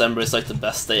day in December is like the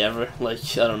best day ever,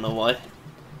 like, I don't know why.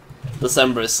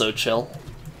 December is so chill.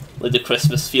 Like the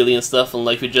Christmas feeling and stuff, and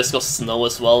like we just got snow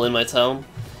as well in my town.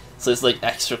 So it's like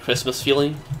extra Christmas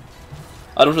feeling.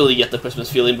 I don't really get the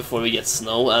Christmas feeling before we get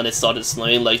snow, and it started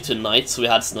snowing like tonight, so we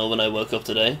had snow when I woke up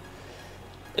today.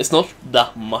 It's not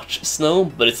that much snow,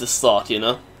 but it's a start, you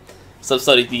know? So I'm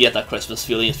starting to get that Christmas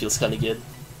feeling, it feels kinda good.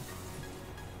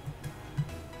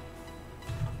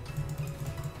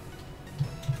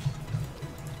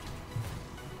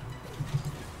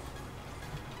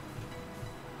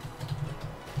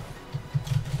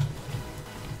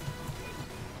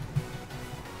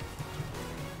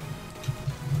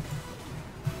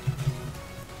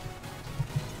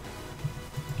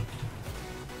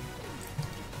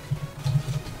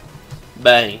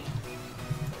 Bang.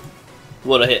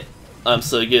 What a hit. I'm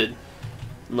so good.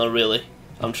 Not really.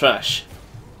 I'm trash.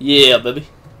 Yeah, baby.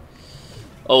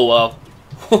 Oh,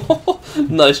 wow.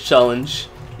 Nice challenge.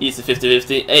 Easy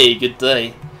 50-50. Hey, good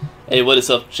day. Hey, what is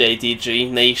up,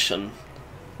 JDG Nation?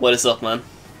 What is up, man?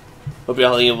 Hope you're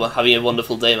having a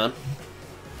wonderful day, man.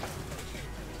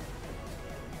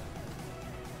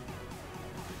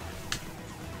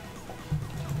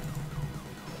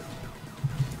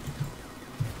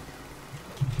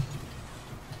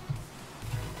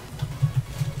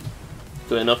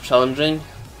 Going up challenging.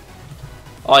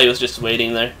 Oh, he was just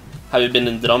waiting there. Have you been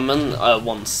in Drammen?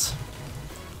 Once.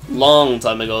 Long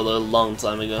time ago though, long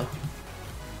time ago.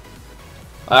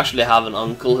 I actually have an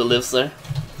uncle who lives there.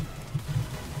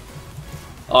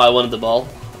 Oh, I wanted the ball.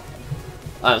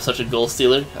 I'm such a goal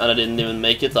stealer and I didn't even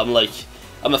make it.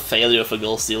 I'm a failure for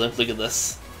goal stealer. Look at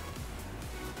this.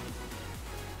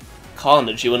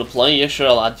 Carnage, you wanna play? Yeah, sure,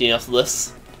 I'll add you after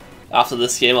this. After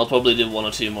this game, I'll probably do 1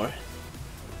 or 2 more.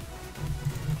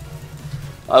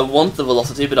 I want the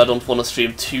velocity, but I don't want to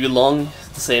stream too long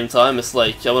at the same time. It's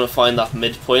like, I want to find that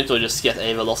midpoint or just get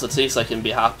a velocity so I can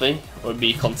be happy or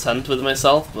be content with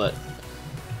myself, but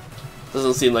it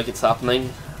doesn't seem like it's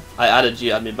happening. I added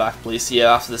you, add me back please.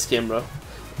 Yeah, after this game, bro.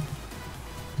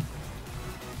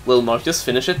 Will Marcus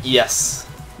finish it? Yes.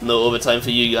 No overtime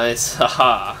for you guys.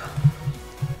 Haha.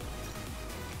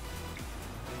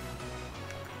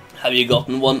 Have you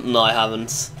gotten one? No, I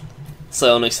haven't.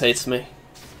 Psyonix hates me.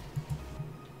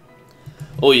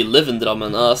 Oh, you live in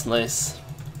Drammen. Oh, that's nice.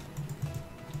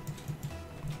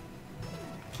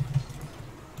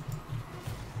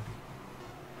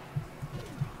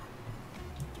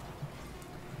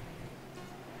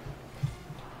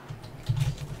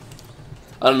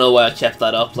 I don't know why I kept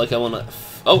that up. Like I wanna.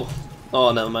 Oh,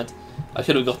 never mind. I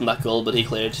could have gotten that goal, but he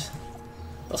cleared.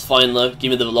 That's fine though. Give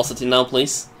me the velocity now,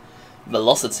 please.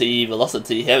 Velocity,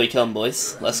 velocity. Here we come,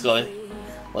 boys. Let's go.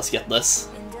 Let's get this.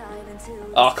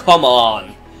 Oh, come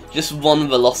on. Just one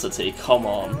velocity. Come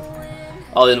on.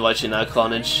 I'll invite you now,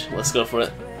 Carnage. Let's go for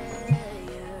it.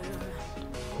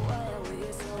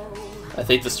 I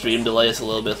think the stream delay is a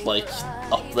little bit like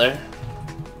up there.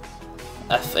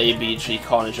 FABG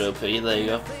Carnage OP. There you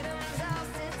go.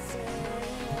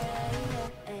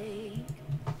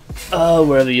 Oh,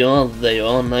 wherever you are, there you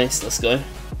are. Nice. Let's go.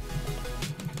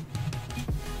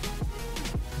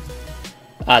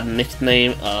 Add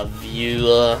nickname,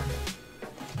 viewer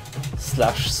 /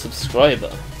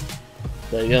 subscriber.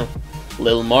 There you go.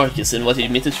 Lil Marcus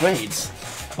invited me to trade.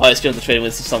 Oh, he's going to trade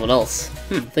with someone else.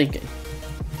 Thinking.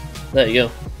 There you go.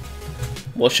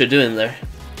 What you doing there?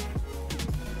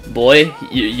 Boy,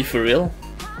 you for real?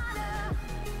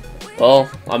 Well,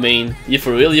 I mean, you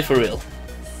for real, you for real.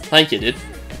 Thank you, dude.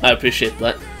 I appreciate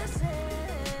that.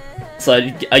 So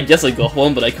I guess I got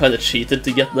one, but I kinda cheated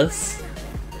to get this.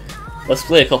 Let's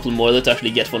play a couple more to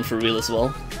actually get one for real as well.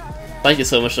 Thank you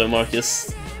so much though,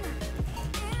 Marcus.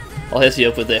 I'll hit you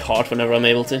up with a heart whenever I'm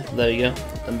able to. There you go.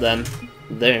 And then,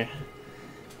 there.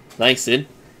 Thanks, dude.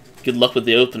 Good luck with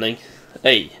the opening.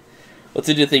 Hey, what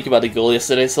did you think about the goal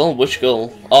yesterday, Sol? Which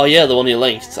goal? Oh yeah, the one you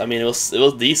linked. I mean, it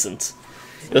was decent.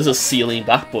 It was a ceiling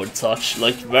backboard touch,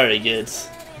 like, very good.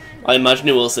 I imagine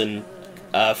it was in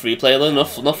free play though,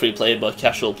 not free play, but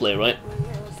casual play, right?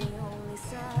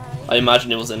 I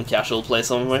imagine it was in casual play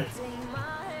somewhere.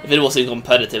 If it was in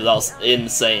competitive, that was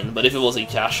insane. But if it was in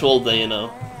casual, then you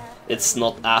know, it's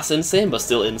not as insane, but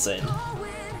still insane.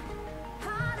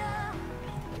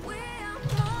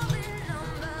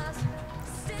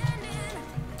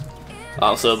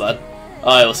 Oh, so bad.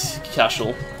 Oh, it was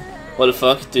casual. What the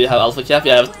fuck? Do you have alpha cap?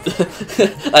 Yeah, I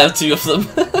have, I have 2 of them.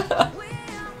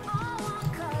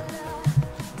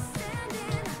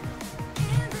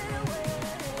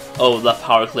 Oh, that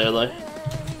power clear though.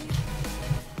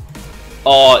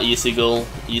 Oh, easy goal,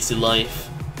 easy life.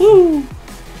 Woo!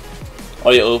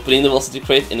 Are you opening the velocity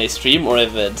crate in a stream or a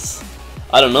vid?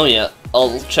 I don't know yet.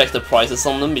 I'll check the prices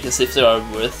on them, because if they are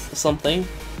worth something,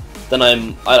 then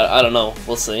I don't know,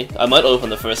 we'll see. I might open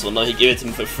the first one though, he gave it to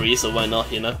me for free, so why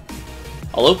not, you know?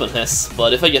 I'll open his,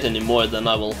 but if I get any more, then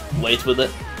I will wait with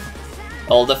it.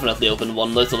 I'll definitely open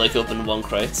one though, to like open 1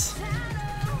 crate.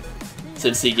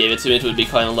 Since he gave it to me, it would be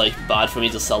kind of like bad for me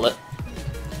to sell it.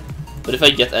 But if I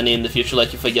get any in the future,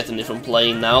 like if I get any from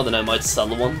playing now, then I might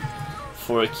sell one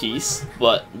for keys.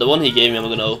 But the one he gave me, I'm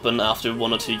gonna open after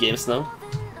 1 or 2 games now.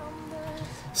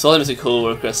 Solim is a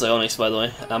co-worker at Psyonix, by the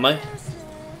way. Am I?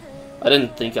 I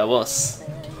didn't think I was.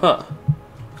 Huh.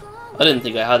 I didn't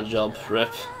think I had a job.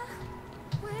 Rip.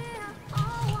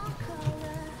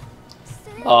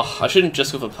 Oh, I shouldn't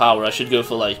just go for power. I should go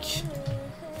for like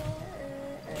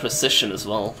precision as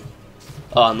well.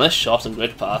 Oh, nice shot and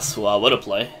great pass. Wow, what a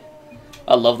play.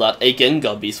 I love that. Again,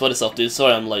 Gubbies, what is up, dude?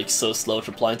 Sorry I'm like so slow at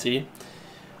replying to you.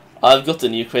 I've got the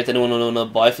new crate. Anyone wanna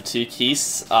buy for 2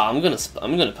 keys? I'm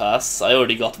gonna pass. I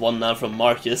already got one now from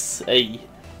Marcus. Hey,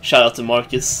 shout out to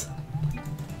Marcus,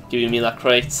 giving me that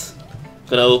crate.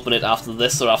 Gonna open it after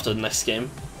this or after the next game.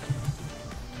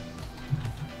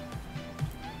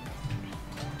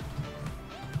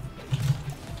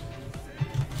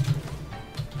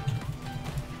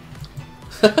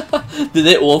 Did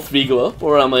they all 3 go up,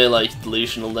 or am I like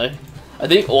delusional there? I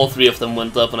think all 3 of them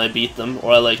went up and I beat them,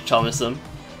 or I like challenged them,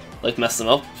 like messed them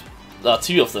up.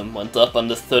 2 of them went up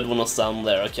and the 3rd one was down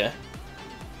there, okay.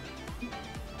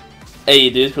 Hey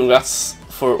dude, congrats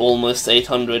for almost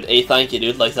 800. Hey, thank you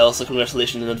dude, like that was a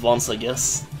congratulations in advance, I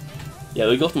guess. Yeah,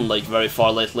 we've gotten like very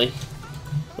far lately.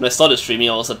 When I started streaming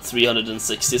I was at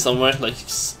 360 somewhere, like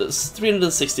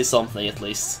 360 something at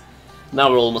least.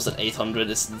 Now we're almost at 800,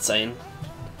 it's insane.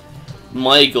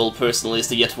 My goal personally is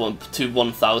to get to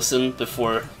 1000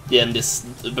 before the end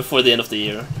of the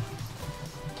year.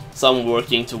 So I'm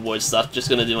working towards that, just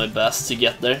gonna do my best to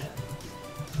get there.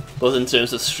 Both in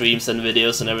terms of streams and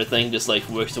videos and everything, just like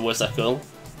work towards that goal.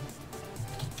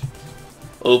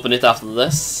 Open it after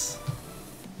this.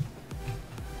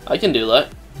 I can do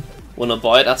that. Wanna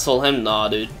buy it at Solheim? Nah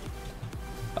dude.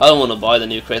 I don't wanna buy the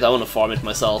new crate, I wanna farm it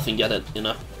myself and get it, you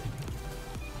know.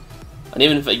 And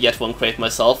even if I get 1 crate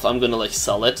myself, I'm gonna like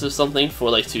sell it or something for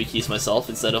like 2 keys myself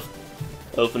instead of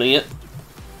opening it.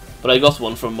 But I got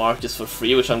one from Marcus for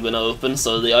free, which I'm gonna open,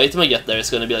 so the item I get there is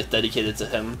gonna be like dedicated to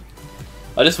him.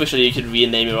 I just wish that you could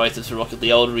rename your item to Rocket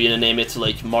League. I would rename it to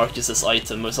like Marcus's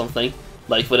item or something.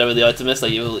 Like whatever the item is,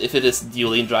 like if it is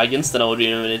Dueling Dragons, then I would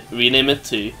rename it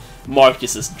to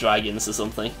Marcus's Dragons or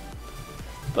something.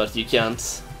 But you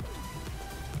can't.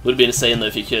 Would be insane though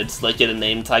if you could like get a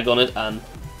name tag on it and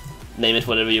name it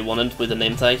whatever you wanted with a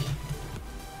name tag.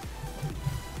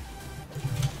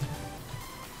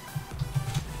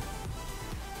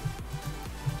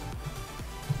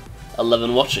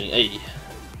 "11 watching, hey.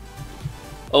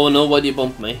 Oh no, why do you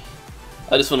bump me?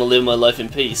 I just want to live my life in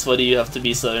peace. Why do you have to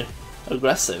be so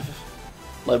aggressive?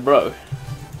 Like, bro."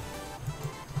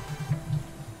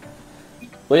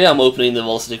 Well, yeah, I'm opening the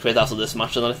Velocity crate after this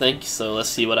match, I think, so let's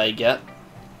see what I get.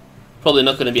 Probably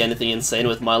not going to be anything insane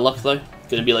with my luck, though.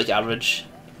 Going to be like average.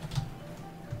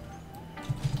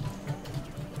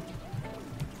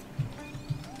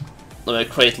 My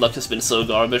crate luck has been so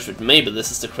garbage, but maybe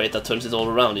this is the crate that turns it all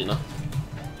around, you know.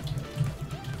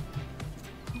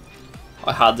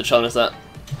 I had to challenge that.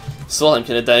 "Swalheim,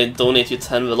 can I donate you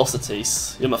 10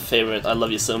 velocities? You're my favorite, I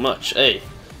love you so much." Hey,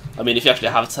 I mean, if you actually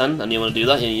have 10 and you want to do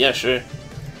that, yeah, sure.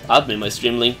 Add me, my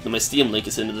Steam link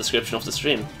is in the description of the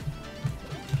stream.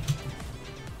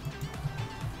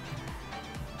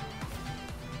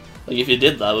 Like, if you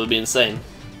did that, it would be insane.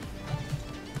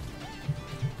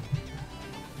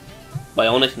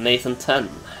 Bionic Nathan 10.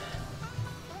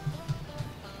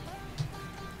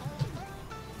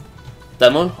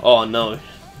 Demo? Oh no.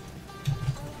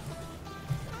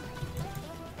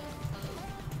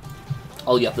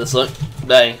 I'll get this look.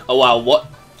 Dang. Oh wow, what?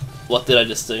 What did I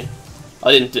just do?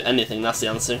 I didn't do anything, that's the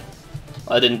answer.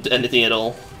 I didn't do anything at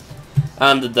all.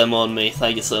 And the demo on me,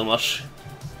 thank you so much.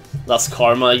 That's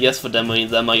karma, I guess, for demoing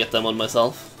them. I get demoed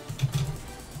myself.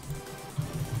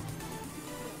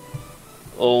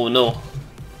 Oh no.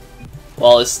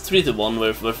 Well, it's 3-1,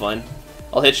 we're fine.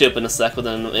 I'll hit you up in a sec with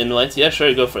an invite. Yeah,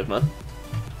 sure, go for it, man.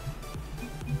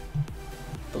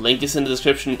 The link is in the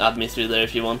description, add me through there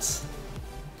if you want.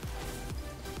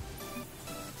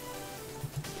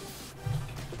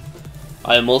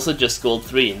 I am also just gold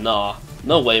 3. Nah,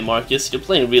 no way, Marcus. You're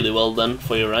playing really well then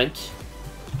for your rank.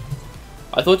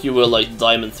 I thought you were like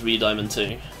diamond 3, diamond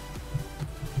 2.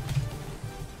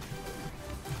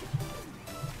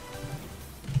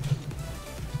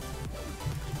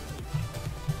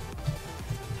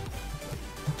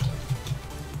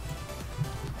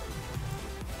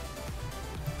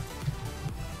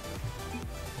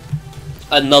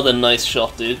 Another nice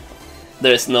shot, dude.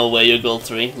 There's no way you're gold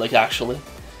 3, like actually.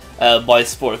 Buy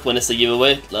Spork when it's a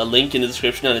giveaway, a link in the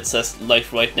description, and it says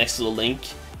like right next to the link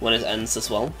when it ends as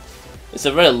well. It's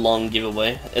a very long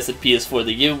giveaway. It's a PS4.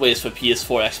 The giveaway is for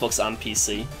PS4, Xbox and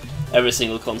PC. Every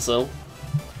single console.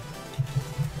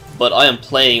 But I am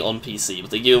playing on PC,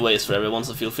 but the giveaway is for everyone,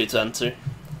 so feel free to enter.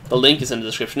 The link is in the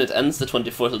description. It ends the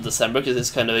 24th of December because it's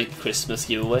kind of a Christmas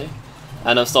giveaway.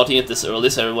 And I'm starting it this early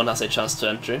so everyone has a chance to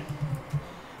enter.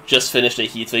 Just finished a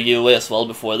Heatwave giveaway as well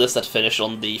before this that finished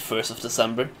on the 1st of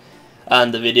December.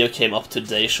 And the video came up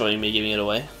today showing me giving it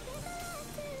away.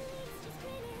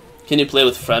 Can you play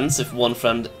with friends if one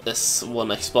friend is one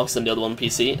Xbox and the other one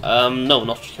PC? No,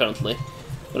 not currently.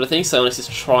 But I think Psyonix is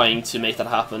trying to make that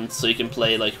happen so you can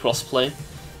play like crossplay.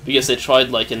 Because they tried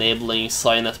like enabling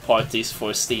Signet parties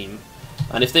for Steam.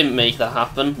 And if they make that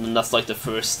happen, then that's like the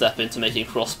first step into making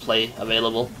crossplay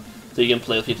available. So you can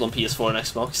play with people on PS4 and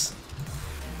Xbox.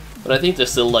 But I think they're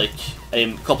still like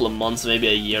a couple of months, maybe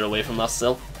a year away from that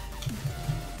still.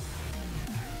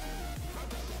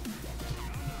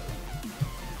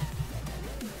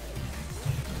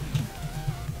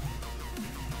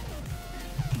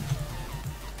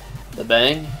 The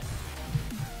bang.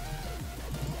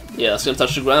 Yeah, it's gonna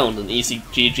touch the ground, an easy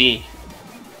GG.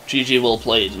 GG well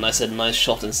played, and I said nice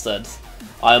shot instead.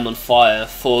 I am on fire,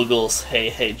 4 goals,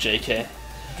 hey hey JK.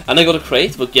 And I got a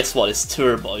crate, but guess what, it's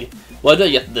Turbo. Why did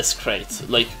I get this crate?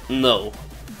 Like, no.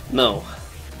 No.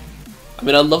 I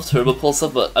mean, I love Turbo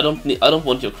Pulsar, but I don't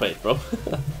want your crate, bro.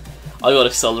 I got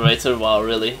Accelerator, wow,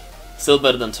 really. Still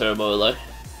better than Turbo, though.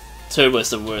 Turbo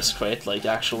is the worst crate, like,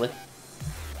 actually.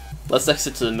 Let's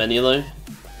exit to the menu, though.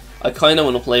 I kinda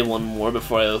wanna play one more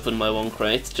before I open my one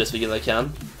crate, just because I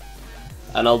can.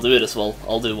 And I'll do it as well,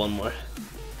 I'll do one more.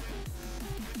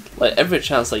 Like, every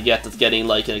chance I get at getting,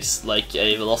 like a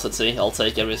velocity, I'll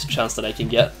take every chance that I can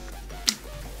get.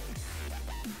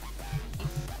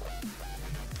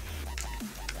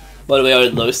 By the way, are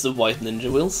those the white ninja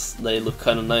wheels? They look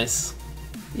kinda nice.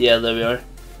 Yeah, there we are.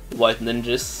 White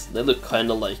ninjas. They look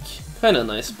kinda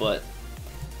nice, but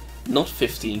not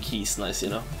 15 keys nice, you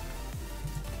know.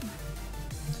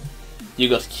 You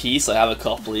got keys? I have a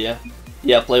couple, yeah.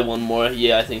 Yeah, play one more.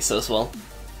 Yeah, I think so as well.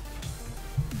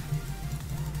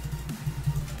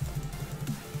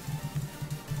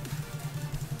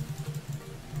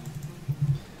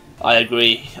 I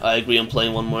agree on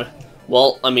playing one more.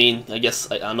 Well, I mean, I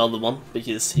guess another one,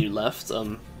 because he left.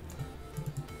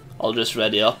 I'll just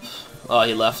ready up. Ah,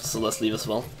 he left, so let's leave as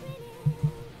well.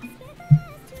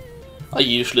 I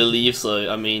usually leave,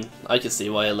 so, I mean, I can see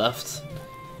why he left.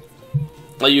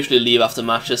 I usually leave after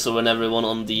matches, so when everyone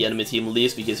on the enemy team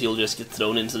leaves, because you'll just get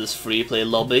thrown into this free play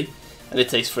lobby, and it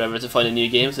takes forever to find a new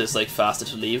game, so it's like faster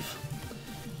to leave.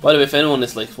 By the way, if anyone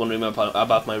is like wondering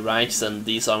about my ranks, and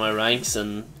these are my ranks,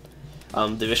 and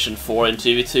Division 4 in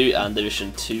 3v2, and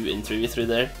Division 2 in 3v3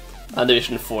 there, and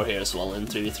Division 4 here as well in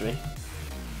 3v3.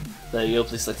 There you go,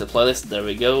 please select the playlist, there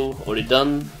we go, already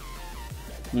done.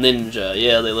 Ninja,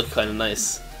 yeah, they look kinda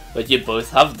nice. But you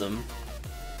both have them.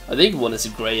 I think one is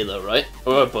grey though, right?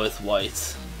 Or are both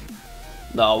white?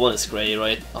 No, one is grey,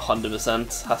 right?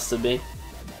 100% has to be.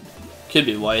 Could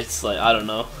be white, like, I don't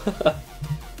know.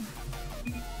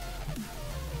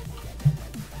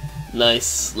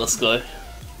 Nice, let's go.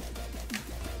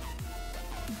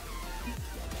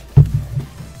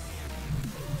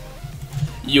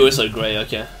 Yours are grey,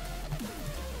 okay.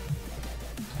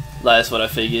 That is what I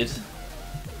figured.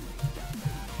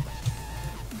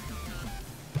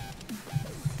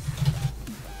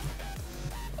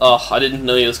 Oh, I didn't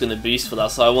know he was gonna boost for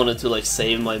that, so I wanted to like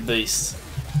save my boost.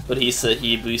 But he said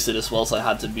he boosted as well, so I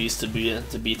had to boost to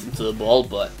beat him to the ball,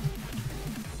 but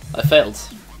I failed.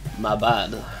 My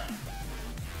bad.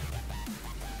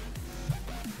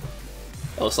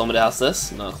 Oh, somebody has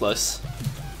this? No, close.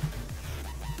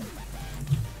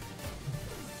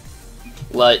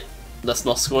 Like, let's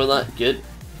not score that. Good.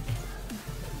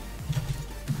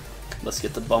 Let's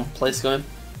get the bump place going.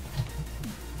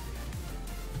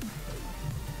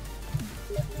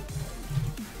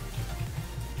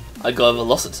 I got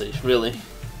velocity, really.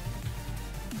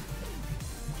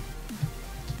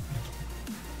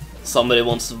 Somebody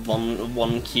wants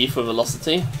one key for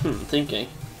velocity? Thinking.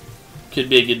 Could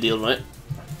be a good deal, right?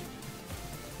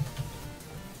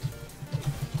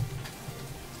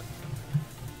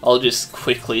 I'll just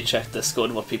quickly check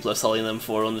Discord what people are selling them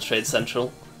for on the Trade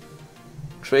Central.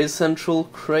 Trade Central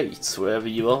crates, wherever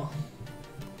you are.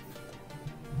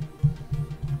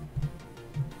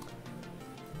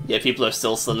 Yeah, people are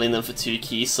still selling them for 2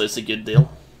 keys, so it's a good deal.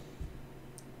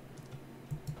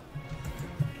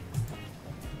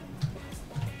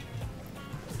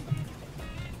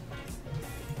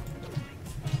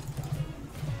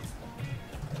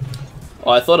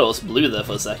 Oh, I thought it was blue there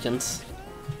for a second.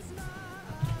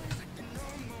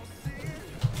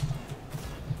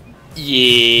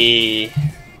 Yeah.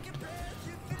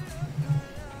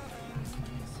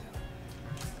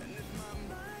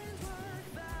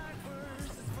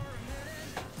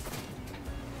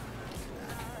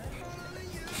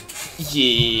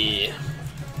 Yeah.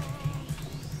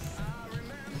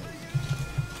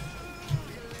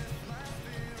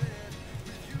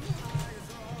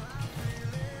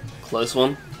 Close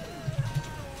one.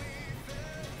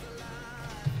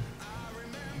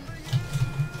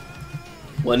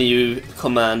 When you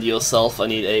command yourself, I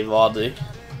need a Vadu.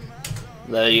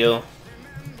 There you go.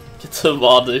 Get to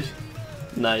Vadu.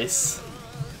 Nice.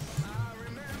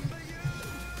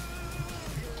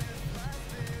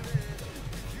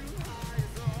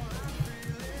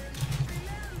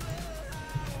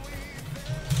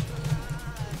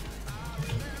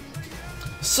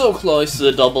 So close to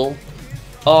the double.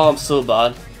 Oh, I'm so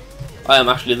bad. I am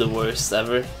actually the worst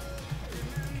ever.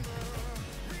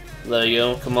 There you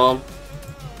go, come on.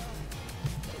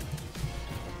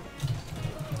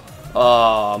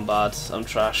 Oh, I'm bad. I'm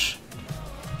trash.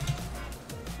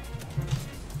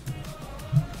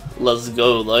 Let's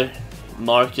go though.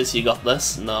 Marcus, you got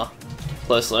this? Nah.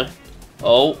 Close though.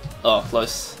 Oh,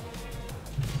 close.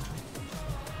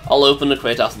 I'll open the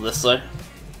crate after this though.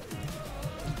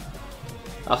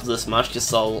 After this match,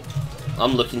 because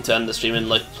I'm looking to end the stream and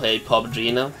like play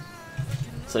PUBG now.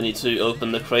 So I need to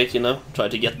open the crate, you know, try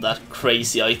to get that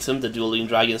crazy item, the Dueling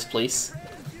Dragons, please.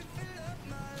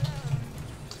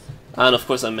 And of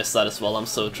course I missed that as well, I'm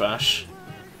so trash.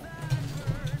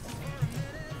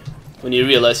 When you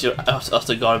realize you're out of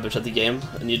the garbage at the game,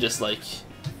 and you're just like,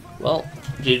 well,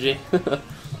 GG.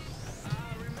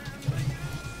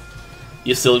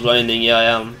 You're still grinding, yeah I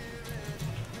am.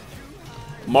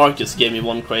 Marcus gave me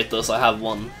 1 crate though, so I have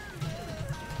 1.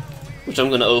 Which I'm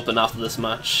gonna open after this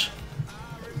match.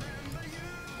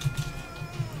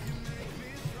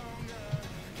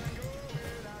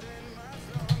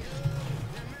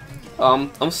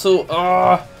 I'm so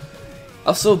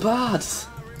bad. Is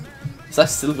that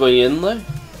still going in though?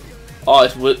 Oh,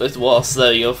 it was.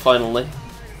 There you go. Finally,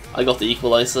 I got the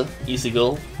equalizer. Easy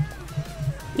goal.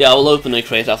 Yeah, I will open a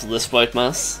crate after this Sprite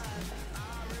Mass.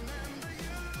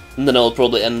 And then I'll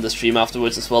probably end the stream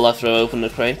afterwards as well after I open the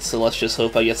crate, so let's just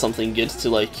hope I get something good to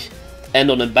like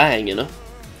end on a bang, you know?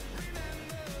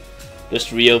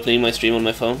 Just reopening my stream on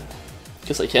my phone.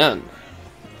 Because I can.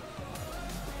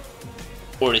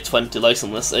 Already 20 likes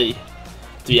on this, hey.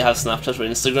 Do you have Snapchat or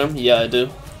Instagram? Yeah, I do.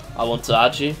 I want to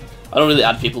add you. I don't really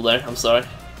add people there, I'm sorry.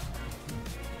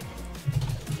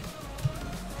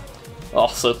 Oh,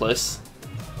 so close.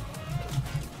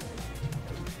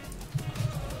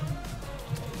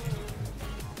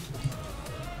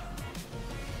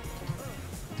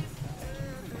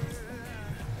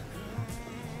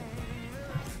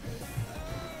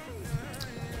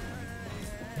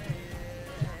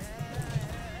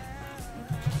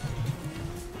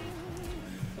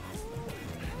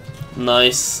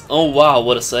 Nice. Oh wow,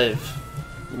 what a save.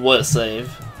 What a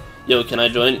save. Yo, can I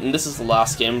join? And this is the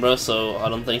last game, bro, so I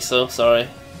don't think so. Sorry.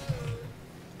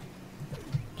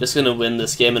 Just gonna win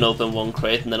this game and open one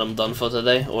crate and then I'm done for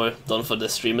today. Or done for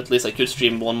this stream at least. I could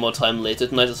stream one more time later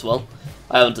tonight as well.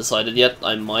 I haven't decided yet.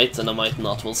 I might and I might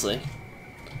not, we'll see.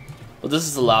 But this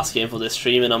is the last game for this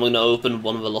stream and I'm gonna open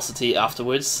one velocity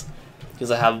afterwards.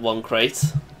 Because I have one crate.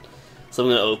 So I'm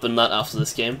gonna open that after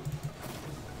this game.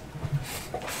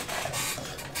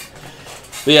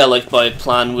 But yeah, like my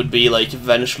plan would be like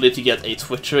eventually to get a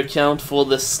Twitter account for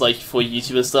this, like for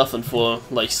YouTube and stuff, and for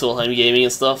like Solheim Gaming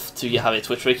and stuff, to have a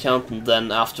Twitter account, and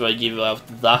then after I give out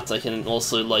that, I can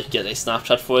also like get a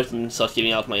Snapchat for it and start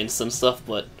giving out my Insta and stuff.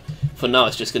 But for now,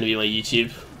 it's just going to be my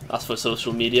YouTube as for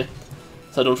social media,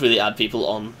 so I don't really add people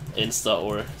on Insta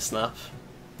or Snap.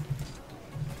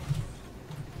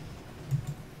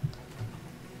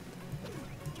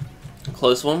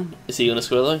 Close one. Is he gonna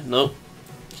score though? No.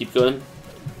 Keep going.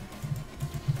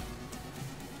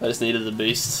 I just needed the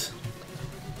boost.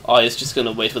 Oh, he's just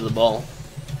gonna wait for the ball.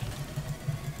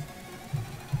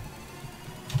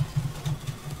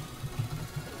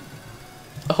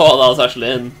 Oh, that was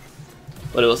actually in.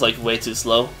 But it was like way too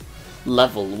slow.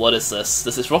 Level, what is this?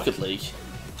 This is Rocket League.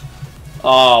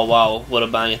 Oh wow, what a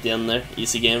bang at the end there.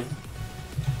 Easy game.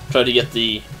 Trying to get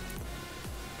the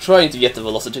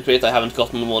velocity crate. I haven't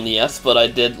gotten one yet, but I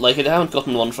did, like, I haven't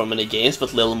gotten one from any games,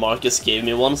 but Lil Marcus gave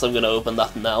me one, so I'm gonna open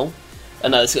that now.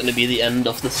 And that is gonna be the end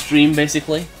of the stream,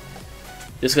 basically.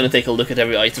 Just gonna take a look at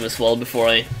every item as well before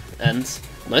I end.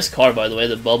 Nice car, by the way,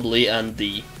 the Bubbly and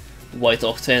the White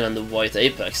Octane and the White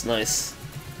Apex, nice.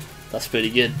 That's pretty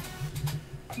good.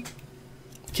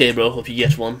 Okay bro, hope you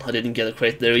get one. I didn't get a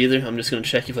crate there either. I'm just gonna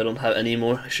check if I don't have any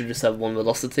more. I should just have one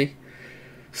velocity.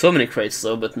 So many crates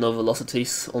though, but no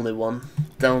velocities, only one.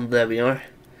 Down there we are.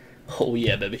 Oh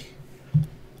yeah, baby.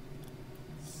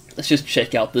 Let's just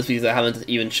check out this because I haven't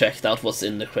even checked out what's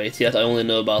in the crate yet. I only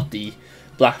know about the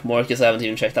black markers, I haven't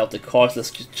even checked out the cards. Let's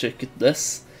just check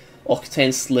this.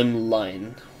 Octane Slim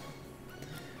Line.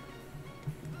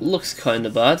 Looks kinda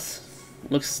bad.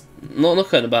 Looks, no, not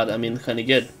kinda bad, I mean kinda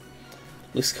good.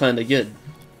 Looks kinda good.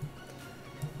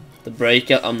 The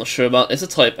breakout, I'm not sure about. It's a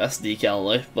Type S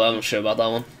decal though, but I'm not sure about that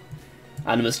one.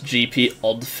 Animus GP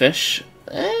Oddfish.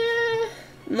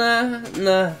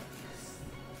 Nah.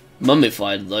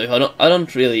 Mummified though. I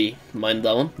don't really mind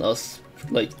that one. That was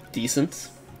like decent.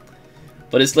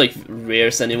 But it's like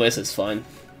rares anyway, so it's fine.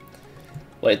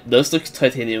 Wait, those look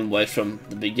titanium white from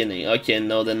the beginning. Okay,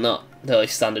 no, they're not. They're like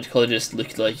standard color. Just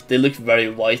look like they look very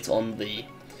white on the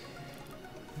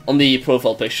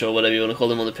profile picture, or whatever you want to call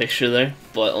them on the picture there,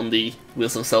 but on the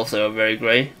wheels themselves they are very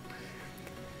grey.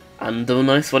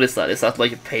 Andonice, what is that? Is that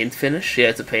like a paint finish? Yeah,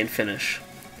 it's a paint finish.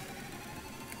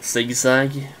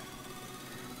 Zigzag.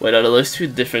 Wait, are those two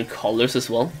different colors as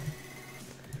well?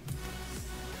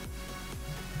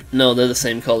 No, they're the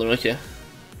same color, okay.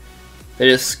 They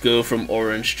just go from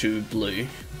orange to blue.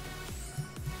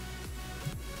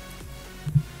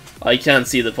 I can't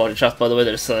see the party chat, by the way,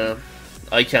 there's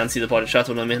I can't see the party chat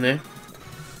when I'm in here.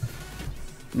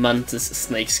 Mantis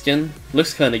Snakeskin.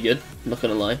 Looks kinda good, not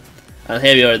gonna lie. And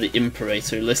here we are, the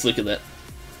Imperator. Let's look at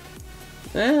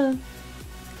that.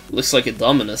 Looks like a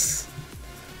Dominus.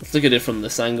 Let's look at it from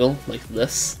this angle, like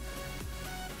this.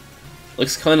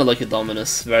 Looks kinda like a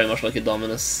Dominus, very much like a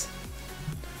Dominus.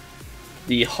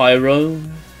 The Hyro.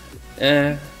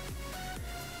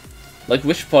 Like,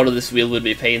 which part of this wheel would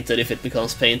be painted if it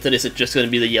becomes painted? Is it just going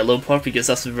to be the yellow part? Because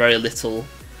that's very little,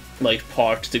 like,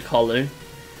 part to color.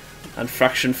 And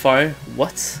Fraction Fire?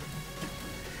 What?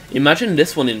 Imagine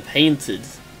this one in painted.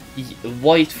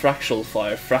 White Fractal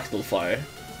Fire.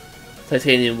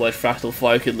 Titanium White Fractal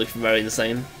Fire could look very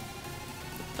insane.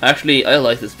 Actually, I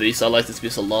like this boost. I like this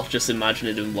boost a lot. Just imagine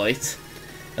it in white.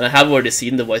 And I have already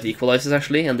seen the white equalizers,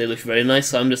 actually, and they look very nice.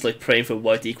 So I'm just, like, praying for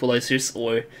white equalizers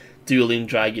or dueling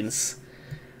dragons.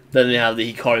 Then we have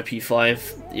the Hikari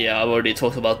P5. Yeah, I've already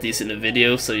talked about these in the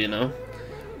video, so you know.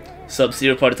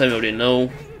 Sub-Zero Party Time, you already know.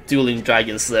 Dueling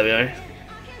Dragons, there we are.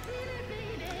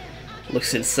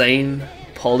 Looks insane.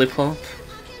 Polypop.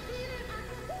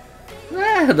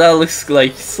 That looks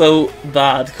like so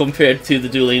bad compared to the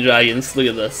Dueling Dragons. Look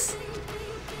at this.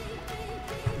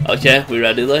 Okay, we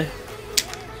ready though?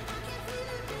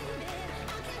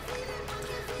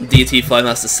 DT5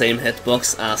 has the same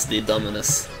hitbox as the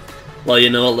Dominus. Well, you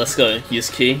know what, let's go. Use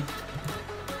key.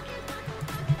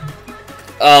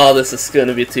 Oh, this is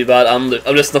gonna be too bad. I'm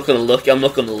just not gonna look. I'm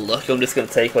not gonna look. I'm just gonna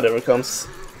take whatever comes.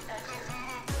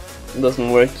 It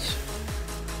doesn't work.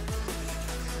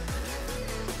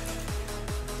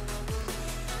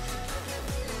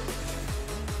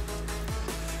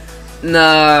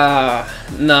 Nah.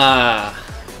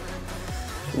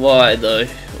 Why though?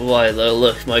 Why though?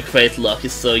 Look, my crate luck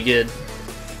is so good.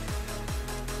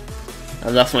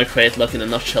 And that's my crate luck in a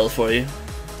nutshell for you.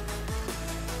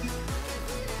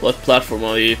 What platform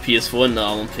are you? PS4? No,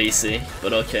 I'm on PC.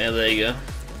 But okay, there you go.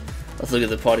 Let's look at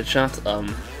the party chat.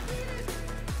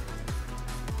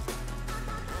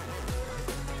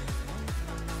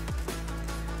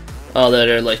 Oh,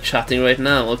 they're like chatting right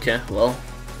now. Okay, well.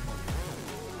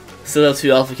 Still have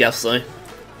 2 alpha caps though.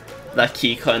 That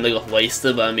key kinda got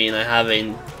wasted, but I mean I have a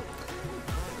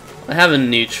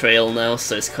new trail now,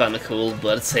 so it's kinda cool, but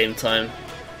at the same time,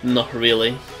 not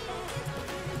really.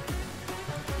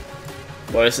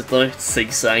 Where is it though? It's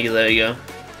zigzag, there you go.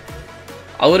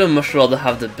 I would have much rather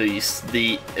have the boost,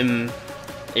 the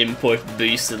import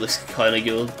boost. It looks kinda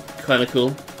good, kinda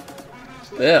cool.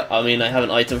 But yeah, I mean I have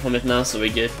an item from it now, so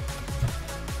we're good.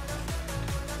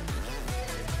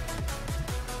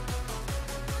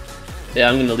 Yeah,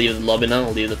 I'm gonna leave the lobby now,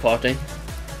 I'll leave the party.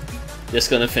 Just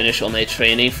gonna finish on a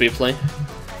training free play.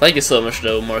 Thank you so much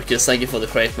though, Marcus, thank you for the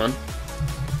crate, man.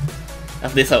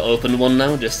 At least I've opened one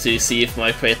now, just to see if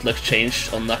my crate luck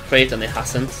changed on that crate, and it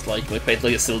hasn't. Like, my crate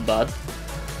luck is still bad.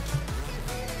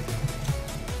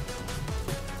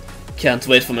 Can't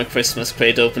wait for my Christmas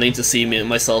crate opening to see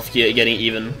myself getting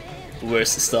even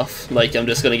worse stuff. Like, I'm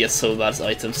just gonna get so bad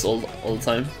items all the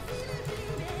time.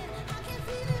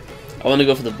 I want to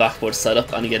go for the backboard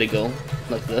setup and get a goal,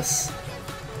 like this.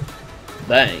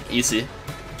 Bang, easy.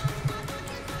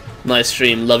 Nice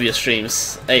stream, love your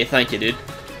streams. Hey, thank you dude.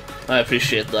 I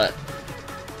appreciate that.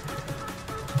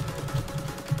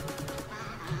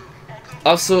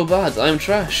 I'm so bad, I'm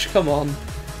trash, come on.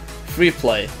 Free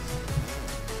play.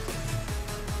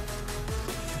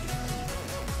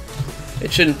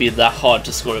 It shouldn't be that hard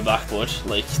to score a backboard.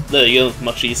 Like, there you go,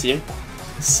 much easier.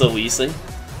 So easy.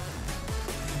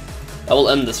 I will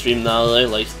end the stream now though,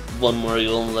 like one more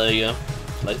goal, and there you go.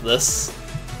 Like this.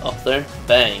 Up there.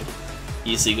 Bang.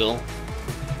 Easy goal.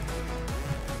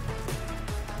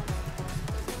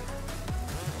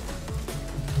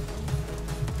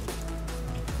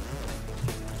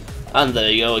 And there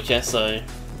you go, okay, so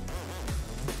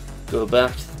go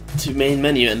back to main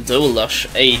menu and Dolush.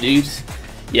 Hey dude.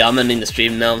 Yeah, I'm ending the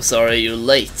stream now, I'm sorry, you're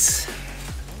late.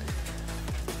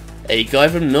 A guy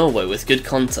from Norway with good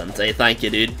content. Hey, thank you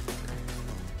dude.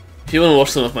 If you want to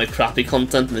watch some of my crappy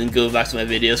content and then go back to my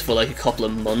videos for like a couple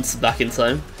of months back in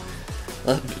time,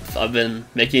 I've been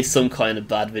making some kind of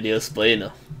bad videos, but you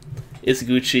know, it's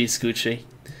Gucci, it's Gucci.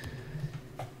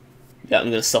 Yeah, I'm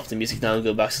gonna stop the music now and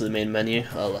go back to the main menu.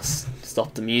 Let's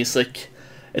stop the music.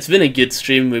 It's been a good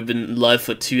stream. We've been live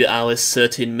for 2 hours,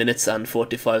 13 minutes and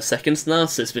 45 seconds now,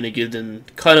 so it's been a good and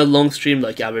kind of long stream,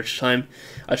 like average time.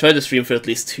 I try to stream for at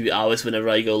least 2 hours whenever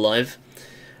I go live.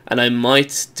 And I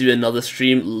might do another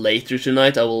stream later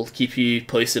tonight. I will keep you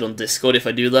posted on Discord if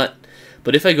I do that.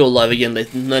 But if I go live again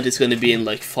later tonight, it's going to be in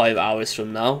like 5 hours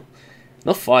from now.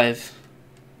 Not 5.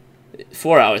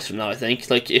 4 hours from now, I think.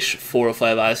 Like, ish 4 or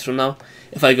 5 hours from now.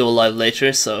 If I go live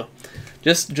later, so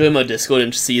just join my Discord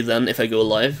and see then if I go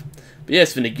live. But yeah,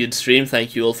 it's been a good stream.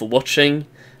 Thank you all for watching.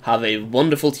 Have a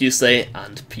wonderful Tuesday,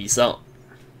 and peace out.